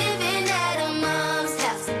 living at a mom's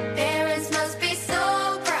house. Parents must be so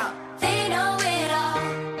proud, they know it all.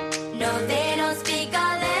 No, they don't speak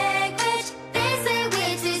our language. They say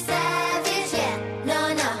we're too savage, yeah. No,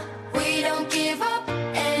 we don't give up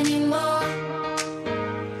anymore.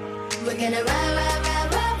 We're gonna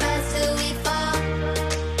rise till we fall.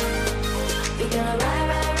 We're gonna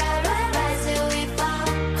rise till we fall.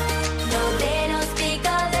 No, they don't speak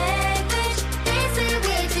our language. They say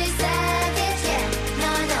we're too savage, yeah.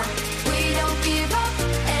 No, we don't give up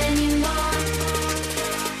anymore.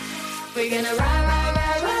 We're gonna rise.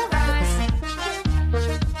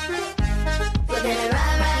 We're gonna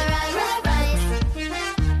rise.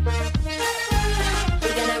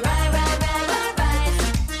 We're gonna rise.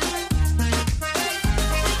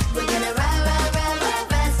 We're gonna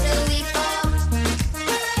rise till we fall.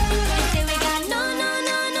 They say we got nowhere.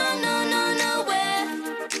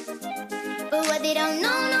 But what they don't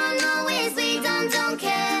know is we don't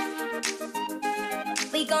care.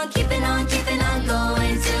 We gon' keep it on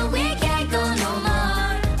going till we can't go no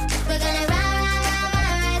more. We're gonna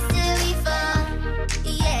rise till we fall.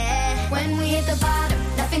 Yeah. When we hit the bottom,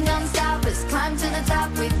 nothing gonna stop us. Climb to the top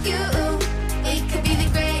with you. We could be the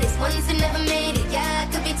greatest ones who never made it. Yeah, I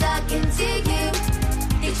could be talking to you.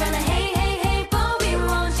 They tryna hate, but we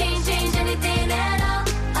won't change anything at all.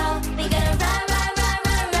 Oh, we gonna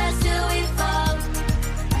rise till we fall.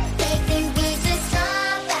 They think we just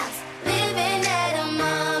dropped out, living at a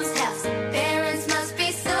mom's house. Parents must be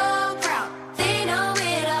so proud, they know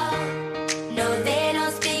it all. No, they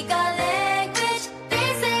don't speak our language. They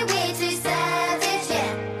say we're too savage,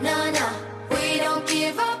 yeah. No, we don't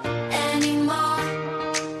give up anymore.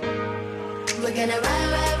 We're gonna rise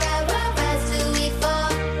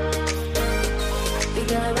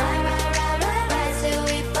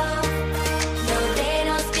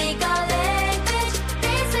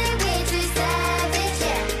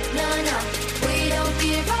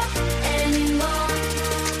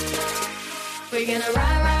We're gonna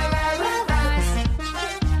ride, ride, ride, ride, ride.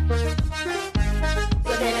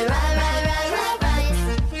 We're gonna ride, ride, ride, ride, ride.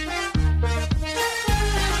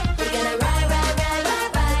 We're gonna ride, ride, ride,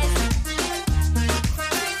 ride, ride.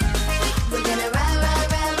 We're gonna ride, ride,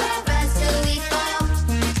 ride, ride, ride till we fall.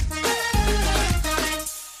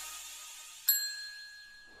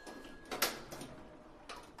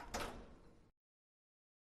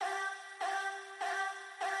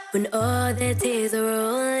 When all the tears are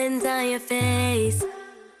rolling down your face,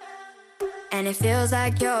 and it feels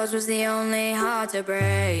like yours was the only heart to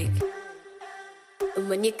break. And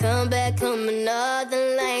when you come back home and all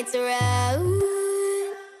the lights are out,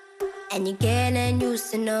 and you're getting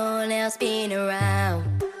used to no one else being around.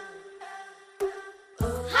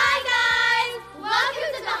 Hi guys!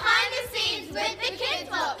 Welcome to Behind the Scenes with the Kids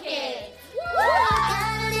Block Kids.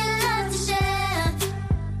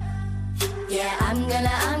 Yeah, I'm gonna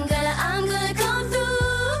come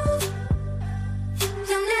through.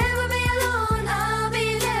 You'll never be alone, I'll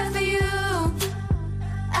be there for you.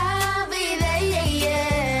 I'll be there, yeah,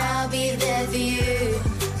 yeah, I'll be there for you.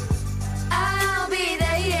 I'll be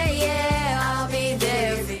there, yeah, yeah, I'll be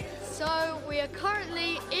there for you. So we are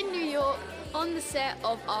currently in New York on the set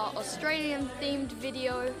of our Australian themed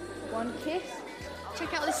video, One Kiss.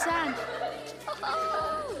 Check out this sand.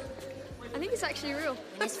 I think it's actually real.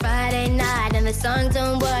 It's Friday night and the songs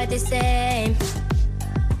don't work the same.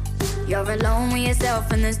 You're alone with yourself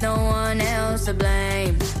and there's no one else to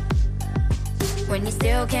blame. When you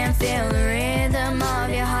still can't feel the rhythm of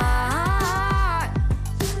your heart,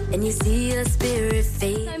 and you see your spirit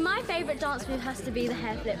fade. So my favourite dance move has to be the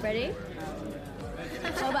hair flip. Ready?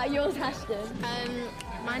 How about yours, Ashton?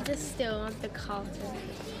 Mine's just still the Carlton.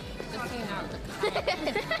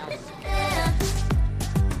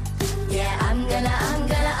 Yeah, I'm gonna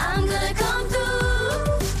come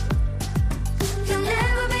through. You'll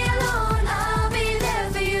never be alone, I'll be there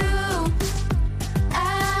for you.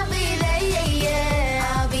 I'll be there, yeah,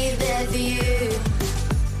 yeah, I'll be there for you.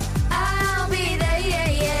 I'll be there, yeah,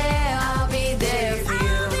 yeah, I'll be there for you.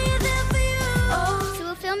 I'll be there for you. Oh. So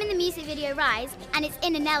we're filming the music video Rise, and it's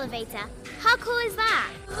in an elevator. How cool is that?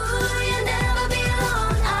 Ooh, you'll never be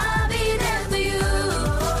alone, I'll be there for you.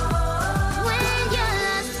 When you're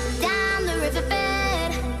lost down the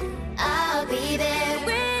riverbed, I'll be there.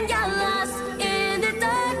 When you're lost in the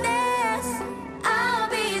darkness, I'll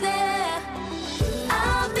be there.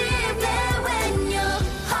 I'll be there when your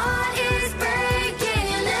heart is breaking.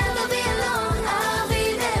 You'll never be alone, I'll be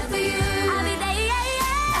there for you. I'll be there, yeah,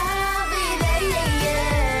 yeah. I'll be there, yeah,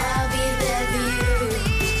 yeah. I'll be there for you.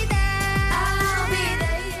 I'll be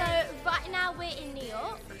there. So right now we're in New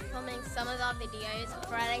York, filming some of our videos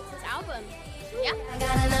for our latest album. Yeah? I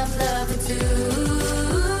got enough love for two.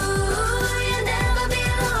 You'll never be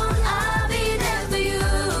alone, I'll be there for you.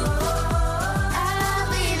 I'll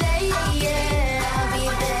be there, yeah, yeah, I'll be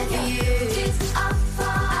there for you.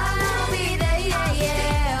 I'll be there, yeah,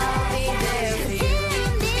 yeah, I'll be there for you.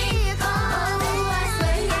 Oh, I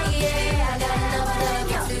swear, yeah, yeah, I got enough love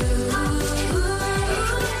for two.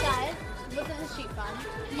 Guys, wasn't the shoot fun?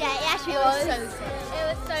 Yeah, it actually was. So sick. It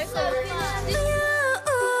was so fun.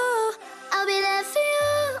 I'll be there for you.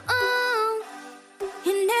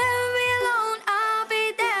 You'll never be alone, I'll be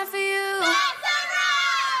there for you.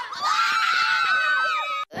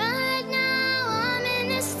 Right now I'm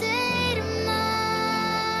in a state of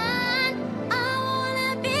mind. I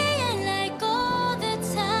wanna be in like all the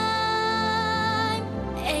time.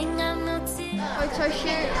 Ain't got no tears. Photo shoot,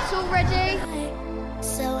 it's all ready.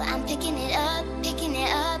 So I'm picking it up,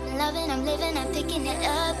 I'm loving, I'm living, I'm picking it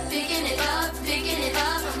up, picking it up, picking it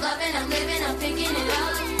up, I'm loving, I'm living, I'm picking it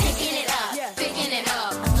up, picking it up, picking it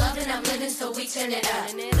up, I'm loving, I'm living, so we turn it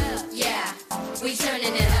up, yeah, we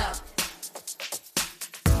turning it up.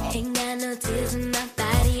 Ain't got no tears in my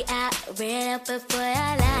body, I ran up before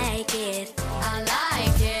I like it, I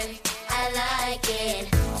like it, I like it,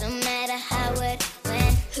 no matter how, what,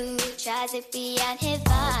 when, who tries it, be out here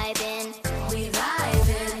vibing, we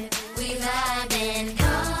vibing,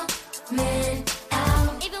 coming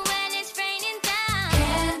out. Even when it's raining down,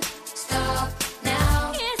 can't stop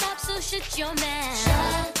now. Hands up, so shut your mouth.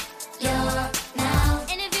 Shut your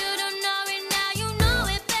mouth. And if you don't know it now, you know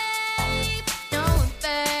it, babe. Know it,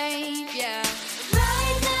 babe. Yeah.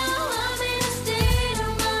 Right now I'm in a state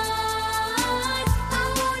of mind. I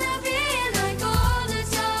wanna be like all the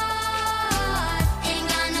time. Ain't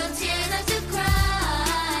got no tears left to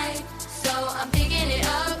cry. So I'm picking it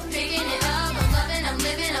up, picking it up. I'm loving, I'm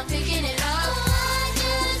living, I'm picking it up. I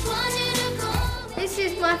just want you to go. This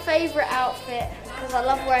is my favourite outfit because I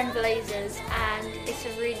love wearing blazers and it's a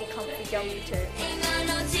really comfy jumper too. Ain't got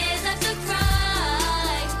no tears left to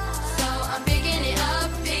cry. So I'm picking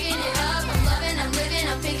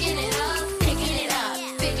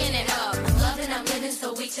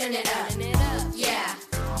turn it up. Yeah,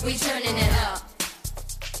 we turning it up.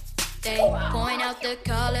 They point out the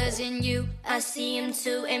colors in you. I see them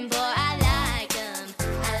too, and boy, I like them.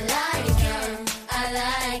 I like them. I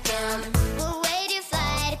like them. We'll wait your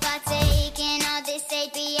flight, partaking all this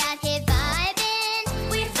ain't beyond here vibing.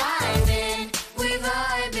 We vibing. We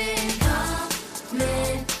vibing.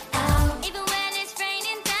 Coming out. Even when it's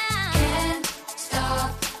raining down. Can't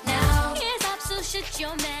stop now. Hands up, so shut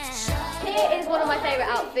your mouth. Here is one of my favorite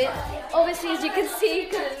outfits. Obviously, as you can see,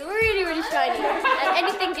 because it's really, really shiny. And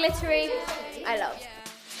anything glittery, I love.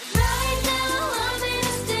 Right now, I'm in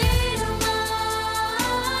a state of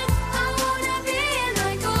mind. I wanna be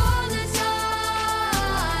like all the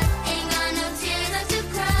time. Ain't got no tears left to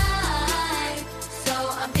cry. So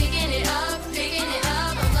I'm picking it up, picking it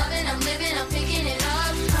up. I'm loving, I'm living, I'm picking it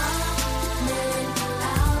up. Coming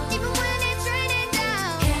out. Even when it's raining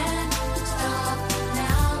down. Can't stop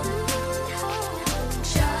now.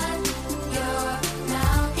 Shut your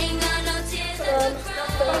mouth. Ain't got no tears left to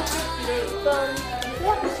cry.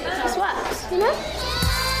 Yeah, swaps, you know?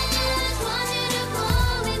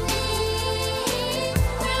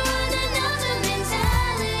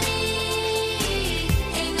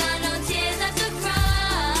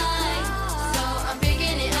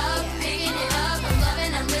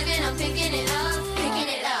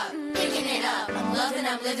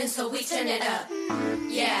 I'm living, so we turn it up.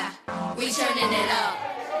 Yeah, we turning it up.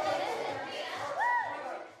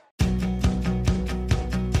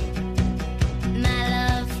 My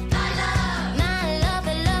love, my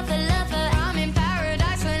lover, lover, lover. I'm in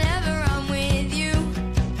paradise whenever I'm with you.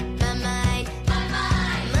 My mind, My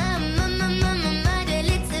mind. my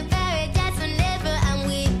it's a paradise whenever I'm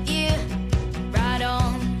with you. Ride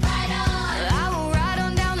on. Right on. I will ride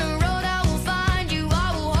on down the road. I will find you.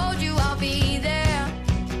 I will hold you. I'll be there.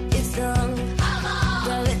 It's long. How long?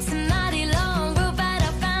 Well, it's a mighty long road, but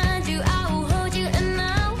I'll find you. I will hold you and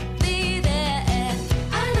I'll be there.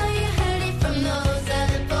 I know you heard it from those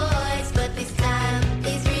other boys, but this time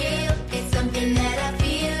it's real. It's something that I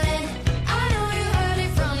feel it. I know you heard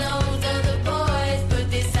it from those other boys, but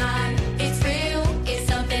this time it's real. It's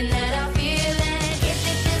something that I feel it. If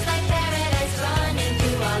it feels like paradise running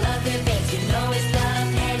through all of your veins, you know it's love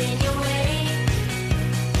heading your way.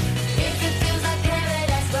 If it feels like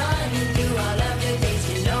paradise running through all of your days,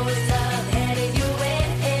 you know it's love headed your way.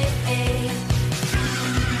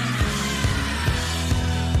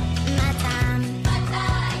 My time, my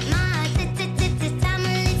time will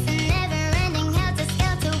it's a never-ending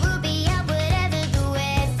helter-skelter. We'll be out whatever the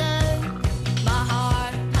weather. My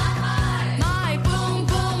heart, my boom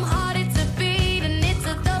boom heart, it's a beat and it's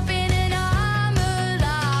a thumping and I'm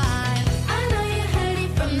alive. I know you heard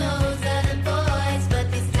it from those other boys, but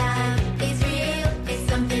this time it's real. It's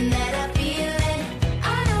something that I feel it. I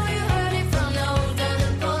know you heard it from those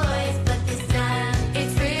other boys, but this time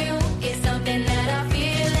it's real. It's something that I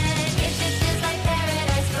feel it. If it feels like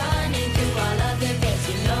paradise running through all of your veins,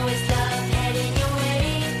 you know it's love heading your way.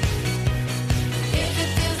 If it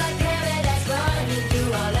feels like paradise running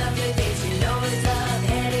through all of your days, you know it's love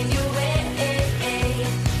heading your way.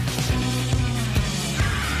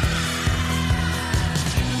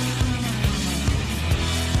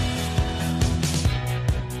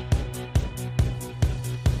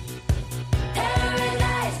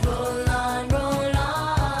 Paradise, roll on,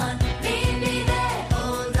 meet me there.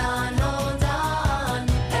 Hold on,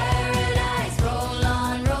 paradise, roll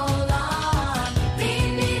on, meet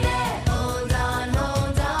me there. Hold on,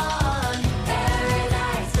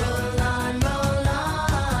 paradise, roll on,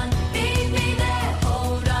 meet me there.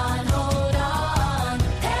 Hold on,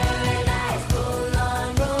 paradise, roll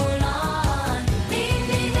on, meet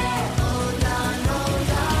me there. Hold on.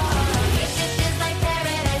 If it feels like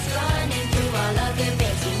paradise running through all of your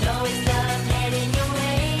veins, you know it's love heading your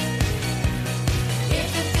way. If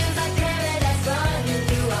it feels like paradise running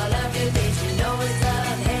through all of your days, you know it's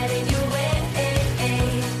love heading your way.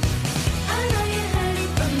 I know you heard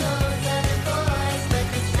it from those other boys, but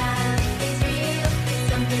this time it's real. It's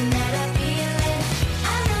something that I feel it.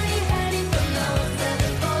 I know you heard it from those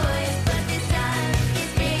other boys, but this time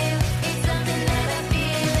it's real. It's something that I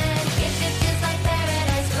feel it. If it feels like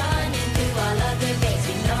paradise running through all of your veins,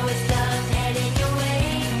 you know it's love heading your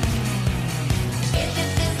way. If it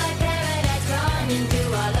feels like paradise running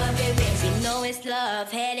through all of your days, you know it's love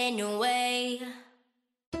heading your way.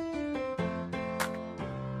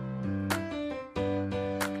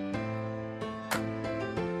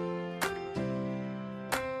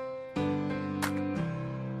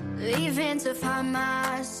 Leaving to find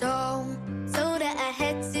my soul, so that I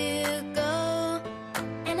had to go.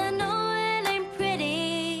 And I know it ain't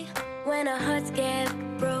pretty when our hearts get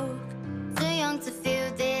broke. Too young to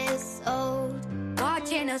feel this.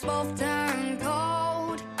 us both turn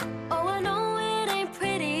cold. Oh, I know it ain't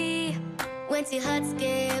pretty when two hearts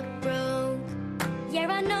get broke. Yeah,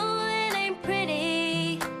 I know it ain't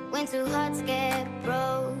pretty when two hearts get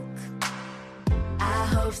broke. I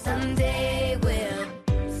hope someday we'll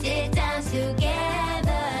sit down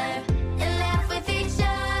together and laugh with each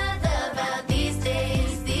other about these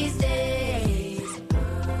days, these days.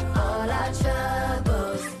 All our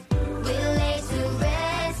troubles we'll lay to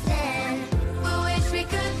rest, and we wish we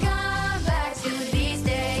could come back to these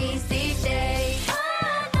days, these days. Oh,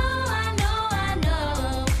 I know, I know, I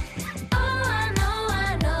know. Oh, I know,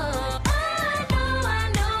 I know. Oh, I know,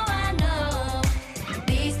 I know, I know.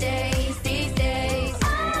 These days, these days. Oh,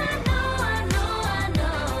 I know, I know, I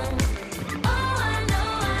know. Oh, I know,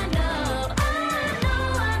 I know. Oh, I know,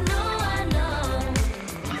 I know, I know.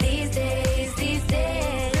 These days, these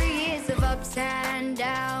days. 3 years of ups and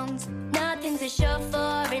downs. Nothing to show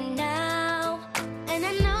for it now. And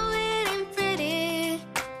I know it ain't pretty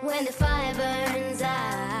when the fire burns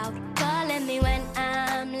out. Calling me when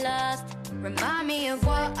I'm lost. Remind me of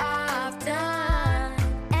what I've done.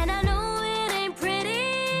 And I know it ain't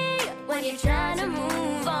pretty when you're trying to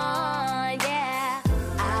move on. Yeah.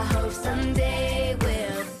 I hope someday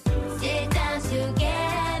we'll sit down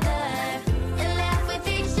together and laugh with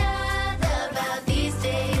each other about these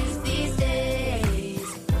days, these days.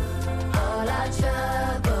 All our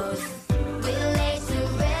troubles we'll lay to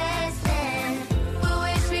rest, and we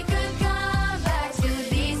wish we could come back to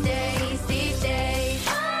these days, these days.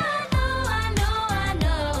 Oh, I know, I know, I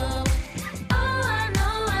know. Oh, I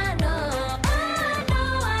know, I know. Oh, I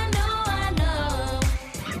know, I know, I know.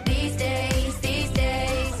 These days, these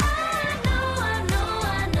days. Oh, I know,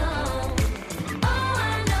 I know, I know. Oh,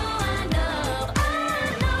 I know, I know. Oh,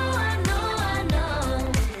 I know, I know, I know.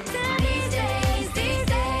 These days, these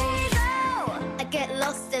days. Oh, I get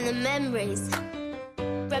lost in the memories,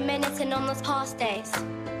 reminiscing on those past days.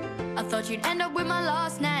 I thought you'd end up with my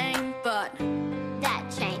last name, but that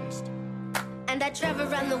changed. And I travel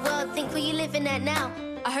around the world, think where you living at now.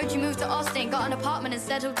 I heard you moved to Austin, got an apartment and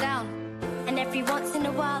settled down. And every once in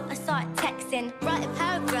a while I start texting, write a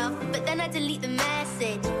paragraph, but then I delete the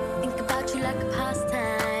message. Think about you like a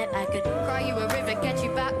pastime. I could cry you a river, get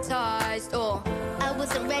you baptized, or I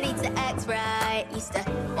wasn't ready to act right. Used to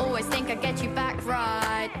always think I'd get you back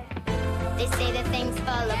right. They say that things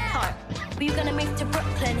fall apart. We were gonna move to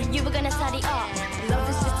Brooklyn, you were gonna study art. Love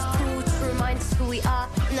is just a tool to remind us who we are.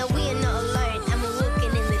 No, we are not alone, and we're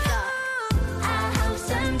walking in the dark. I hope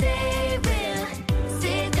someday we'll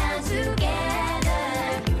sit down together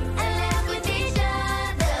and laugh with each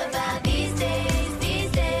other about these days,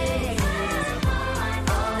 these days.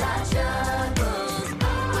 All our troubles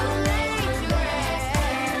we'll lay to rest.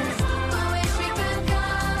 We wish we could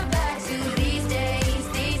come back to these days,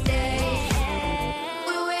 these days.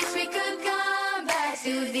 We wish we could come back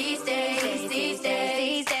to these days, these days,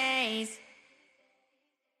 these days.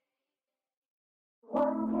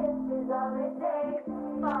 One kiss is all it takes,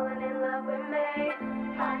 falling in love with me.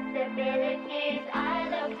 Possibilities, I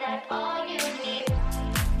look, that's all you need.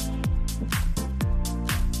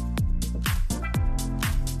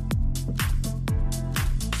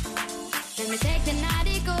 Let me take the night,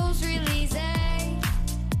 it goes real easy.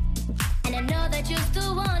 And I know that you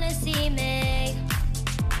still wanna see me.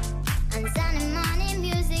 On Sunday morning,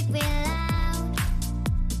 music real loud.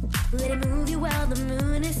 Let it move you while the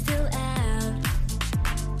moon is still out.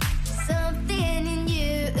 Something in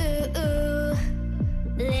you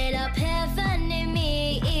lit up heaven in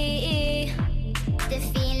me. The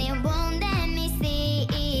feeling won't let me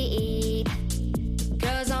see.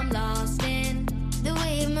 'Cause I'm lost in the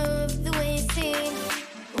way you move, the way you sing.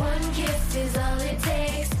 One kiss is all it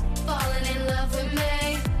takes, falling in love with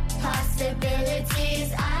me.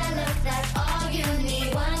 Possibilities, I look, that's all you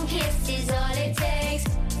need. One kiss is all it takes,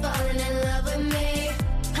 falling in love with me.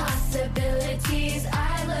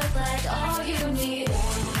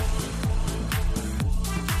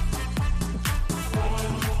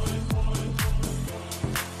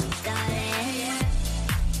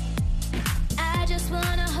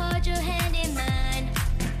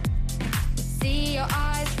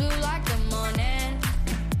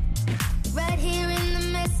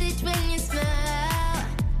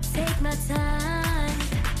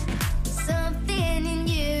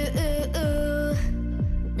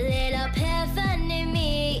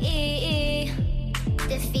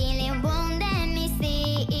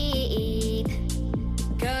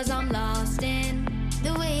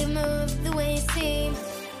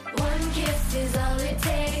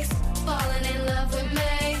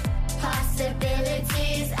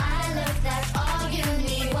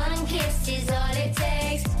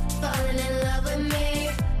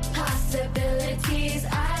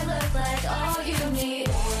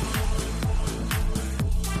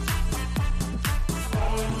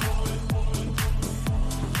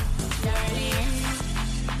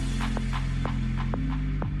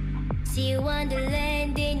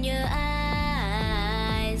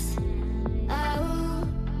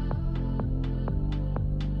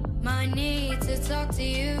 need to talk to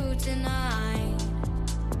you tonight.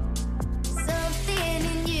 Something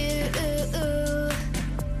in you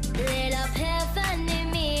lit up heaven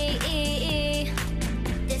in me.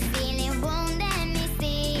 This feeling won't let me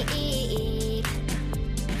see.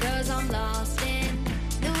 'Cause I'm lost in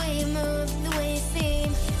the way you move, the way you seem.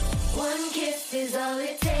 One kiss is all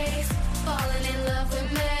it takes. Falling in love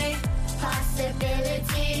with me.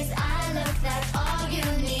 Possibilities, I look, that's all you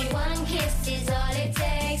need. One kiss is all it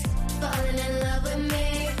takes. Falling in love with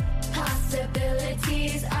me.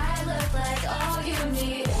 Possibilities, I look like all you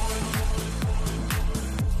need.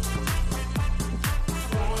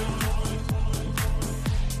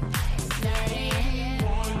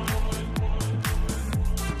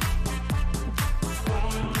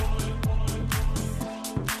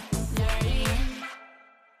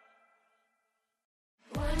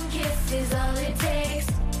 One kiss is all it takes.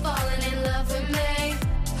 Falling in love with me.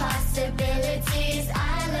 Possibilities,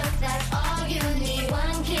 I look, that's all you need.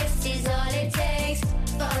 One kiss is all it takes.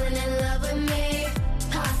 Falling in love with me.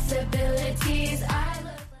 Possibilities, I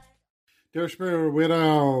look. Derek Sparrow, Weird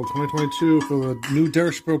Al, 2022 for the new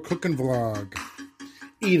Derek Sparrow cooking vlog.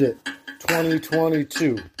 Eat It,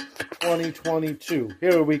 2022. 2022.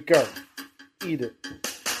 Here we go. Eat it.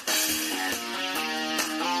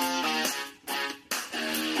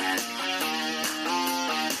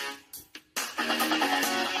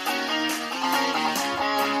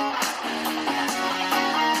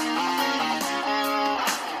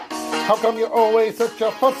 How come you're always such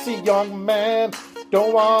a fussy young man?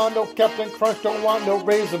 Don't want no Captain Crunch, don't want no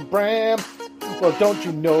Raisin Bran. Well, don't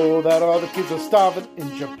you know that all the kids are starving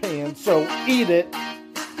in Japan? So eat it,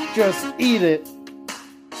 just eat it.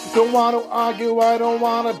 Don't want to argue, I don't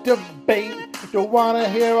want to debate. Don't want to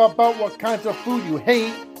hear about what kinds of food you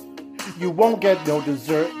hate. You won't get no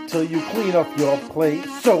dessert till you clean up your plate.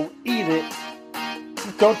 So eat it.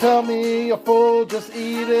 Don't tell me you're full, just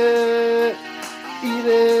eat it. Eat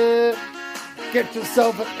it. Get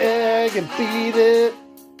yourself an egg and beat it.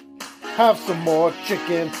 Have some more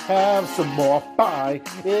chicken, have some more pie.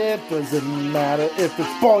 It doesn't matter if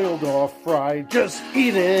it's boiled or fried. Just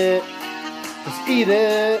eat it. Just eat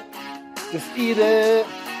it. Just eat it.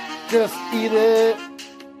 Just eat it.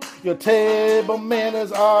 Your table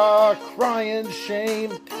manners are crying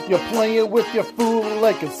shame. You're playing with your food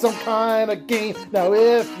like it's some kind of game. Now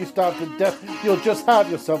if you starve to death, you'll just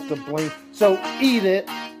have yourself to blame. So eat it.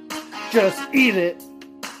 Just eat it.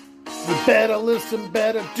 You better listen,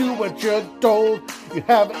 better do what you're told. You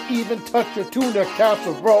haven't even touched your tuna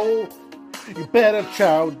casserole. You better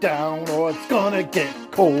chow down or it's gonna get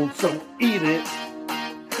cold. So eat it.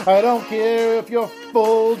 I don't care if you're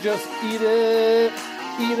full, just eat it.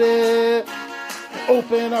 Eat it.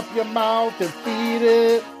 Open up your mouth and feed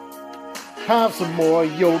it. Have some more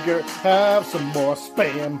yogurt, have some more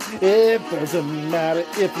Spam. It doesn't matter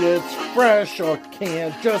if it's fresh or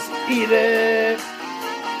canned, just eat it.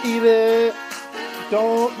 Eat it.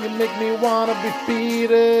 Don't you make me wanna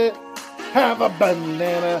repeat it. Have a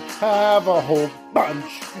banana, have a whole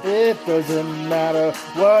bunch. It doesn't matter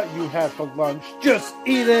what you had for lunch, just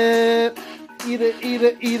eat it. Eat it, eat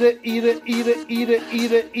it, eat it, eat it, eat it, eat it,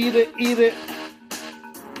 eat it, eat it, eat it.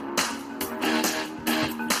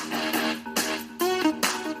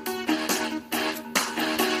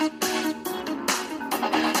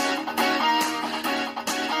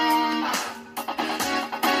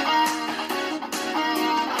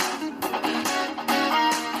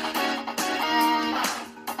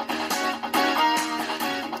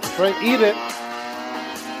 That's right, eat it.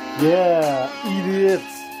 Yeah, eat it.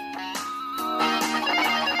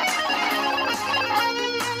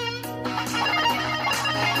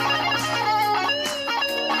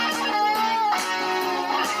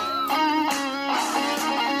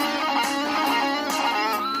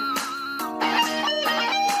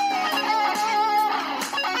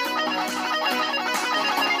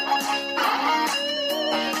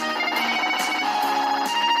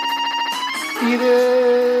 Eat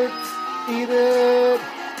it, eat it.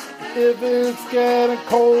 If it's getting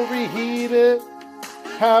cold, reheat it.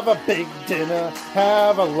 Have a big dinner,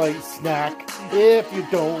 have a light snack. If you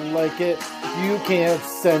don't like it, you can't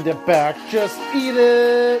send it back. Just eat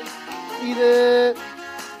it, eat it.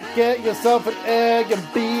 Get yourself an egg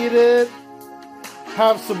and beat it.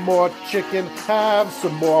 Have some more chicken, have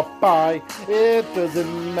some more pie. It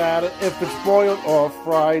doesn't matter if it's boiled or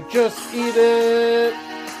fried. Just eat it.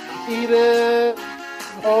 Eat it.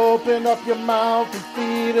 Open up your mouth and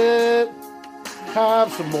feed it.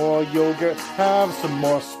 Have some more yogurt, have some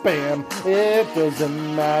more Spam. It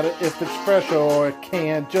doesn't matter if it's fresh or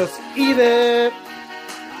canned. Just eat it.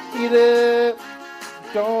 Eat it.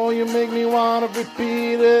 Don't you make me wanna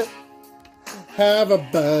repeat it. Have a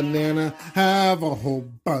banana, have a whole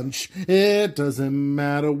bunch. It doesn't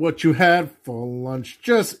matter what you had for lunch.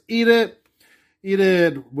 Just eat it. Eat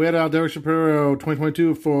it. Weird Al Derek Shapiro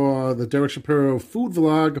 2022 for the Derek Shapiro food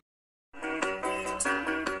vlog.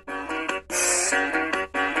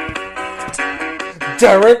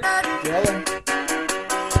 Derek.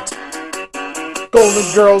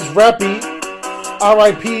 Golden Girls Rappy.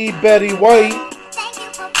 R.I.P. Betty White.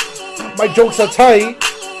 My jokes are tight.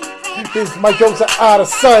 My jokes are out of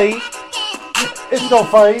sight. It's no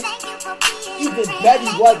fight. Even Betty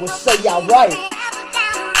White would say y'all right.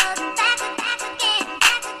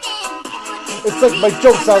 It's like my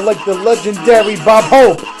jokes are like the legendary Bob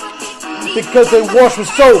Hope, because they wash with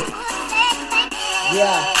soap.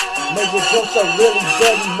 Yeah, man, your jokes are really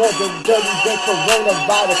dirty, more dirty than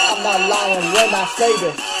coronavirus. I'm not lying when I say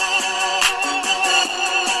this.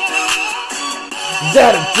 Is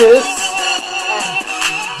that a diss?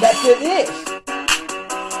 Yes, it is.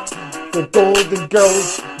 The Golden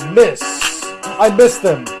Girls miss. I miss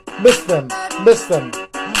them, miss them, miss them.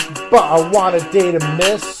 But I want a day to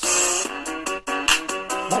miss.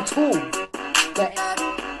 Like who?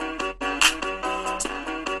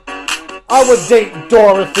 I would date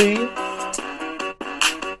Dorothy.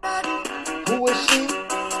 Who is she?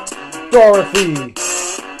 Dorothy.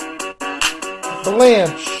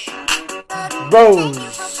 Blanche. Rose.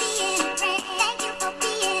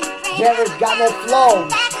 Jared's got no flow.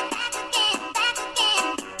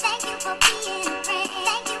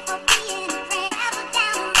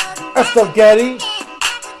 Estelle Getty.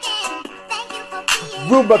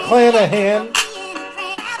 Rue McClanahan.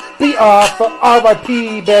 Be off for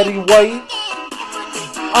R.I.P. Betty White.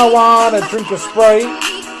 I wanna drink a Sprite.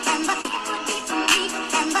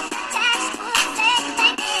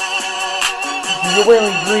 You're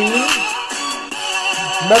wearing green.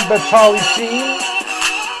 Remember Charlie Sheen?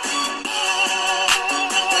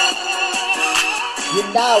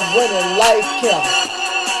 You're not winning like him.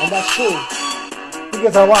 And that's true.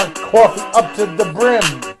 Because I want coffee up to the brim.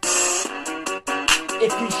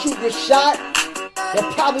 If you shoot your shot, you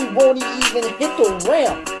probably won't even hit the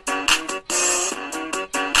rim.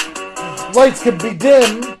 Lights can be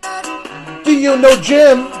dim. Do you know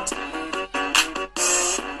Jim?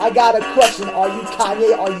 I got a question. Are you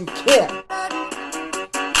Kanye? Are you Kim?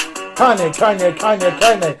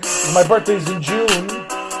 Kanye. My birthday's in June.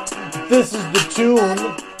 This is the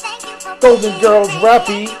tune. Golden Girls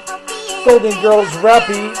Rappy. Golden Girls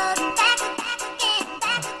Rappy.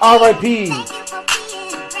 R.I.P.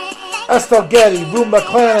 Estelle Getty. Rue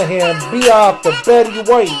McClanahan. Be off the Betty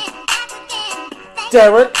White.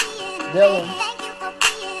 Derek. Dylan.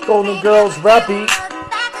 Golden Girls Rappy.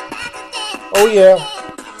 Oh yeah.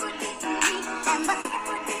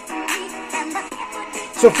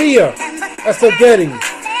 Sophia. Estelle Getty.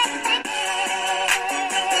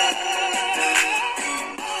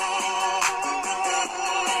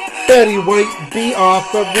 Betty White, be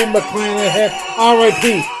off the Rue McClanahan.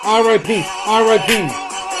 R.I.P. R.I.P. R.I.P.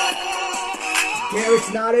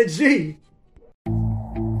 Derek's not a G.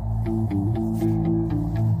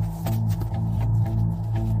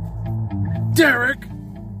 Derek.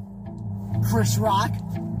 Chris Rock.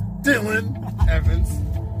 Dylan. Evans.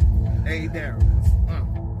 Hey, there.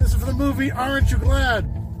 This is for the movie Aren't You Glad?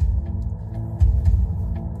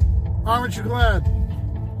 Aren't You Glad?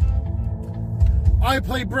 I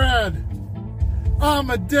play Brad.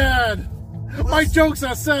 I'm a dad. My jokes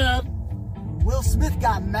are sad. Will Smith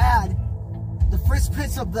got mad. The Fresh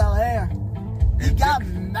Prince of Bel-Air. He got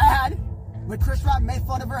mad when Chris Rock made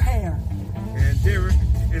fun of her hair. And Derek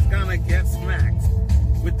is gonna get smacked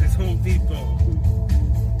with this Home Depot.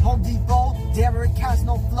 Home Depot, Derek has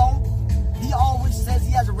no flow. He always says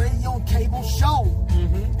he has a radio and cable show.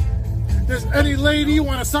 Does any lady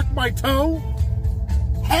want to suck my toe?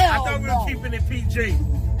 Hell I thought we no. were keeping it PG.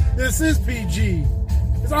 This is PG.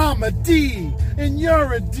 'Cause I'm a D and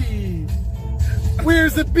you're a D.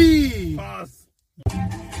 Where's the B? Pause.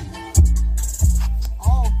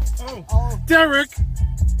 Oh. Derek.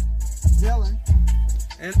 Dylan.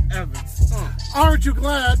 And Evans. Aren't you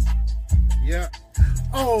glad? Yeah.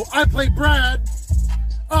 Oh, I play Brad.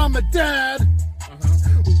 I'm a dad.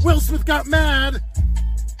 Will Smith got mad.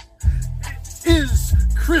 Is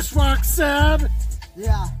Chris Rock sad?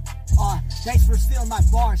 Yeah. Thanks for stealing my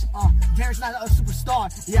bars. Derek's not a superstar.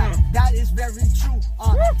 Yeah, that is very true.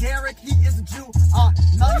 Derek, he is a Jew.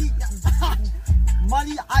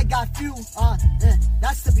 Money, I got few.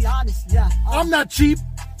 That's to be honest. Yeah. I'm not cheap.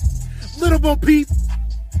 Little Bo Peep.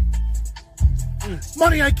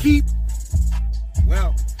 Money I keep.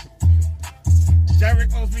 Well,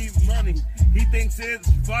 Derek owes me money. He thinks it's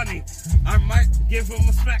funny. I might give him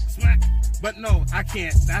a smack. But no, I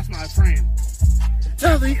can't. That's my friend.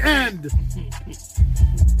 Till the end.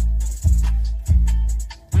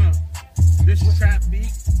 This trap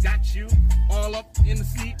beat got you all up in the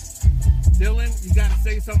seat. Dylan, you gotta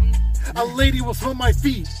say something. A lady will smell my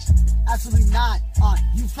feet. Absolutely not.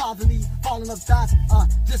 You probably falling up dots.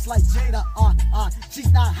 Just like Jada.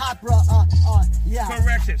 She's not hot, bruh. Yeah.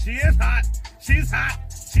 Correction. She is hot. She's hot.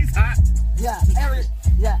 She's hot. Yeah, Eric.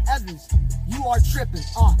 Yeah, Evans. You are tripping.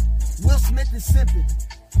 Will Smith is simping.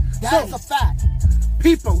 That's a fact.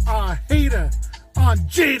 People are hater on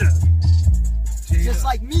Jada. Just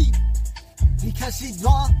like me. Because she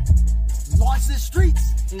launched the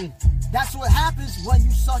streets. That's what happens when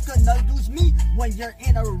you sucker no dudes meet. When you're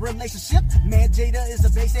in a relationship, man, Jada is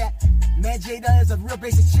a real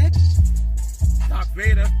basic chick. Doc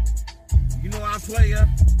Vader, you know I'm a player.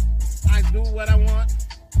 I do what I want,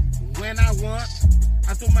 when I want.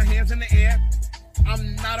 I throw my hands in the air.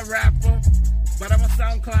 I'm not a rapper, but I'm a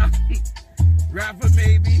SoundCloud rapper,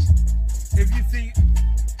 baby. If you see,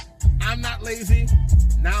 I'm not lazy.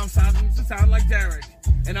 Now I'm starting to sound like Derek,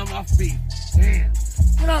 and I'm off beat. Damn.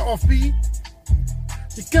 We're not off beat.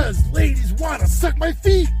 Because ladies want to suck my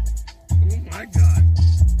feet. Oh my God.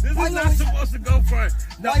 This is not supposed to go for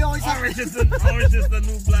the orange is the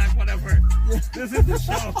new black, whatever. This is the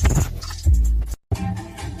show.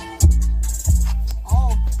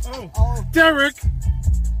 Oh. Derek.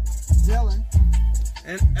 Dylan.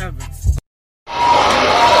 And Evans. On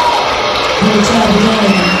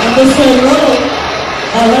the same row.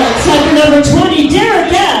 All right, second number 20,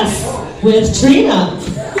 Derek S. with Trina.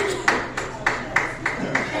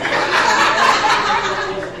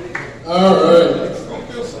 All right.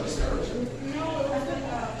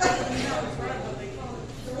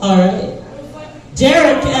 All right.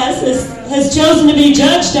 Derek S. has chosen to be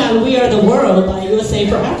judged on We Are the World by USA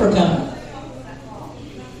for Africa.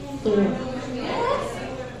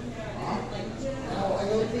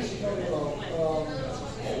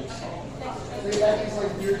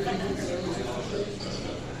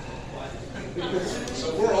 So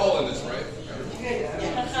we're all in this, right?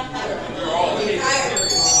 We're all in this.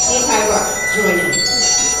 Anti-rock, join in.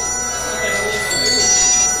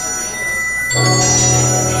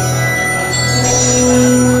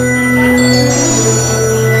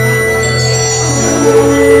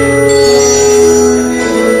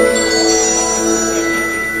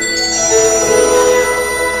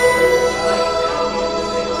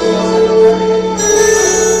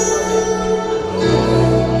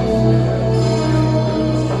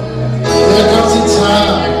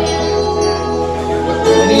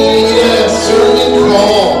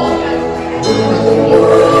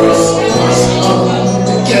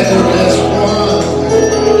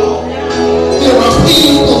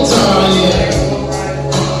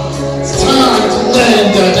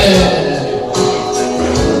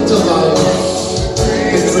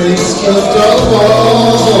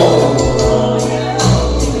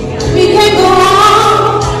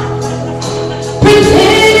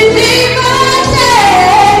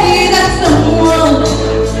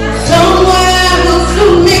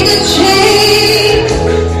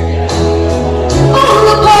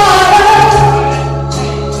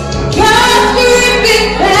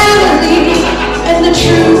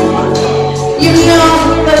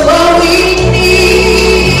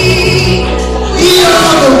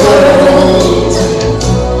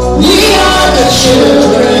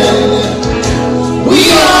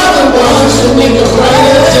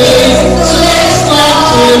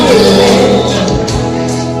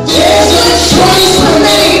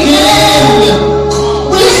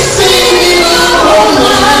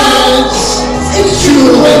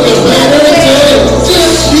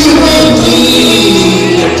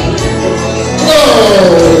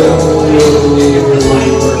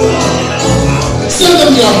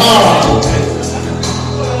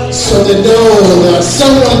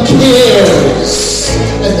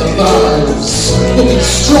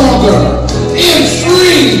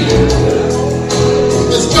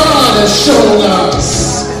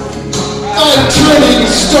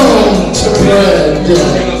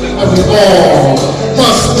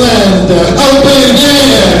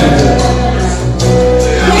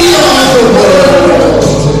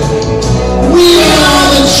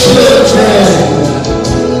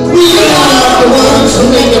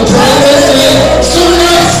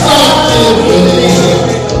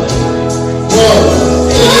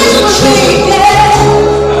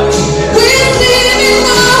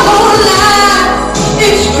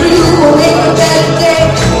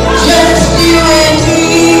 Just you and me.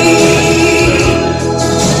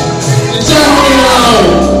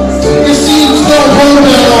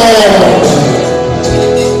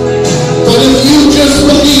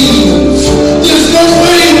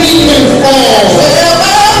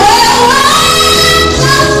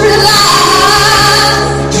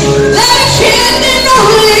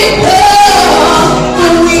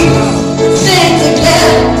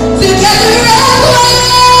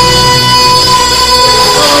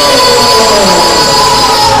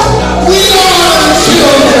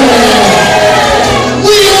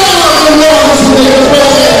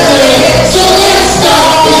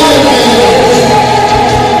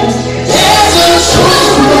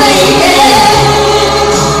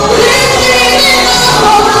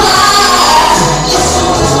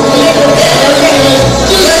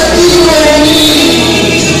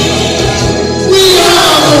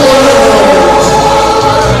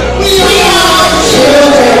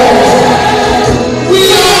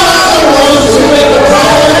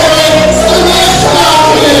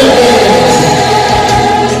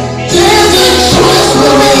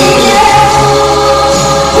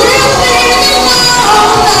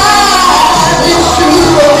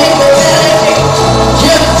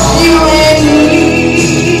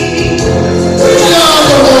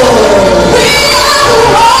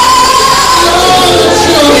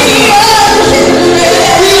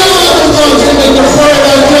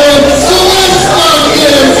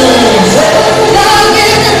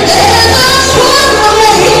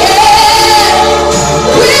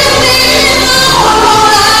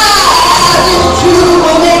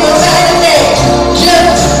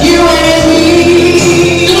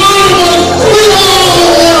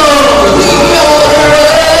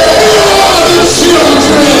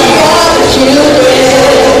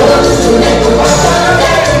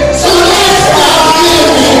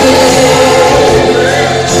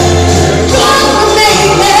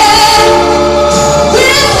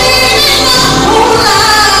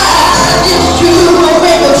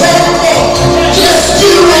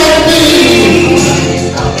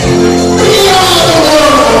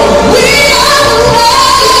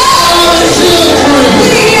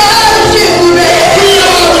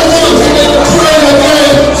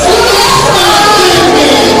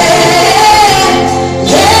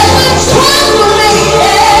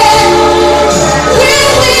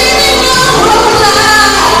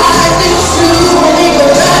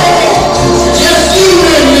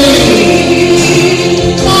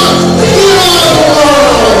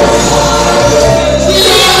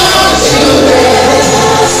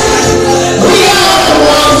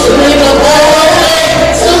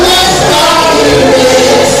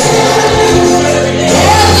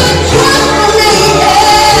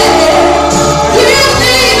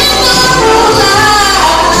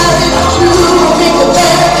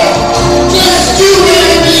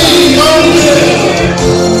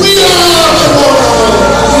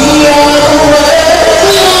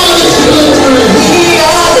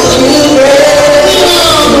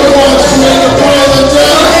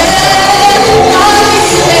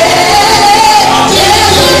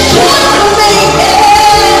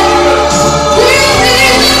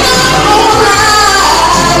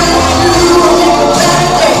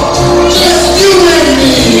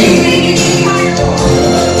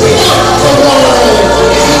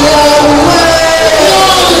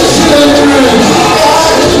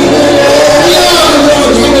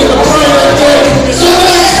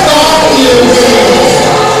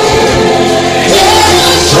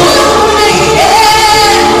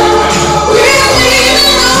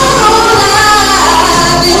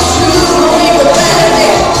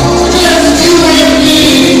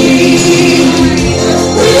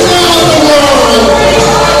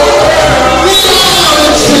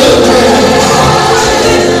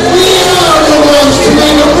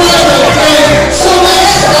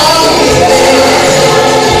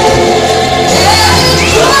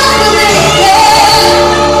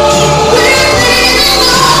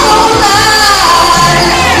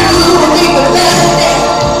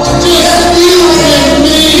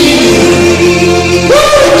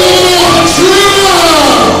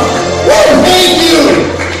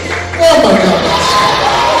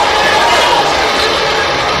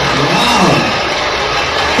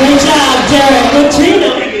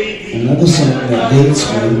 something that dates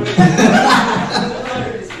me.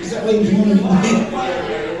 Is that what you want to do?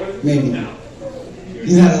 Maybe.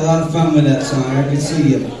 You had a lot of fun with that song. I can see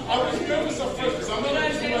you.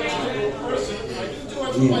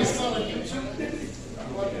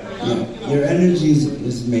 Yeah, your energy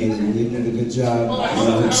is amazing. You did a good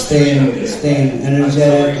job, staying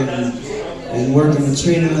energetic and working with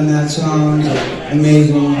Trina on that song.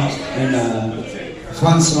 Amazing and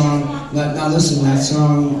fun song. Now listen, that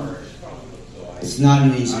song, it's not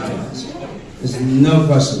an easy task. There's no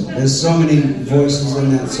question. There's so many voices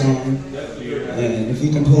in that song, and if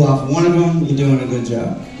you can pull off one of them, you're doing a good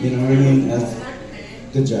job. You know what I mean?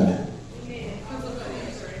 Good job.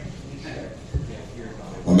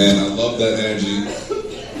 Oh man, I love that energy.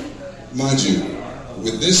 Mind you,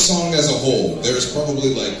 with this song as a whole, there's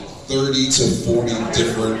probably like 30 to 40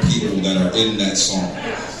 different people that are in that song.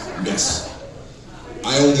 Yes.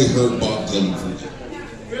 I only heard Bob Dylan from you.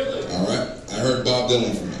 Alright? I heard Bob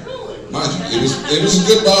Dylan from you. Mind you, it was a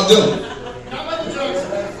good Bob Dylan.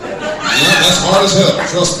 Yeah, that's hard as hell,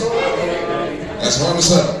 trust me. That's hard as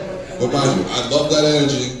hell. But mind you, I love that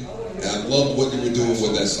energy, and I love what you were doing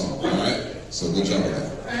with that song. Alright? So good job with that.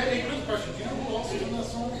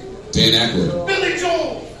 Dan Aykroyd. Billy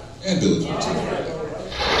Joel. And Billy Joel too.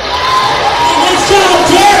 Let's go,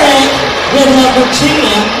 Derek, with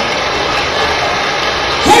Virginia.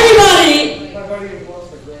 Hey, everybody.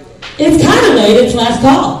 It's kind of late. It's last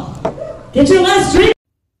call. Get your last drink.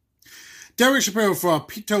 Derek Shapiro for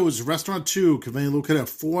Pito's Restaurant 2, conveniently located at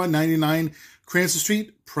 499 Cranston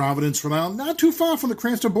Street, Providence, Rhode Island, not too far from the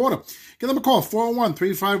Cranston border. Give them a call,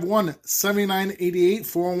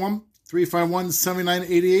 401-351-7988,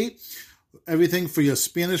 401-351-7988. Everything for your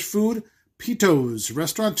Spanish food. Pito's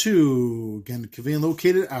Restaurant 2, again, conveniently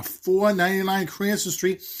located at 499 Cranston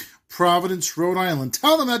Street, Providence, Rhode Island.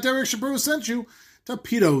 Tell them that Derek Shapiro sent you to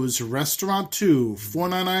Pito's Restaurant 2,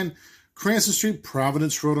 499 Cranston Street,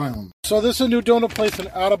 Providence, Rhode Island. So this is a new donut place in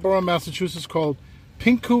Attleboro, Massachusetts called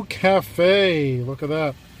Pinku Cafe. Look at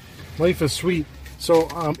that. Life is sweet. So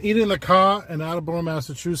I'm eating in the car in Attleboro,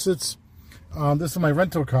 Massachusetts. This is my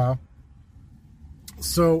rental car.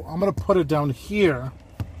 So I'm going to put it down here.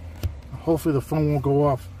 Hopefully the phone won't go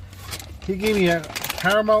off. He gave me a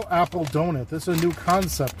caramel apple donut. This is a new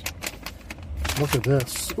concept. Look at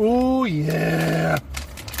this. Ooh, yeah.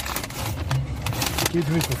 Gave it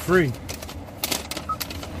to me for free.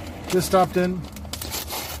 Just stopped in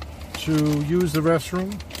to use the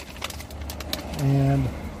restroom. And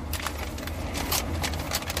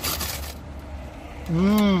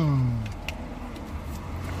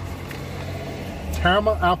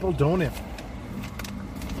caramel apple donut.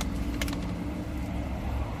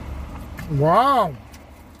 Wow.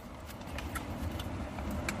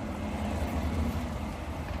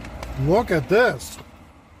 Look at this.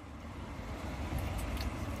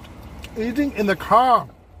 Eating in the car.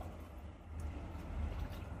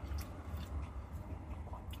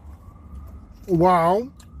 Wow.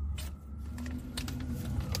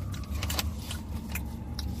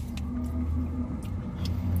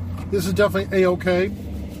 This is definitely A-okay.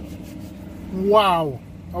 Wow.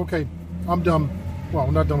 Okay, I'm done. Well,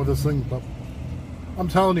 I'm not done with this thing, but I'm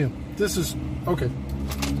telling you, this is okay.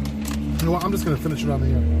 You know what? I'm just gonna finish it on the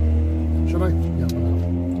air. Should I? Yeah.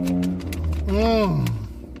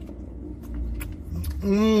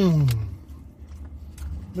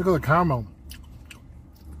 Look at the caramel.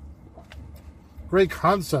 Great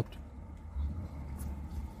concept.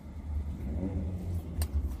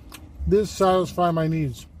 This satisfies my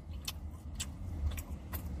needs.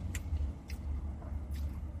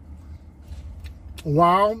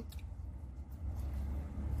 Wow.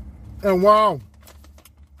 And wow.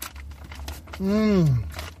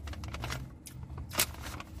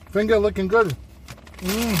 Finger looking good.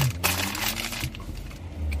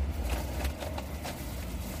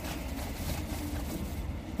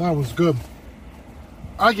 That was good.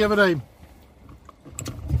 I give it a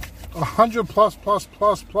 100 plus.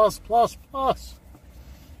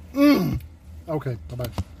 Okay,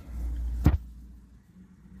 bye-bye.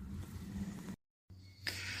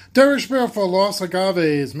 Derek Shapiro for Los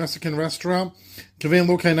Agaves Mexican Restaurant,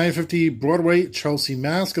 conveniently located 950 Broadway, Chelsea,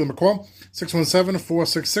 Mass. Give them a call,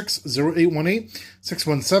 617-466-0818,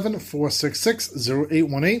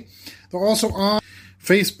 617-466-0818. They're also on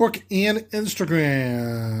Facebook and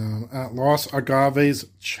Instagram at Los Agaves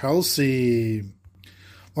Chelsea.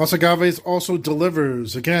 Los Agaves also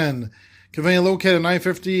delivers, again, conveniently located at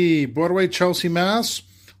 950 Broadway, Chelsea, Mass.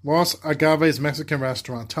 Los Agaves Mexican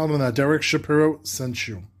Restaurant. Tell them that Derek Shapiro sent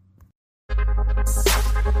you.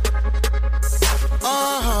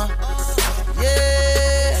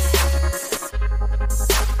 Yeah.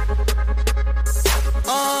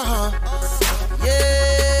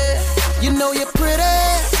 know you're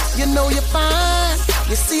pretty, you know you're fine.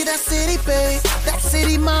 You see that city, babe, that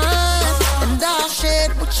city mine. And I'll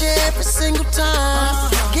share it with you every single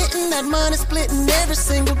time. Getting that money, splitting every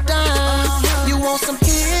single dime. You want some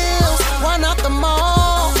heels? Why not the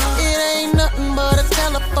mall? It ain't nothing but a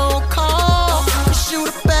telephone call. Cause you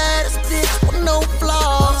the baddest bitch with no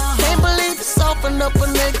flaws. Can't believe you soften up a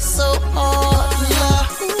nigga so hard.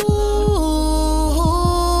 Ooh,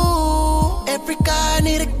 every guy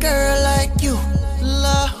need a girl like you.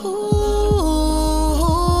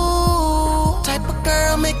 Type of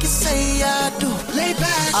girl make you say I do. Lay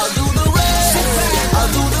back, I'll do the rest. Sit back, I'll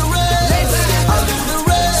do the rest. Lay back, I'll do the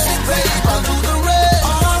rest. Sit back, I'll do the rest.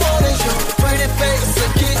 All I want is your pretty face, a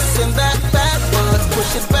kiss and that fat butt.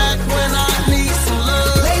 Push it back when I need some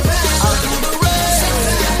love. Lay back, I'll do the rest. Sit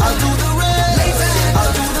back, I'll do the rest. Lay back,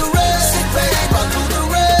 I'll do the rest. Sit back, I'll do the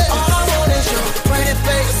rest. All I want is your pretty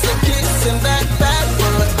face, a kiss and that fat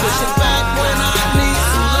butt. Push it back when I need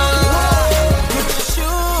some love. Put your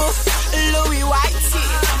shoes, Louis Whitey.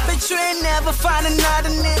 Bet you ain't never find another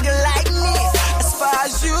nigga like me. As far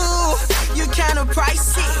as you kinda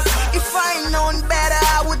pricey. If I ain't known better,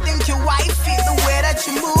 I would think you're wifey. The way that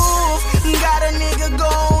you move, got a nigga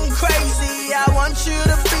going crazy. I want you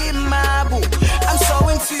to be my boo. I'm so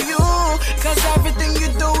into you, cause everything you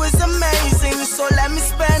do is amazing. So let me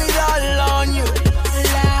spend it all on you.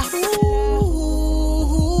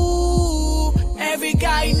 Ooh, every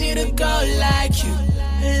guy need a girl like you.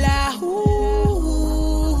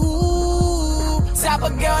 Type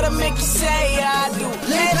of girl to make you say I do.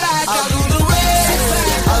 Lay back, I'll do the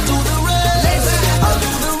rest. I'll do the rest. Lay back, I'll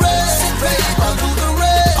do the rest. Sit back, I'll do the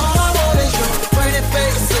rest. All I want is your pretty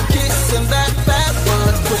face, a kiss and that fat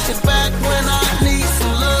butt. Push it back when I need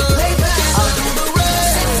some love. Lay back, I'll do the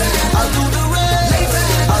rest. I'll do the rest. Lay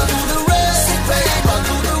back, I'll do the rest. Sit back, I'll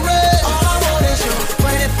do the rest. All I want is your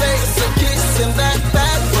pretty face, a kiss and that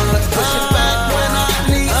fat butt. Push it back when I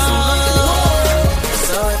need some love.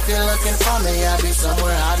 So if you're looking for me, I'll be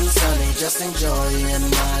somewhere hot and sunny, just enjoying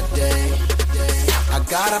my day. I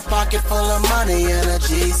got a pocket full of money and a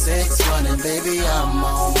G6 running, baby, I'm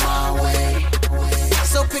on my way.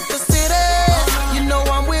 So pick the city, you know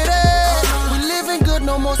I'm with it. We living good,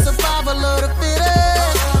 no more survival of the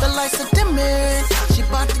fittest. The lights are dimming, she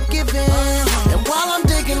bout to give in. And while I'm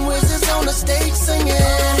digging, Wiz is on the stage singing.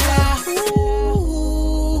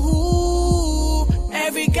 Ooh,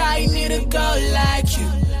 every guy need a girl like you.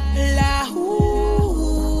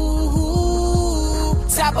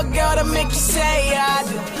 Type of girl to make you say I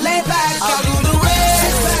do. Lay back, I'll do the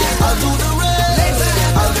rest. I'll do the rest. Lay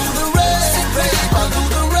back, I'll do the rest. Sit back, I'll do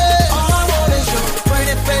the rest. All I want is your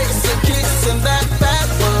pretty face, a kiss and that fat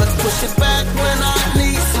butt. Push it back when I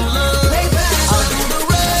need some love. Lay back, I'll do the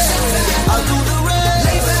rest. I'll do the rest.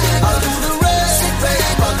 Lay back, I'll do the rest. Sit back,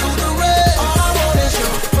 I'll do the rest. All I want is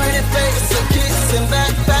your pretty face, a kiss and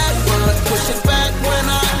that fat butt. Push it back when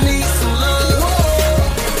I need some love.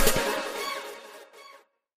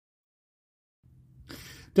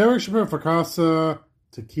 Derek Shapiro for Casa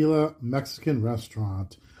Tequila Mexican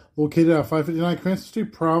Restaurant, located at 559 Cranston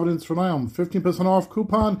Street, Providence, Rhode Island. 15% off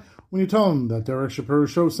coupon when you tell them that Derek Shapiro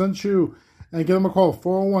Show sent you. And give them a call,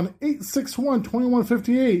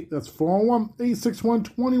 401-861-2158. That's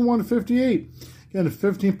 401-861-2158. Again,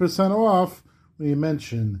 15% off when you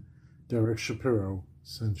mention Derek Shapiro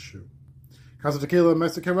sent you. Casa Tequila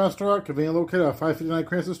Mexican Restaurant, conveniently located at 559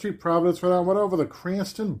 Cranston Street, Providence, Rhode Island, right over the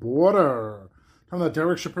Cranston border. Tell them that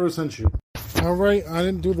Derek Shapiro sent you. All right, I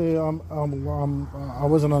didn't do the I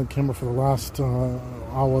wasn't on camera for the last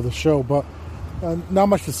hour of the show, but not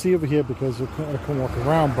much to see over here because I couldn't walk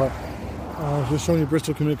around. But I was just showing you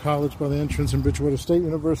Bristol Community College by the entrance in Bridgewater State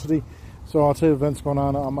University. So I'll tell you events going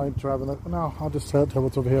on. I might drive in. No, I'll just tell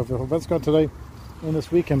what's over here. The events going today and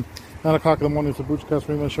this weekend. 9 o'clock in the morning for Boochcast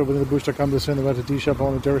Rematch Show. Within the Booch.com. This in the right to D-Shop.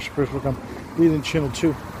 On the Derek Shapiro Show. Leading Channel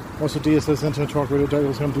 2. Also, DSS Internet Talk Radio,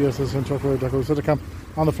 DSS Internet Talk Radio,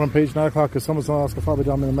 on the front page, 9 o'clock, is Someone's Alaska, Fabi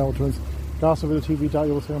Domin, and Mel Twins,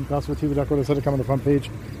 GossipVideoTV.com, GossipTV.com on the front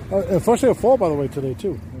page. First day of fall, by the way, today,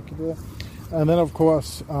 too. And then, of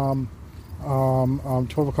course, 12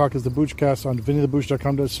 o'clock is the Boochcast on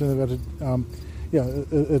VinnyTheBooch.com.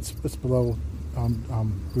 It's below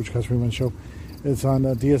Boochcast Rewind Show. It's on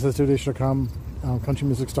DSS.com,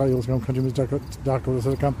 CountryMusic.com,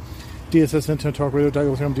 CountryMusic.com. DSS Internet Talk Radio,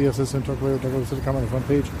 DSS Internet Talk Radio, on the front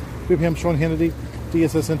page. 3 p.m. Sean Hannity,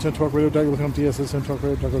 DSS Internet Talk Radio, DSS Internet Talk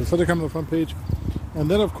Radio, on the front page.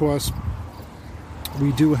 And then, of course,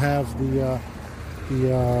 we do have the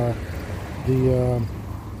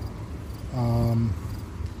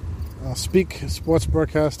Speak Sports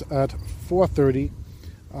broadcast at 4:30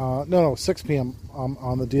 No, 6 p.m.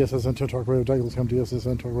 On the DSS Internet Talk Radio.com, DSS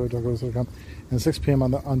Internet Talk Radio.com, and 6 p.m.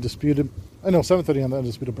 on the Undisputed. 7:30 on the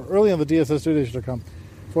Undisputed, but early on the DSS.com.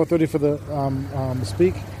 4:30 for the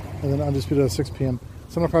Speak, and then Undisputed at 6 p.m.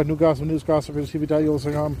 7 o'clock, new gossip, news, gossip,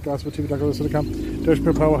 TV.com, gossip.tv.com, Derek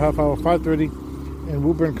Shapiro Power Half Hour, 5:30, and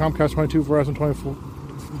Woburn, Comcast 22, Verizon 24,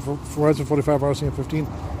 Verizon 45, RCN 15,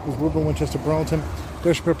 with Woburn, Winchester, Burlington,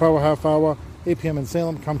 Derek Shapiro Power Half Hour, 8 p.m. in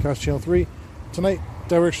Salem, Comcast Channel 3. Tonight,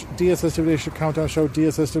 Derek's DSS Dividation Countdown Show,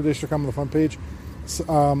 DSS.com on the front page. At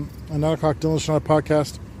 9 o'clock, Dylan Schneider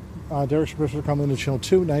Podcast, Derek Shapiro.com into Channel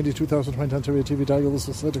 2, 92,020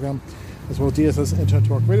 TV.com, as well as DSS Internet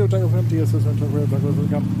Talk Radio.com, DSS Internet Talk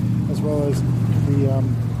Radio.com, as well as the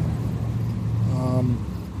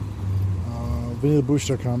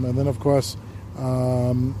VinnyTheBoosh.com. And then, of course,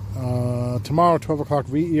 tomorrow, 12 o'clock,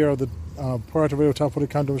 re-air of the Puerto Radio Top 40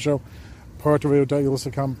 Countdown Show,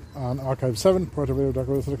 PuertoRadio.com on Archive 7,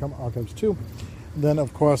 PuertoRadio.com Archives 2. And then,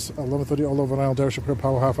 of course, 11:30 all over Nile, Derek Shapiro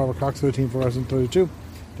Power Half Hour, Cox 13, Verizon 32.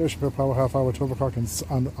 Derek Shapiro Power Half Hour, 12 o'clock on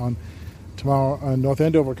tomorrow on North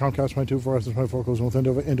Andover, Comcast 22, Verizon 24, goes North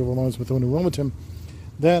Andover, Lawrence, Methuen, and Wilmington.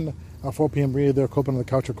 Then, 4 p.m. read there, Copen on the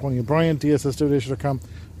Couch with Corny and Brian, DSS.com,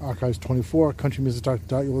 Archives 24,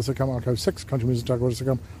 CountryMusic.com, Archives 6,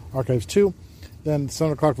 CountryMusic.com, Archives 2. Then,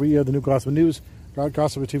 7 o'clock read the new Gospel News,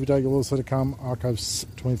 GossipTV.com, Archives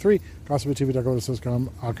 23, GossipTV.com,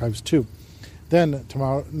 Archives 2. Then,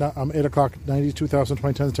 tomorrow, 8 o'clock,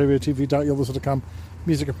 92,020 TV.com,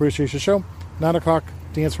 Music Appreciation Show. 9 o'clock,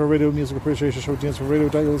 Dance for Radio Music Appreciation Show, Dance for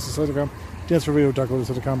Radio.com, Dance for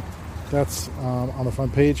Radio.com. That's on the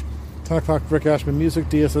front page. 10 o'clock, Rick Ashman Music,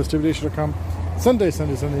 DSS.com. Sunday,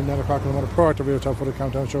 9 o'clock in the morning, Puerto Radio Top 40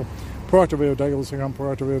 Countdown Show, PuertoRadio.com,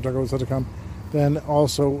 PuertoRadio.com. Then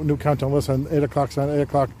also new countdown list on 8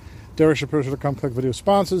 o'clock, Derek Shapiro.com, click video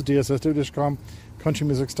sponsors, DSS.com,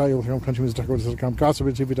 CountryMusic.com, CountryMusic.com,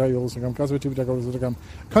 GossipTV.com, GossipTV.com,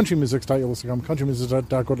 CountryMusic.com,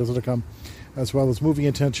 CountryMusic.com, as well as Movie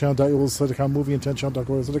Intent Channel.com,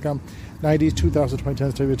 MovieIntentChannel.com,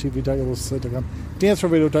 92,020 TV.com, Dance for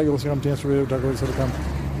Radio.com, Dance for Radio.com,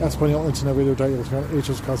 Espanol Internet Radio.com,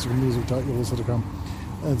 HSClassicMusic.com,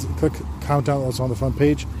 and click countdown that's on the front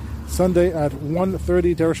page. Sunday at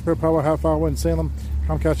 1:30, Derek Shapiro Power Half Hour in Salem,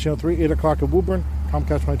 Comcast Channel 3, 8 o'clock at Woburn,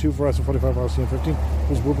 Comcast 22, Verizon 45, RCN 15,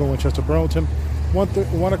 was Woburn, Winchester, Burlington.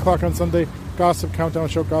 1 o'clock on Sunday, Gossip Countdown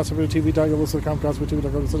Show, GossipTV.com,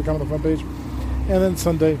 GossipTV.com on the front page. And then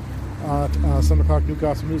Sunday, 7 o'clock, new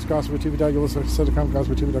Gossip News, GossipTV.com,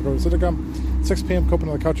 GossipTV.com, 6 p.m., Copen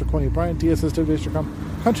on the Couch with Corny and Brian, DSS.com,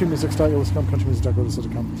 CountryMusic.com,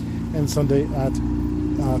 CountryMusic.com, and Sunday at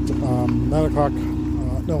 9 o'clock,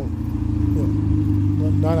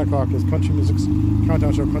 9 o'clock is Country Music's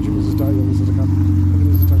Countdown Show, CountryMusic.com.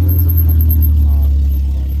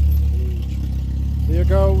 There you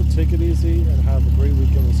go. Take it easy and have a great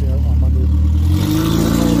weekend. We'll see you on Monday.